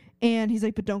here. And he's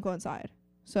like, but don't go inside.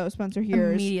 So Spencer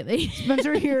hears. Immediately.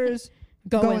 Spencer hears,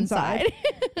 Go inside.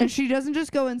 and she doesn't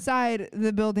just go inside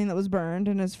the building that was burned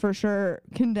and is for sure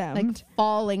condemned. Like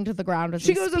falling to the ground as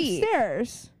she we goes speak.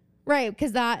 upstairs. Right,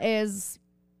 because that is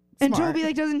And smart. Toby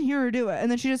like doesn't hear her do it. And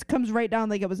then she just comes right down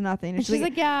like it was nothing. And she's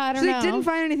like, yeah, I don't she's know. like, didn't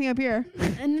find anything up here.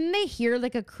 And then they hear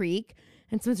like a creak,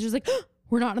 And Spencer's like,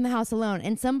 we're not in the house alone.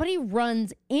 And somebody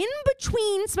runs in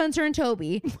between Spencer and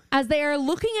Toby as they are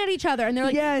looking at each other. And they're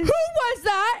like, Yes. who was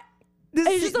that?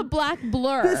 It's just a black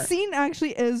blur. The scene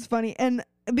actually is funny. And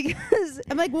because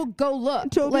I'm like, well, go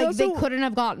look. Toby Like, they also couldn't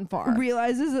have gotten far.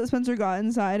 realizes that Spencer got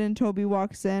inside, and Toby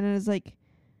walks in and is like,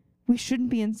 we shouldn't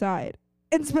be inside.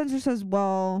 And Spencer says,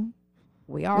 well,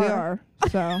 We are. we are.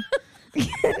 So,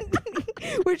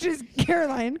 which is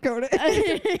Caroline coded.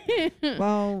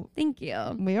 Well, Thank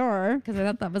you. we are. Because I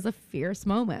thought that was a fierce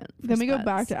moment. for Then we go Spence.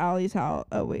 back to Allie's house.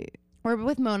 Oh, wait. We're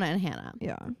with Mona and Hannah.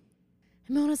 Yeah. And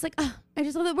Mona's like, I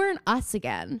just love that we're in us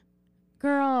again.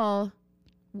 Girl,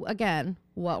 again,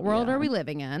 what world Yeah. are we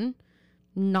living in?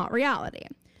 Not reality.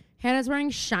 Hannah's wearing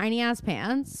shiny ass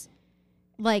pants,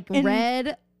 like And-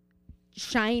 red,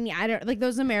 shiny. I don't like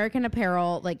those American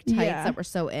Apparel like tights Yeah. that were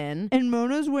so in. And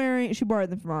Mona's wearing, she borrowed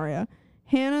them from Aria.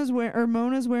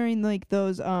 Mona's wearing like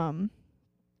those,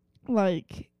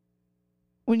 like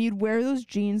when you'd wear those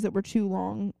jeans that were too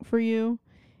long for you.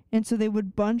 And so they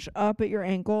would bunch up at your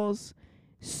ankles.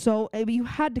 So you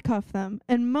had to cuff them.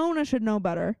 And Mona should know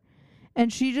better.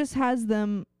 And she just has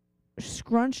them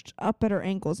scrunched up at her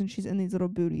ankles, and she's in these little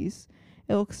booties.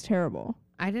 It looks terrible.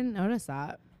 I didn't notice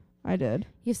that. I did.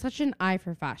 You have such an eye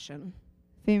for fashion.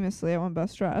 Famously, I went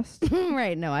best dressed.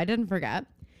 Right. No, I didn't forget.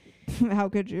 How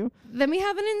could you? Then we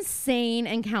have an insane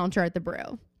encounter at the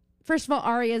brew. First of all,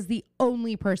 Aria is the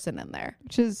only person in there.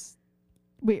 Which is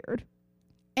weird.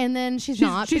 And then she's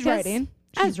not. She's because writing.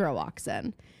 Ezra walks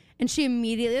in. And she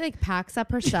immediately like packs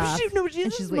up her stuff. she has and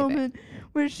this she's leaving. moment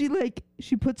where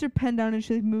she puts her pen down and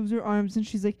she like moves her arms and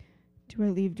she's like, do I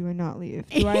leave? Do I not leave?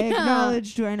 Do I Yeah.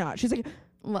 acknowledge? Do I not? She's like,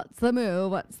 What's the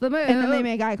move? What's the move? and then they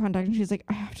make eye contact and she's like,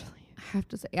 I have to leave. I have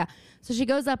to say, yeah. So she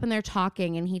goes up and they're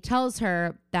talking and he tells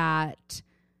her that,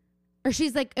 or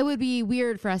she's like, it would be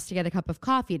weird for us to get a cup of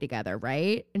coffee together,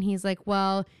 right? And he's like,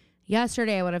 well,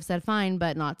 yesterday I would have said fine,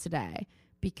 but not today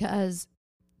because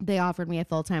they offered me a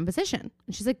full-time position.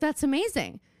 And she's like, that's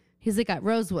amazing. He's like, at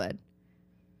Rosewood.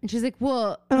 And she's like,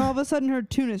 well, And all of a sudden her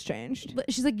tune has changed.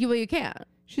 she's like, well, you can't.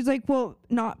 She's like, well,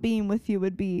 not being with you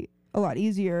would be a lot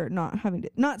easier.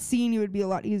 Not seeing you would be a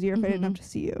lot easier if I didn't have to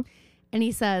see you. And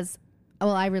he says,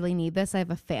 well, I really need this. I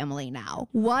have a family now.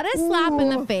 What a slap in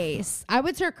the Ooh. face. I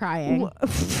would start crying.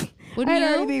 Wouldn't I'd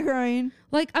you? already be crying.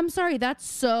 Like, I'm sorry, that's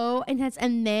so intense.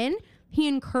 And then he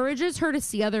encourages her to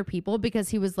see other people because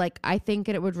he was like, I think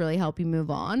it would really help you move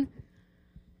on.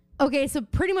 Okay, so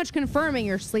pretty much confirming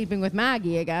you're sleeping with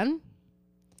Maggie again.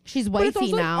 She's But it's wifey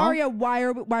also now. like, Aria, why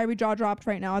are we jaw dropped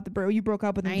right now at the brew? You broke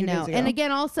up with him I 2 know. days ago. And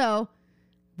again, also,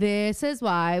 this is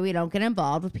why we don't get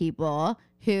involved with people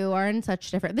who are in such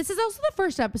different. This is also the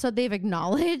first episode they've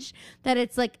acknowledged that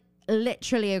it's like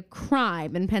literally a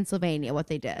crime in Pennsylvania what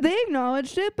they did. They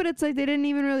acknowledged it, but it's like they didn't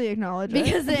even really acknowledge it.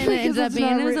 Because then it ends up it's being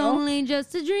not it's real. only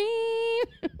just a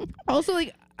dream. Also,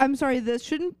 like, I'm sorry, this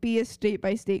shouldn't be a state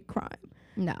by state crime.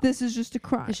 No. This is just a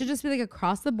crime. It should just be like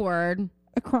across the board.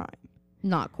 A crime.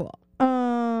 Not cool.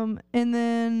 And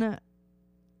then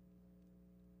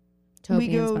Toby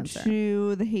we go and Spencer.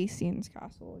 to the Hastings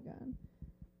Castle again.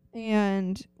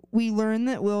 And we learn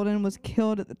that Wilden was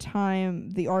killed at the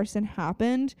time the arson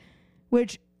happened,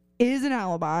 which is an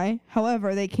alibi.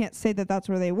 However, they can't say that that's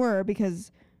where they were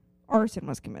because arson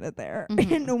was committed there.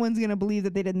 Mhm. And no one's going to believe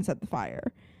that they didn't set the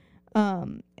fire.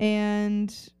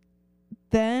 And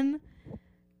then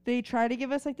they try to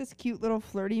give us like this cute little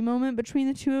flirty moment between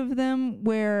the two of them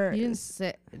where You didn't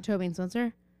sit Toby and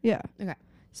Spencer? yeah. Okay.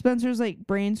 Spencer's like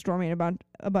brainstorming about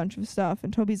a bunch of stuff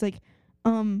and Toby's like,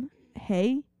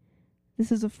 hey,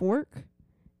 this is a fork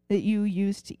that you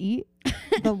used to eat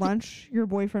the lunch your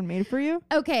boyfriend made for you.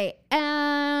 Okay,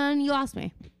 and you lost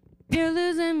me. You're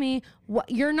losing me. What?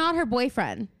 You're not her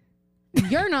boyfriend.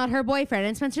 You're not her boyfriend.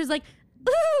 And Spencer's like,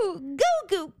 ooh, goo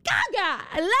goo gaga.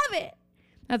 I love it.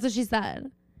 That's what she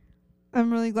said. I'm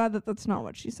really glad that that's not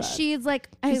what she said. She's like,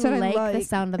 I said, like, "I the like."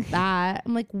 sound of that.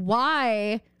 I'm like,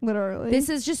 why? Literally. This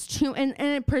is just too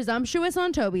and presumptuous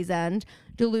on Toby's end,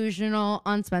 delusional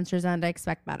on Spencer's end. I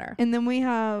expect better. And then we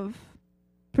have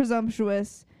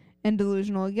presumptuous and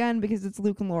delusional again because it's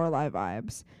Luke and Lorelai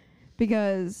vibes.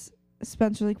 Because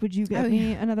Spencer's like, would you get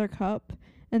me another cup?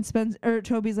 And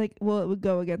Toby's like, well, it would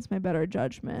go against my better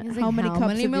judgment. He's How like, many cups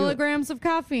have you-" milligrams of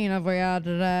caffeine have we had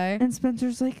today? And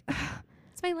Spencer's like,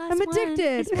 It's my last I'm one.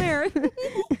 addicted. I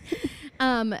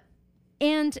swear.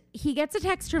 And he gets a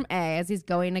text from A as he's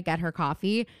going to get her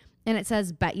coffee, and it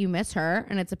says, bet you miss her,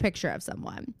 and it's a picture of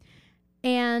someone.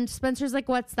 And Spencer's like,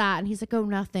 what's that? And he's like, oh,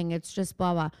 nothing. It's just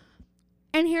blah, blah.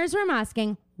 And here's where I'm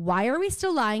asking, why are we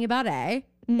still lying about A?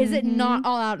 Is it not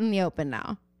all out in the open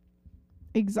now?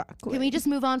 Exactly. Can we just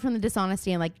move on from the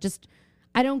dishonesty and like just,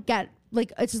 I don't get,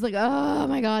 like, it's just like, oh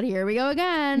my God, here we go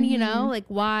again. You know, like,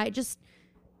 why? Just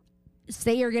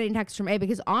say you're getting texts from A,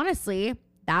 because honestly,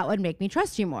 that would make me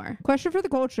trust you more. Question for the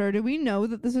culture. Do we know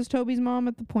that this is Toby's mom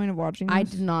at the point of watching this? I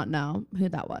did not know who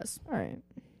that was. All right.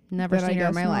 Never But I seen her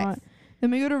in guess my not. life.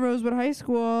 Then we go to Rosewood High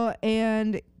School,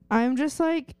 and I'm just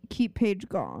like, keep Paige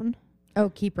gone. Oh,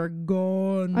 keep her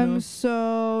gone. I'm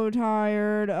so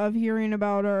tired of hearing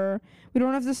about her. We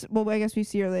don't have this. Well, I guess we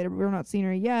see her later, but we're not seeing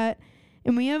her yet.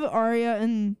 And we have Arya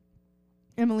and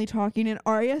Emily talking, and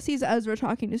Arya sees Ezra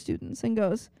talking to students and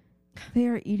goes, they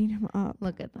are eating him up.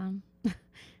 Look at them. They're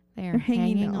They're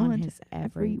hanging on on his to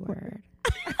every every word.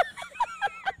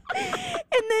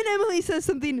 And then Emily says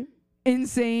something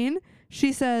insane.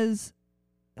 She says,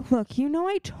 look, you know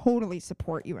I totally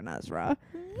support you and Ezra.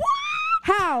 What?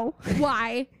 How?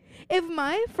 Why? If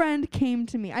my friend came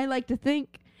to me, I like to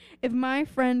think, if my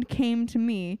friend came to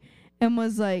me and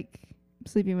was like,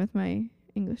 sleeping with my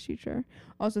English teacher,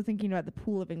 also thinking about the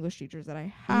pool of English teachers that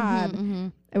I had,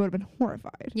 I would have been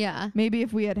horrified. Yeah. Maybe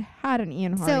if we had had an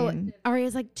Ian Harding. So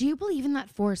Arya's like, do you believe in that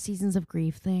 4 seasons of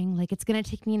grief thing? Like, it's going to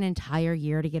take me an entire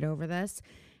year to get over this.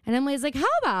 And Emily's like, how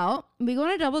about we go on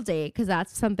a double date? Because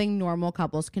that's something normal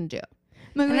couples can do.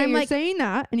 and I'm you're like saying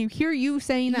that, and you hear you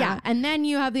saying that. Yeah. And then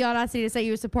you have the audacity to say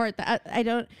you support that. I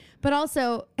don't. But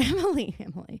also, Emily,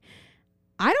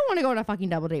 I don't want to go on a fucking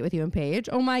double date with you and Paige.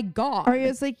 Oh my God.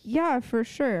 Arya's like, yeah, for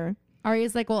sure.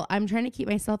 Arya's like, well, I'm trying to keep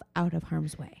myself out of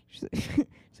harm's way.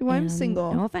 So I'm And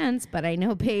single. No offense, but I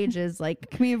know Paige is like,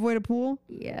 Can we avoid a pool?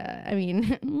 yeah, I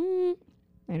mean,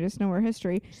 I just know her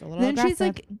history. just a little Then aggressive. she's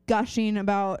like gushing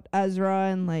about Ezra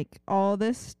and like all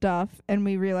this stuff, and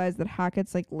we realize that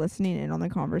Hackett's like listening in on the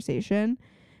conversation,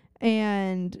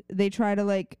 and they try to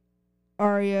like,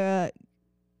 Arya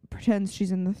pretends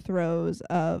she's in the throes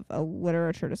of a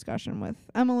literature discussion with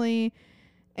Emily,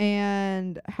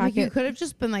 and like, Hackett. you could have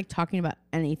just been like talking about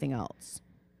anything else.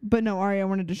 But no, Arya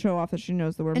wanted to show off that she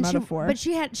knows the word And metaphor.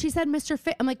 she said Mr.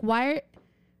 Fit. I'm like, why?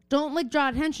 Don't like draw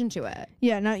attention to it.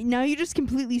 Yeah, now you just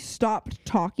completely stopped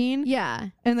talking, Yeah.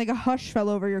 and like a hush fell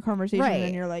over your conversation, Right.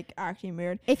 and you're like acting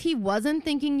weird. If he wasn't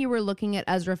thinking you were looking at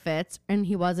Ezra Fitz and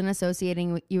he wasn't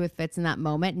associating you with Fitz in that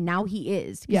moment, now he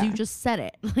is. Because Yeah. you just said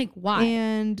it. Like, why?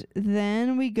 And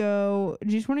then we go. Do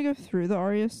you just want to go through the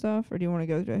Arya stuff, or do you want to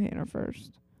go to Hannah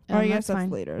first? Or I guess that's fine.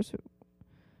 that's later. So,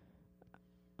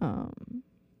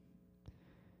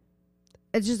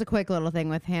 It's just a quick little thing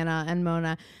with Hannah and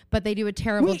Mona, but they do a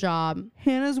terrible Wait. job.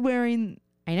 Hannah's wearing.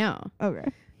 I know.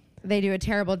 Okay. They do a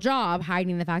terrible job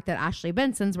hiding the fact that Ashley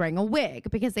Benson's wearing a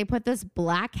wig because they put this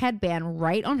black headband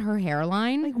right on her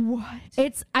hairline. Like what?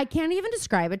 I can't even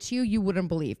describe it to you. You wouldn't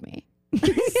believe me.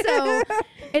 So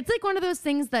it's like one of those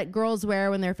things that girls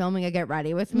wear when they're filming a Get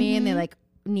Ready With Me and they like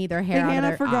need their hair out of Hannah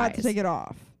their forgot eyes. to take it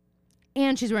off.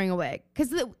 And she's wearing a wig. Because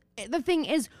the thing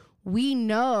is, we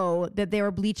know that they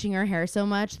were bleaching her hair so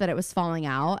much that it was falling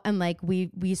out. And like we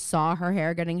saw her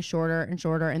hair getting shorter and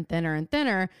shorter and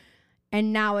thinner.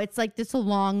 And now it's like this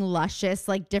long, luscious,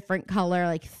 like different color,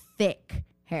 like thick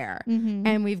hair.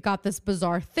 And we've got this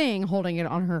bizarre thing holding it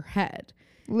on her head.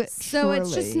 So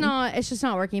it's just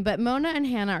not working. But Mona and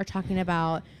Hannah are talking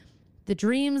about the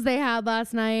dreams they had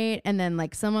last night, and then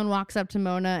like someone walks up to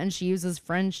Mona and she uses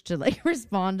French to like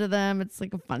respond to them. It's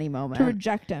like a funny moment. to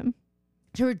reject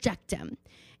him.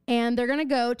 And they're gonna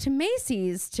go to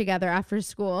Macy's together after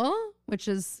school, which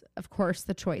is of course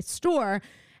the choice store.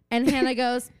 And Hannah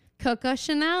goes, Coco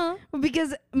Chanel. Well,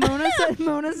 because Mona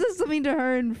says something to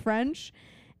her in French,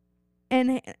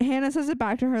 and Hannah says it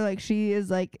back to her like she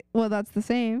is like, well, that's the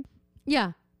same.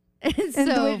 Yeah. It's And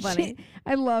the so way funny.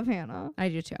 I love Hannah. I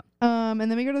do too. And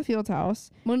then we go to the field house.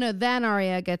 Well, no, then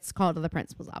Arya gets called to the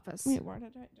principal's office. Wait, why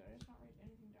did I just not write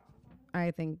anything down?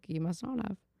 I think you must not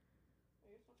have.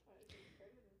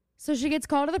 So she gets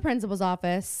called to the principal's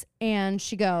office and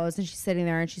she goes and she's sitting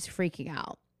there and she's freaking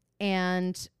out.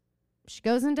 And she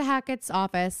goes into Hackett's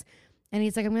office and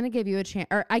he's like, I'm going to give you a chance,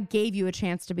 or I gave you a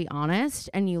chance to be honest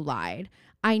and you lied.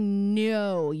 I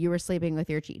know you were sleeping with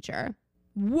your teacher.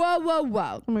 Whoa.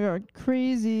 Oh my God,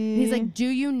 crazy. He's like, do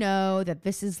you know that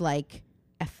this is like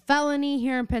a felony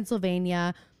here in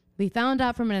Pennsylvania? We found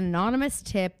out from an anonymous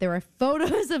tip. There were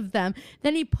photos of them.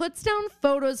 Then he puts down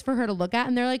photos for her to look at,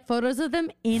 and they're like photos of them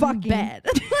in Fucking. bed.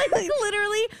 like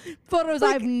literally photos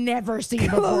Like, I've never seen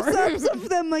before. close-ups of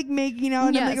them like making out,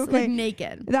 and Yes, I'm like, okay, like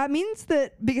naked. that means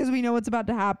that because we know what's about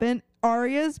to happen,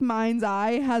 Arya's mind's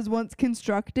eye has once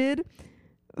constructed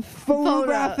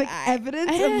photographic evidence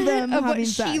of them of having what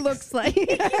sex. she looks like.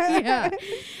 Yeah.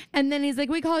 And then he's like,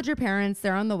 we called your parents.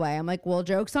 They're on the way. I'm like, well,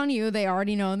 joke's on you. They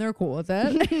already know and they're cool with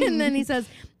it. And then he says,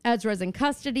 Ezra's in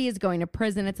custody, is going to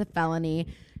prison. It's a felony.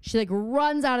 She like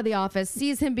runs out of the office,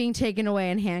 sees him being taken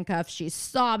away in handcuffs. She's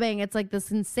sobbing. It's like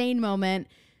this insane moment.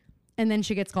 And then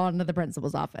she gets called into the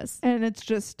principal's office. And it's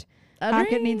just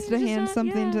Hackett needs to hand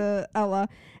something to Ella.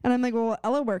 And I'm like, well,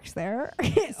 Ella works there.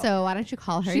 So why don't you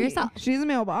call her yourself? She's a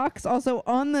mailbox. Also,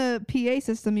 on the PA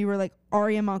system, you were like,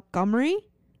 Aria Montgomery?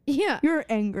 Yeah. You're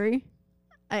angry.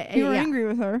 You were angry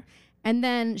with her. And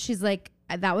then she's like,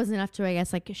 that was enough to, I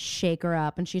guess, like shake her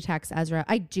up. And she texts Ezra,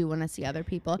 I do want to see other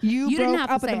people. You didn't broke have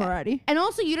up to with say him it. already. And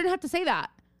also, you didn't have to say that.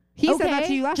 He said that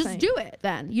to you last Just night. do it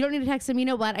then. You don't need to text him. You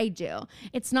know what? I do.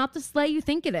 It's not the sleigh you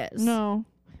think it is. No.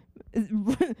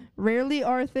 Rarely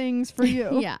are things for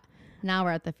you. Yeah. Now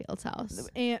we're at the Fields house.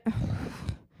 And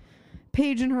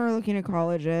Paige and her are looking at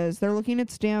colleges. They're looking at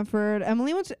Stanford.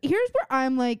 Emily wants. Here's where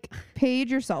I'm like,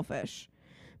 Paige, you're selfish,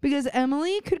 because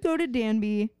Emily could go to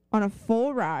Danby on a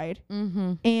full ride,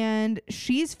 and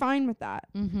she's fine with that.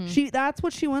 That's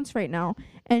what she wants right now,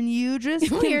 and you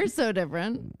just We're so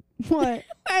different. What?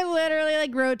 I literally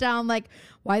like wrote down like,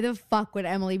 why the fuck would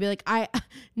Emily be like,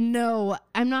 no,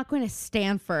 I'm not going to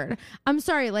Stanford. I'm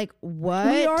sorry, like what?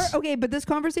 We are okay, but this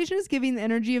conversation is giving the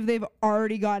energy of they've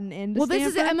already gotten into Well, Stanford.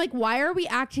 this is it. I'm like, why are we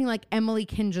acting like Emily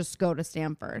can just go to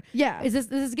Stanford? Yeah. This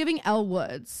is giving Elle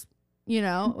Woods, you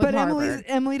know, with But Harvard.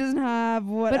 Emily doesn't have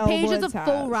what But Paige has Woods a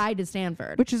full ride to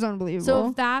Stanford, which is unbelievable. So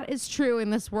if that is true in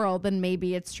this world, then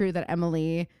maybe it's true that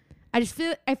Emily. I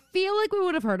feel like we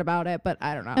would have heard about it, but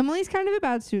I don't know. Emily's kind of a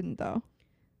bad student, though.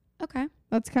 Okay,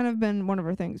 that's kind of been one of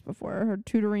her things before. Her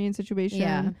tutoring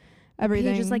situation,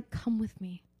 everything. Paige is like, come with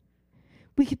me.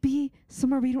 We could be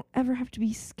somewhere we don't ever have to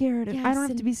be scared, and I don't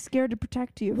have to be scared to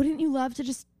protect you. Wouldn't you love to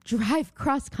just drive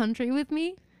cross country with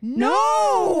me?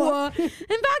 No! In fact,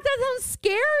 that sounds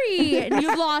scary. And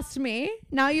you've lost me.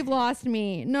 Now you've lost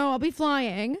me. No, I'll be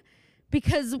flying.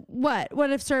 Because what? What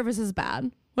if service is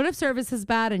bad? What if service is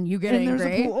bad and you get And there's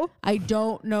angry? a pool? I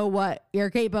don't know what you're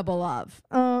capable of.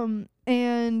 So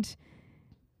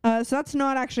that's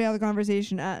not actually how the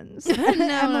conversation ends.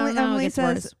 Emily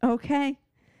says, okay,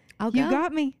 I'll go. you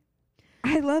got me.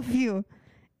 I love you.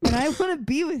 And I want to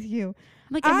be with you.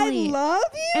 I'm like, Emily, I love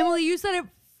you. Emily, you said it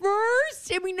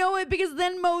first, and we know it because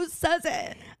then Mo says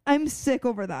it. I'm sick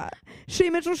over that. Shay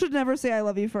Mitchell should never say I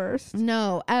love you first.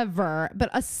 No, ever. But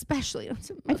especially. I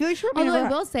feel like she Although I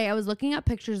will say, I was looking at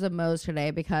pictures of Mo's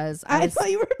today because I thought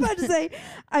you were about to say,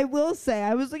 I will say,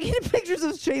 I was looking at pictures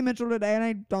of Shay Mitchell today, and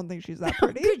I don't think she's that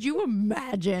pretty. Could you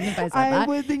imagine if I said that?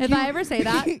 Would think if I ever say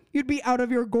that, you'd be out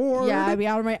of your gourd. yeah, I'd be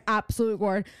out of my absolute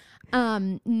gourd.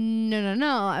 No.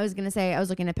 I was gonna say I was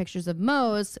looking at pictures of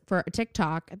Mo's for a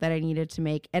TikTok that I needed to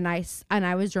make, and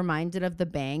I was reminded of the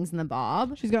bangs and the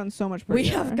bob. She's gotten so much prettier. We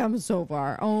have come so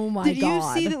far. Oh my god! Did you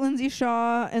see that Lindsay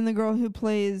Shaw and the girl who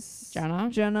plays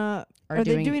Jenna are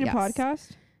they doing a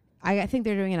podcast? I think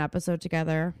they're doing an episode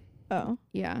together. Oh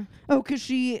yeah. Oh, because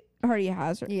she already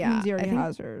has her. Yeah, Lindsay already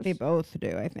has hers. They both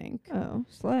do, I think. Oh,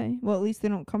 slay. Well, at least they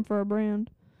don't come for our brand.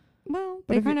 Well,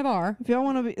 But they kind of are. If y'all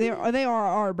want to be, they are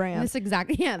our brand. This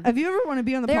exactly. Yeah. If you ever want to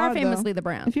be on the They pod, are famously though, the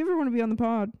brand. if you ever want to be on the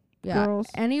pod, Yeah. girls.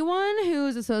 Anyone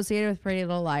who's associated with Pretty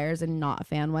Little Liars and not a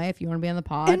fan way, if you want to be on the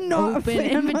pod, And not a open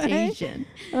fan way. invitation.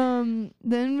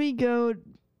 Then we go.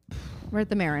 We're at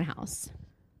the Marin house.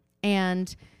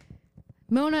 And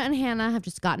Mona and Hannah have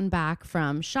just gotten back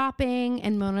from shopping.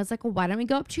 And Mona's like, well, why don't we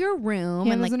go up to your room?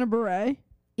 Hannah's and like, in a beret.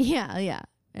 yeah.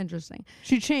 Interesting.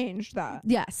 She changed that.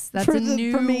 Yes, that's For a the-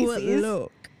 new for Macy's.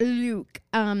 look.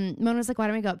 Mona's like, why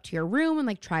don't we go up to your room and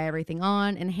like try everything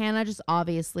on? And Hannah just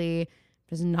obviously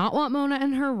does not want Mona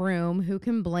in her room. Who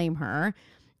can blame her?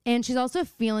 And she's also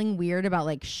feeling weird about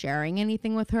like sharing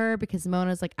anything with her because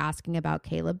Mona's like asking about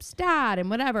Caleb's dad and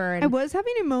whatever. And I was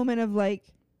having a moment of like,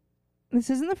 this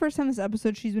isn't the first time this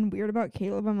episode she's been weird about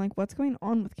Caleb. I'm like, what's going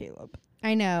on with Caleb?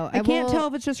 I know. I can't tell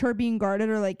if it's just her being guarded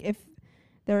or like if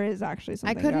there is actually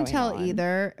something. I couldn't going tell on.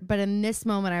 either. But in this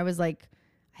moment, I was like,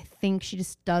 I think she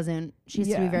just doesn't. She has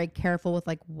to be Yeah. very careful with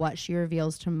like what she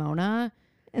reveals to Mona.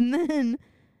 And then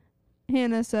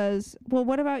Hannah says, well,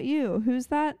 what about you? Who's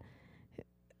that?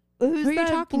 Who's Who are you that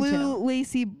talking blue to?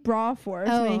 lacy bra for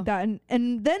to make that?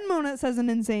 And then Mona says an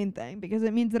insane thing because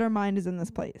it means that her mind is in this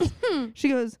place. She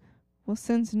goes, well,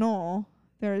 since Noel,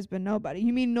 there has been nobody.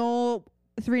 You mean Noel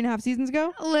 3.5 seasons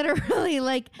ago? Literally,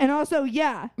 like And also,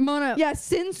 yeah. Mona. Yeah,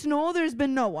 since Noel, there's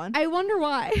been no one. I wonder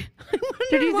why.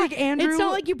 Did you think Andrew... It's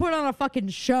not like you put on a fucking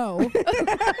show.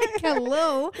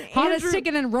 Hello. Hottest Andrew-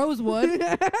 chicken in Rosewood.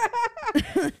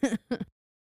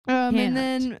 And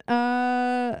then...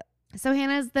 So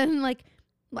Hannah's then like,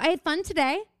 I had fun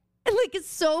today. And like, it's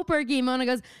so perky. Mona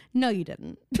goes, no, you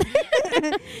didn't.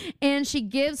 And she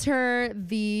gives her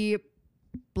the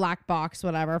black box,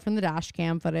 whatever, from the dash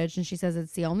cam footage. And she says,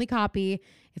 it's the only copy.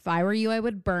 If I were you, I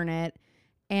would burn it.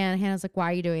 And Hannah's like, why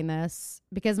are you doing this?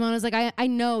 Because Mona's like, I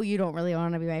know you don't really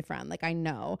want to be my friend. Like, I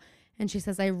know. And she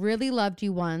says, I really loved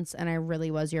you once and I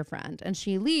really was your friend. And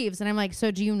she leaves. And I'm like,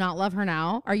 so do you not love her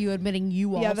now? Are you admitting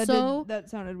you also? That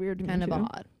sounded weird to me. Kind of too.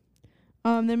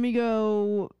 odd. Then we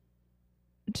go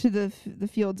to the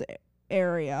fields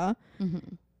area.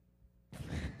 Mm-hmm.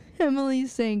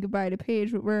 Emily's saying goodbye to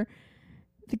Paige, but we're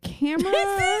the camera.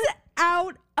 This is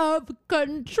out of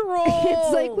control.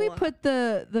 It's like we put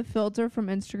the filter from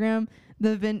Instagram,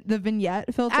 the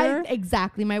vignette filter,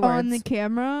 exactly my words, on the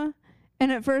camera.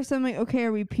 And at first I'm like, okay,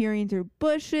 are we peering through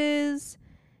bushes?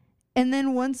 And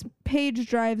then once Paige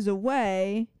drives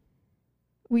away,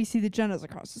 we see that Jenna's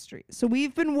across the street. So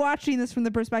we've been watching this from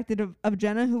the perspective of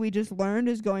Jenna, who we just learned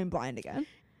is going blind again.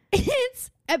 It's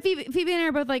Phoebe and I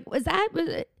are both like, is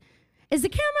the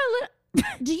camera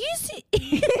do you see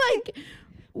like,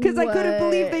 because I couldn't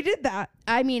believe they did that.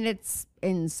 I mean, it's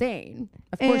insane.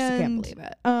 Of course you can't believe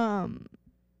it.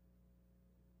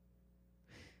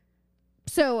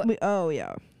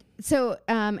 So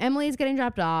Emily's getting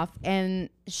dropped off, and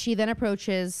she then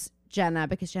approaches Jenna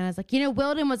because Jenna's like,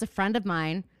 Wilden was a friend of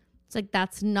mine. It's like,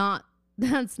 that's not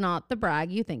the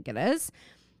brag you think it is.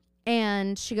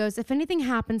 And she goes, if anything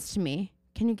happens to me,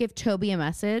 can you give Toby a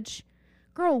message?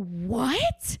 Girl,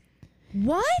 what?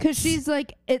 Because she's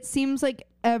like, it seems like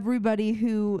everybody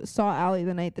who saw Allie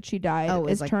the night that she died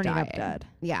is like turning up dead.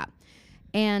 Yeah.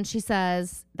 And she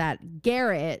says that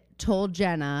Garrett told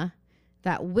Jenna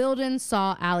that Wilden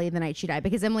saw Allie the night she died,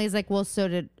 because Emily's like, well, so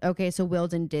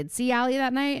Wilden did see Allie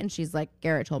that night. And she's like,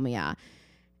 Garrett told me, yeah.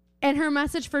 And her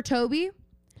message for Toby,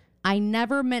 I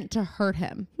never meant to hurt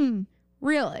him.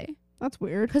 Really? That's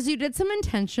weird. Because you did some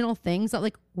intentional things that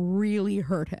like really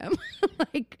hurt him.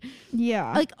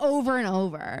 Like over and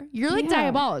over. You're like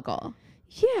diabolical.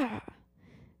 Yeah.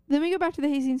 Then we go back to the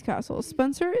Hastings Castle.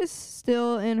 Spencer is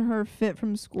still in her fit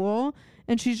from school,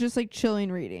 and she's just like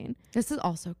chilling reading. This is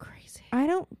also crazy. I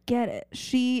don't get it.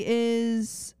 She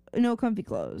is no comfy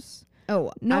clothes.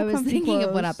 Oh, no, I was thinking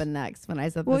of what happened next when I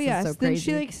said this is so crazy. Then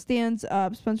she like stands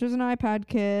up. Spencer's an iPad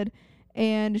kid,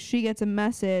 and she gets a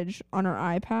message on her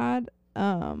iPad.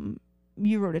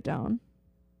 You wrote it down.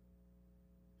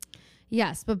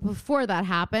 Yes, but before that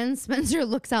happens, Spencer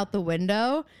looks out the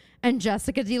window, and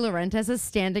Jessica De Laurentiis is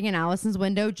standing in Allison's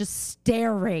window just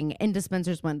staring into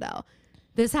Spencer's window.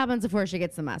 This happens before she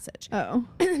gets the message. Oh.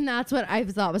 And that's what I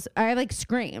thought was, I like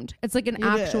screamed. It's like an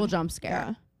actual jump scare.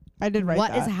 Yeah. I did write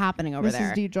that. What is happening over there? This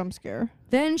is the jump scare.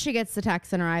 Then she gets the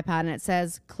text on her iPad, and it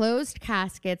says, closed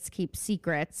caskets keep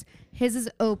secrets. His is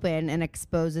open and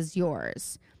exposes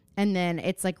yours. And then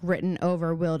it's like written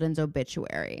over Wilden's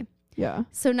obituary. Yeah.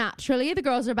 So naturally, the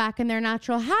girls are back in their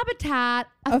natural habitat,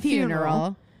 a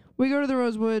funeral. We go to the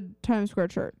Rosewood Times Square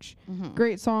Church. Mm-hmm.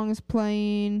 Great songs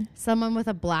playing. Someone with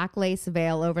a black lace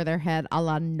veil over their head, a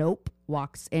la Nope,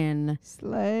 walks in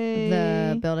Slay.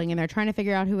 the building, and they're trying to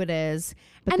figure out who it is.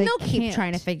 But they'll keep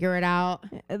trying to figure it out.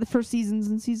 For seasons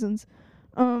and seasons.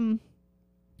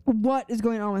 What is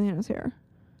going on with Hannah's hair?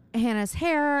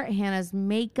 Hannah's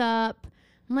makeup.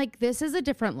 I'm like, this is a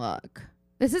different look.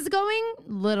 This is going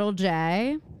Little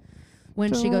J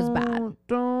when she goes bad.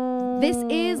 This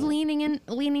is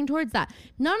leaning towards that.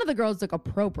 None of the girls look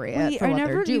appropriate for what they're doing. I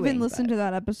never even listened to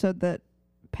that episode that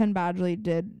Penn Badgley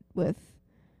did with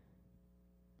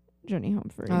Jenny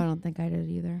Humphrey. I don't think I did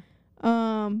either.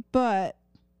 But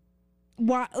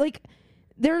why? Like,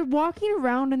 they're walking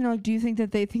around and they're like, "Do you think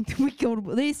that they think that we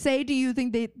killed?" They say, "Do you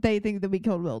think they think that we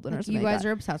killed Wilden?" Or something? You guys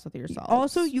are obsessed with yourselves.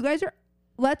 Also, you guys are.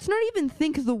 Let's not even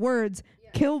think the words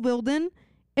 "kill Wilden"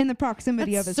 in the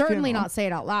proximity of his certainly funeral. Not say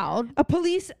it out loud. A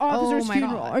police officer's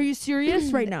funeral. God. Are you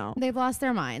serious right now? They've lost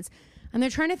their minds, and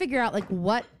they're trying to figure out like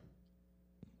what.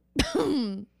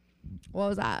 What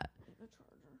was that?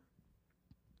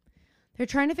 They're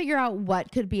trying to figure out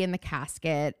what could be in the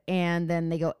casket, and then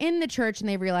they go in the church and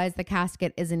they realize the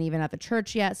casket isn't even at the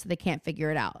church yet, so they can't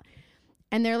figure it out.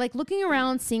 And they're like looking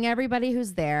around, seeing everybody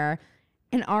who's there,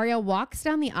 and Arya walks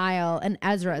down the aisle and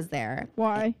Ezra's there.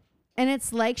 Why? And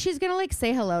it's like she's gonna like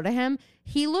say hello to him.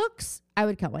 He looks, I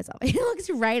would kill myself. He looks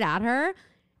right at her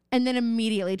and then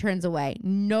immediately turns away.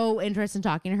 No interest in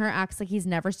talking to her, acts like he's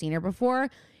never seen her before.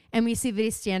 And we see that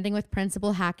he's standing with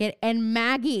Principal Hackett and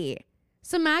Maggie.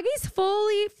 So Maggie's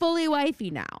fully wifey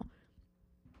now.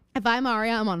 If I'm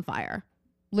Arya, I'm on fire.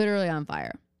 Literally on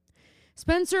fire.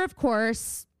 Spencer, of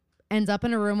course, ends up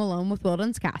in a room alone with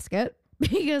Wilden's casket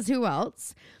because who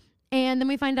else? And then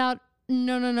we find out,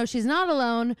 no, she's not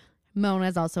alone.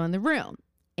 Mona's also in the room.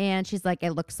 And she's like,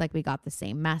 it looks like we got the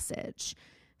same message.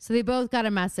 So they both got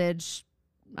a message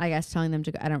I guess telling them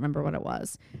to go. I don't remember what it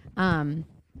was.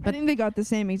 I think they got the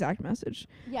same exact message.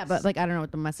 Yeah, but like I don't know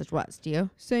what the message was. Do you?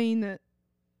 Saying that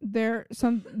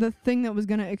the thing that was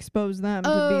going to expose them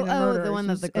to being the murderers the one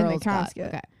that was the in girls the casket. got.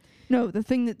 Okay. No, the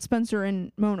thing that Spencer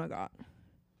and Mona got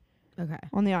Okay.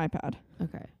 on the iPad.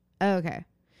 Okay.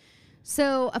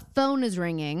 So a phone is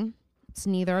ringing. It's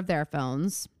neither of their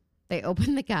phones. They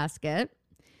open the casket,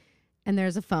 and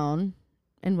there's a phone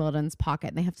in Wilden's pocket.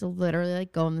 And they have to literally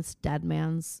like go in this dead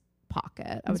man's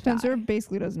pocket. And Spencer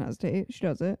basically doesn't hesitate. She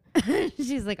does it.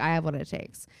 She's like, I have what it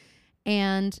takes.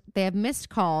 And they have missed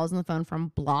calls on the phone from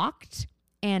Blocked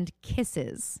and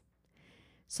Kisses.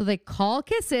 So they call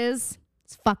Kisses.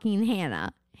 It's fucking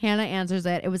Hannah. Hannah answers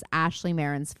it. It was Ashley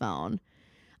Marin's phone.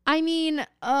 I mean,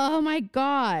 oh my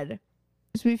God.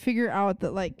 So we figure out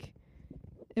that like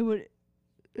it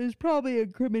was probably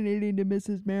incriminating to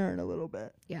Mrs. Marin a little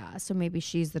bit. Yeah, so maybe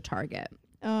she's the target.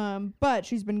 But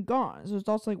she's been gone. So it's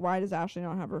also like, why does Ashley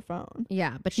not have her phone?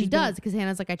 Yeah, but she does because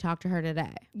Hannah's like, I talked to her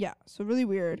today. Yeah, so really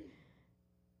weird.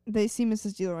 They see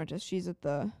Mrs. De Laurentiis. She's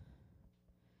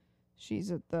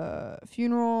at the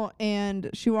funeral, and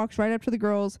she walks right up to the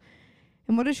girls.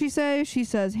 And what does she say? She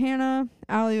says, Hannah,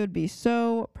 Allie would be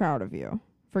so proud of you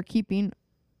for keeping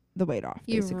the weight off,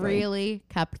 You basically. really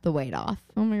kept the weight off.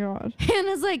 Oh, my God.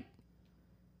 Hannah's like,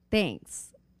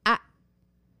 thanks.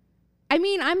 I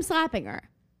mean, I'm slapping her.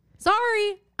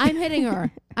 Sorry, I'm hitting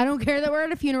her. I don't care that we're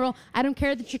at a funeral. I don't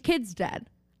care that your kid's dead.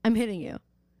 I'm hitting you.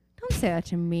 Don't say that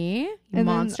to me, you And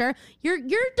monster. Your daughter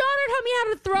taught me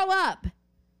how to throw up.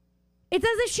 It's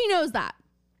as if she knows that.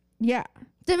 Yeah.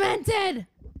 Demented.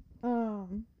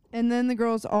 And then the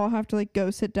girls all have to like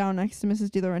go sit down next to Mrs.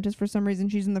 De Laurentiis. For some reason,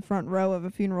 she's in the front row of a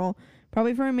funeral,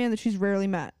 probably for a man that she's rarely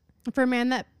met. For a man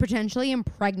that potentially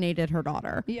impregnated her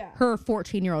daughter. Yeah. Her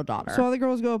 14-year-old daughter. So all the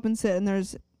girls go up and sit, and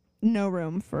there's no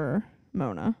room for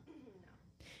Mona.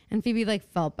 And Phoebe like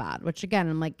felt bad, which again,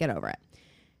 I'm like, get over it.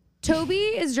 Toby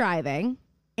is driving,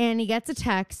 and he gets a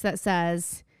text that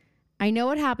says, I know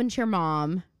what happened to your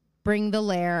mom. Bring the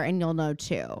lair and you'll know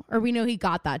too. Or we know he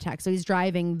got that text. So he's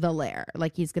driving the lair.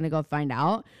 Like he's going to go find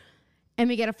out. And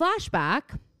we get a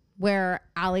flashback where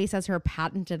Allie says her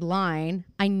patented line,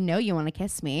 I know you want to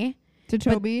kiss me. To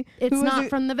Toby. It's not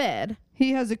from the vid.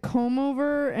 He has a comb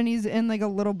over, and he's in like a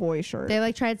little boy shirt. They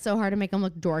like tried so hard to make him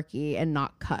look dorky and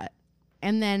not cut.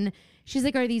 And then she's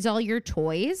like, are these all your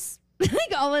toys?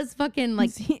 Like all his fucking like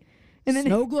and then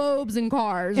snow globes and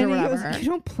cars or and he whatever. goes, you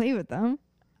don't play with them.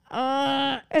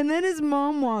 And then his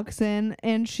mom walks in,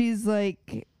 and she's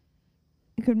like,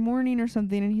 good morning or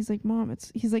something. And he's like, Mom,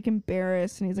 he's like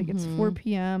embarrassed. And he's like, it's 4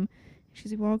 p.m.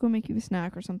 She's like, well, I'll go make you a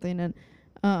snack or something.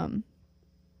 And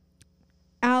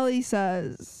Allie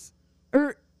says,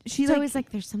 or she's so like, he's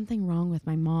like, there's something wrong with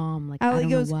my mom. Like, Allie I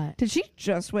don't goes, know what. did she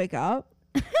just wake up?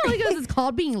 Allie goes, it's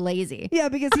called being lazy. Yeah,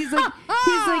 because he's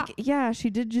like, yeah, she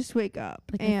did just wake up.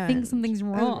 Like, and I think something's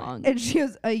wrong. And she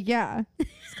goes, yeah,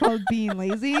 it's called being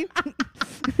lazy.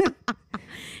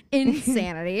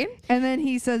 Insanity. And then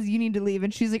he says, you need to leave.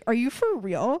 And she's like, are you for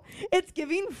real? It's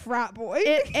giving frat boy.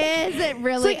 It is. It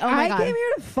really. Like, oh my I God. came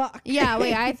here to fuck. Yeah,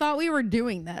 wait, I thought we were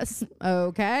doing this.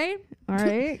 Okay. All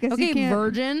right. Guess Okay, you can't.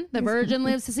 virgin. The virgin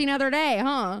lives to see another day,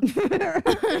 huh?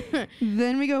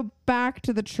 Then we go back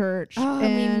to the church. Oh,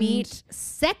 and we meet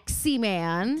sexy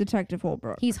man. Detective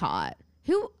Holbrook. He's hot.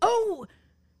 Who? Oh,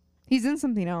 He's in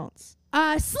something else.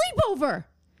 Sleepover.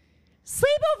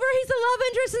 Sleepover. He's the love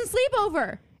interest in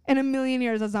Sleepover. In a million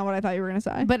years, that's not what I thought you were going to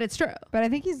say. But it's true. But I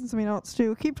think he's in something else,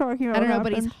 too. Keep talking about I don't know, what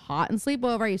but he's happened. hot in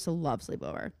Sleepover. I used to love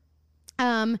Sleepover.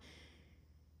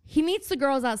 He meets the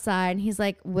girls outside, and he's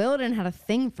like, Wilden had a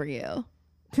thing for you.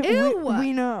 Ew.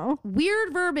 We know.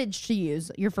 Weird verbiage to use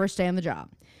your first day on the job.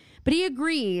 But he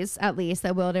agrees, at least,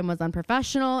 that Wilden was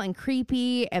unprofessional and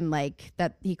creepy and, like,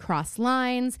 that he crossed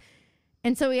lines.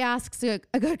 And so he asks a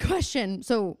good question.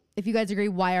 So if you guys agree,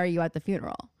 why are you at the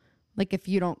funeral? Like, if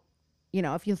you don't,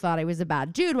 if you thought I was a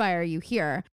bad dude, why are you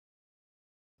here?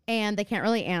 And they can't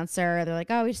really answer. They're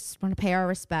like, oh, we just want to pay our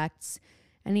respects.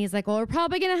 And he's like, well, we're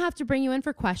probably going to have to bring you in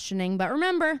for questioning. But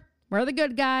remember, we're the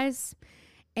good guys.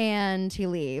 And he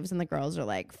leaves. And the girls are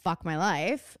like, fuck my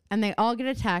life. And they all get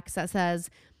a text that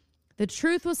says, the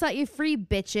truth will set you free,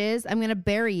 bitches. I'm going to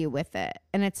bury you with it.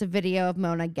 And it's a video of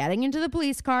Mona getting into the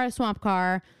police car, a swamp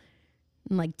car,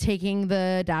 and like taking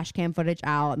the dash cam footage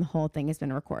out. And the whole thing has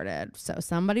been recorded. So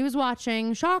somebody was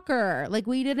watching. Shocker. Like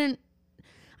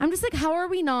I'm just like, how are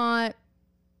we not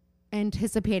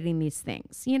anticipating these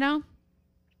things, And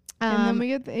then we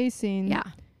get the A scene. Yeah.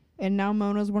 And now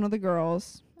Mona's one of the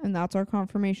girls. And that's our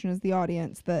confirmation as the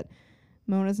audience that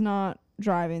Mona's not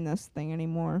driving this thing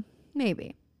anymore.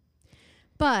 Maybe.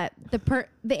 But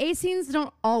the A scenes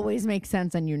don't always make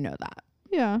sense, and you know that.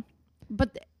 Yeah.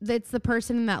 But it's the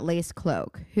person in that lace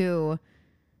cloak who,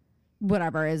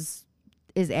 whatever, is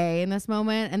A in this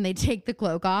moment, and they take the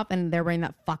cloak off, and they're wearing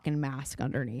that fucking mask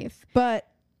underneath. But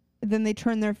then they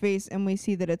turn their face, and we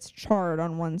see that it's charred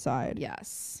on one side.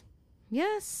 Yes.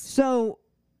 Yes. So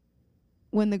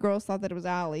when the girls thought that it was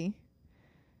Allie,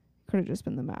 could have just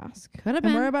been the mask. Could have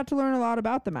And been. we're about to learn a lot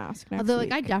about the mask next Although,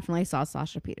 week. I definitely saw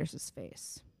Sasha Pierce's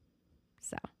face.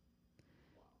 So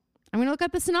I'm going to look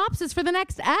up the synopsis for the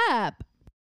next ep.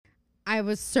 I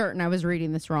was certain I was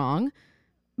reading this wrong,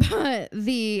 but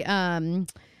the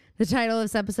title of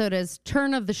this episode is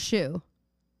Turn of the Shoe.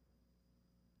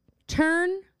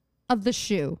 Turn of the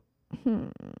Shoe.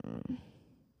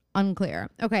 Unclear.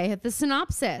 Okay, the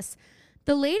synopsis.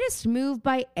 The latest move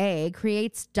by A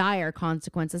creates dire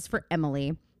consequences for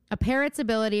Emily. A parrot's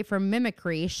ability for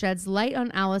mimicry sheds light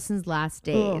on Allison's last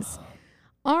days. Ugh.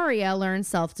 Arya learns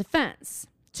self-defense.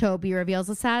 Toby reveals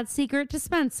a sad secret to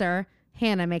Spencer.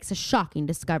 Hannah makes a shocking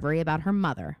discovery about her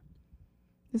mother.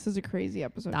 This is a crazy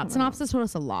episode. That synopsis told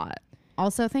us a lot.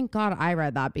 Also, thank God I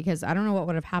read that, because I don't know what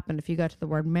would have happened if you got to the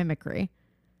word mimicry.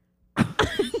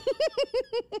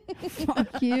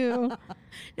 Fuck you.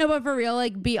 No, but for real,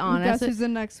 like, be Guess honest. who's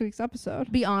in next week's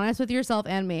episode? Be honest with yourself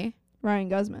and me. Ryan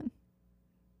Guzman.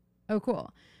 Oh,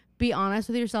 cool. Be honest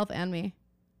with yourself and me.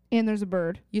 And there's a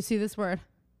bird. You see this word,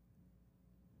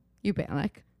 you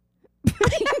panic.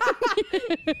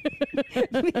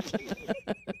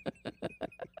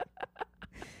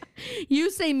 You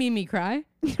say Mimi cry.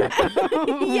 Yeah,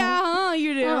 huh,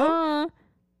 you do.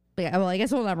 Yeah, well, I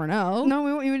guess we'll never know.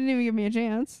 No, you didn't even give me a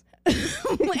chance.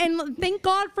 And thank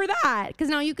God for that, because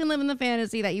now you can live in the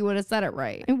fantasy that you would have said it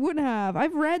right. I would have.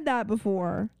 I've read that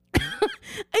before.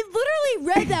 I literally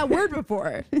read that word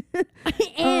before.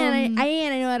 And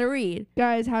I know how to read.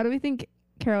 Guys, how do we think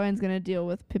Caroline's going to deal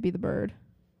with Pippi the bird?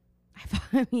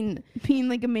 I mean, Being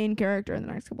like a main character in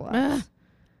the next couple episodes.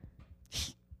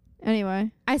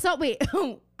 Anyway. I saw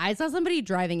somebody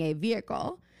driving a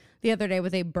vehicle the other day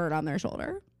with a bird on their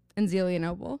shoulder in Zelia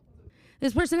Noble.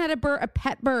 This person had a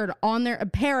pet bird a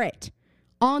parrot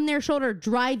on their shoulder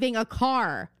driving a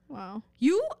car. Wow.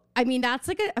 I mean, that's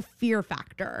like a fear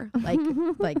factor, like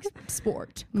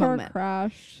sport Car moment.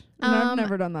 crash. And I've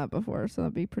never done that before, so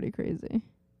that'd be pretty crazy.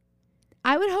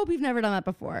 I would hope you've never done that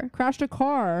before. Crashed a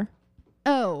car.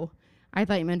 Oh, I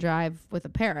thought you meant drive with a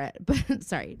parrot, but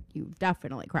sorry, you've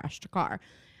definitely crashed a car.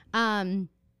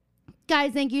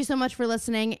 Guys, thank you so much for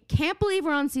listening. Can't believe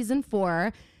we're on season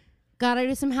 4. Gotta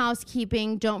do some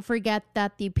housekeeping. Don't forget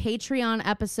that the Patreon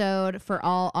episode for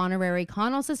all honorary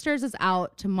Connell sisters is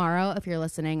out tomorrow if you're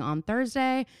listening on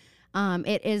Thursday.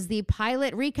 It is the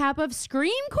pilot recap of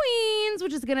Scream Queens,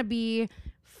 which is gonna be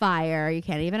fire. You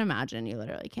can't even imagine. You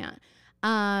literally can't.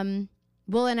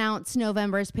 We'll announce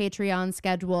November's Patreon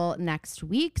schedule next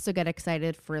week, so get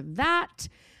excited for that.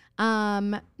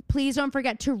 Please don't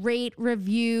forget to rate,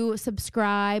 review,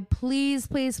 subscribe. Please,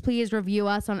 please, please review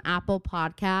us on Apple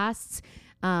Podcasts.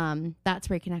 That's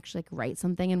where you can actually write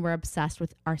something, and we're obsessed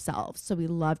with ourselves, so we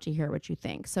love to hear what you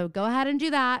think. So go ahead and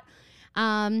do that.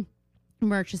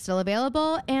 Merch is still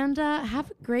available, and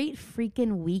have a great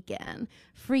freaking weekend.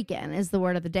 Freakin' is the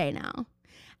word of the day now.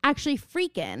 Actually,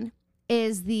 freakin'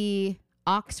 is the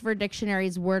Oxford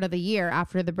Dictionary's word of the year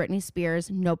after the Britney Spears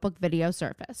Notebook video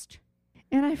surfaced.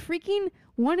 And I freaking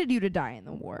wanted you to die in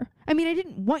the war. I mean, I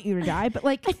didn't want you to die, but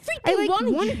like I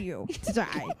wanted you to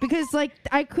die because like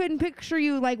I couldn't picture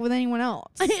you like with anyone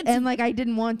else, and like I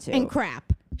didn't want to. And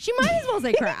crap. She might as well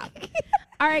say crap.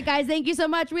 All right, guys, thank you so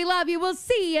much. We love you. We'll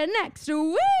see you next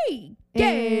week.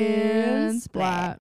 And splat.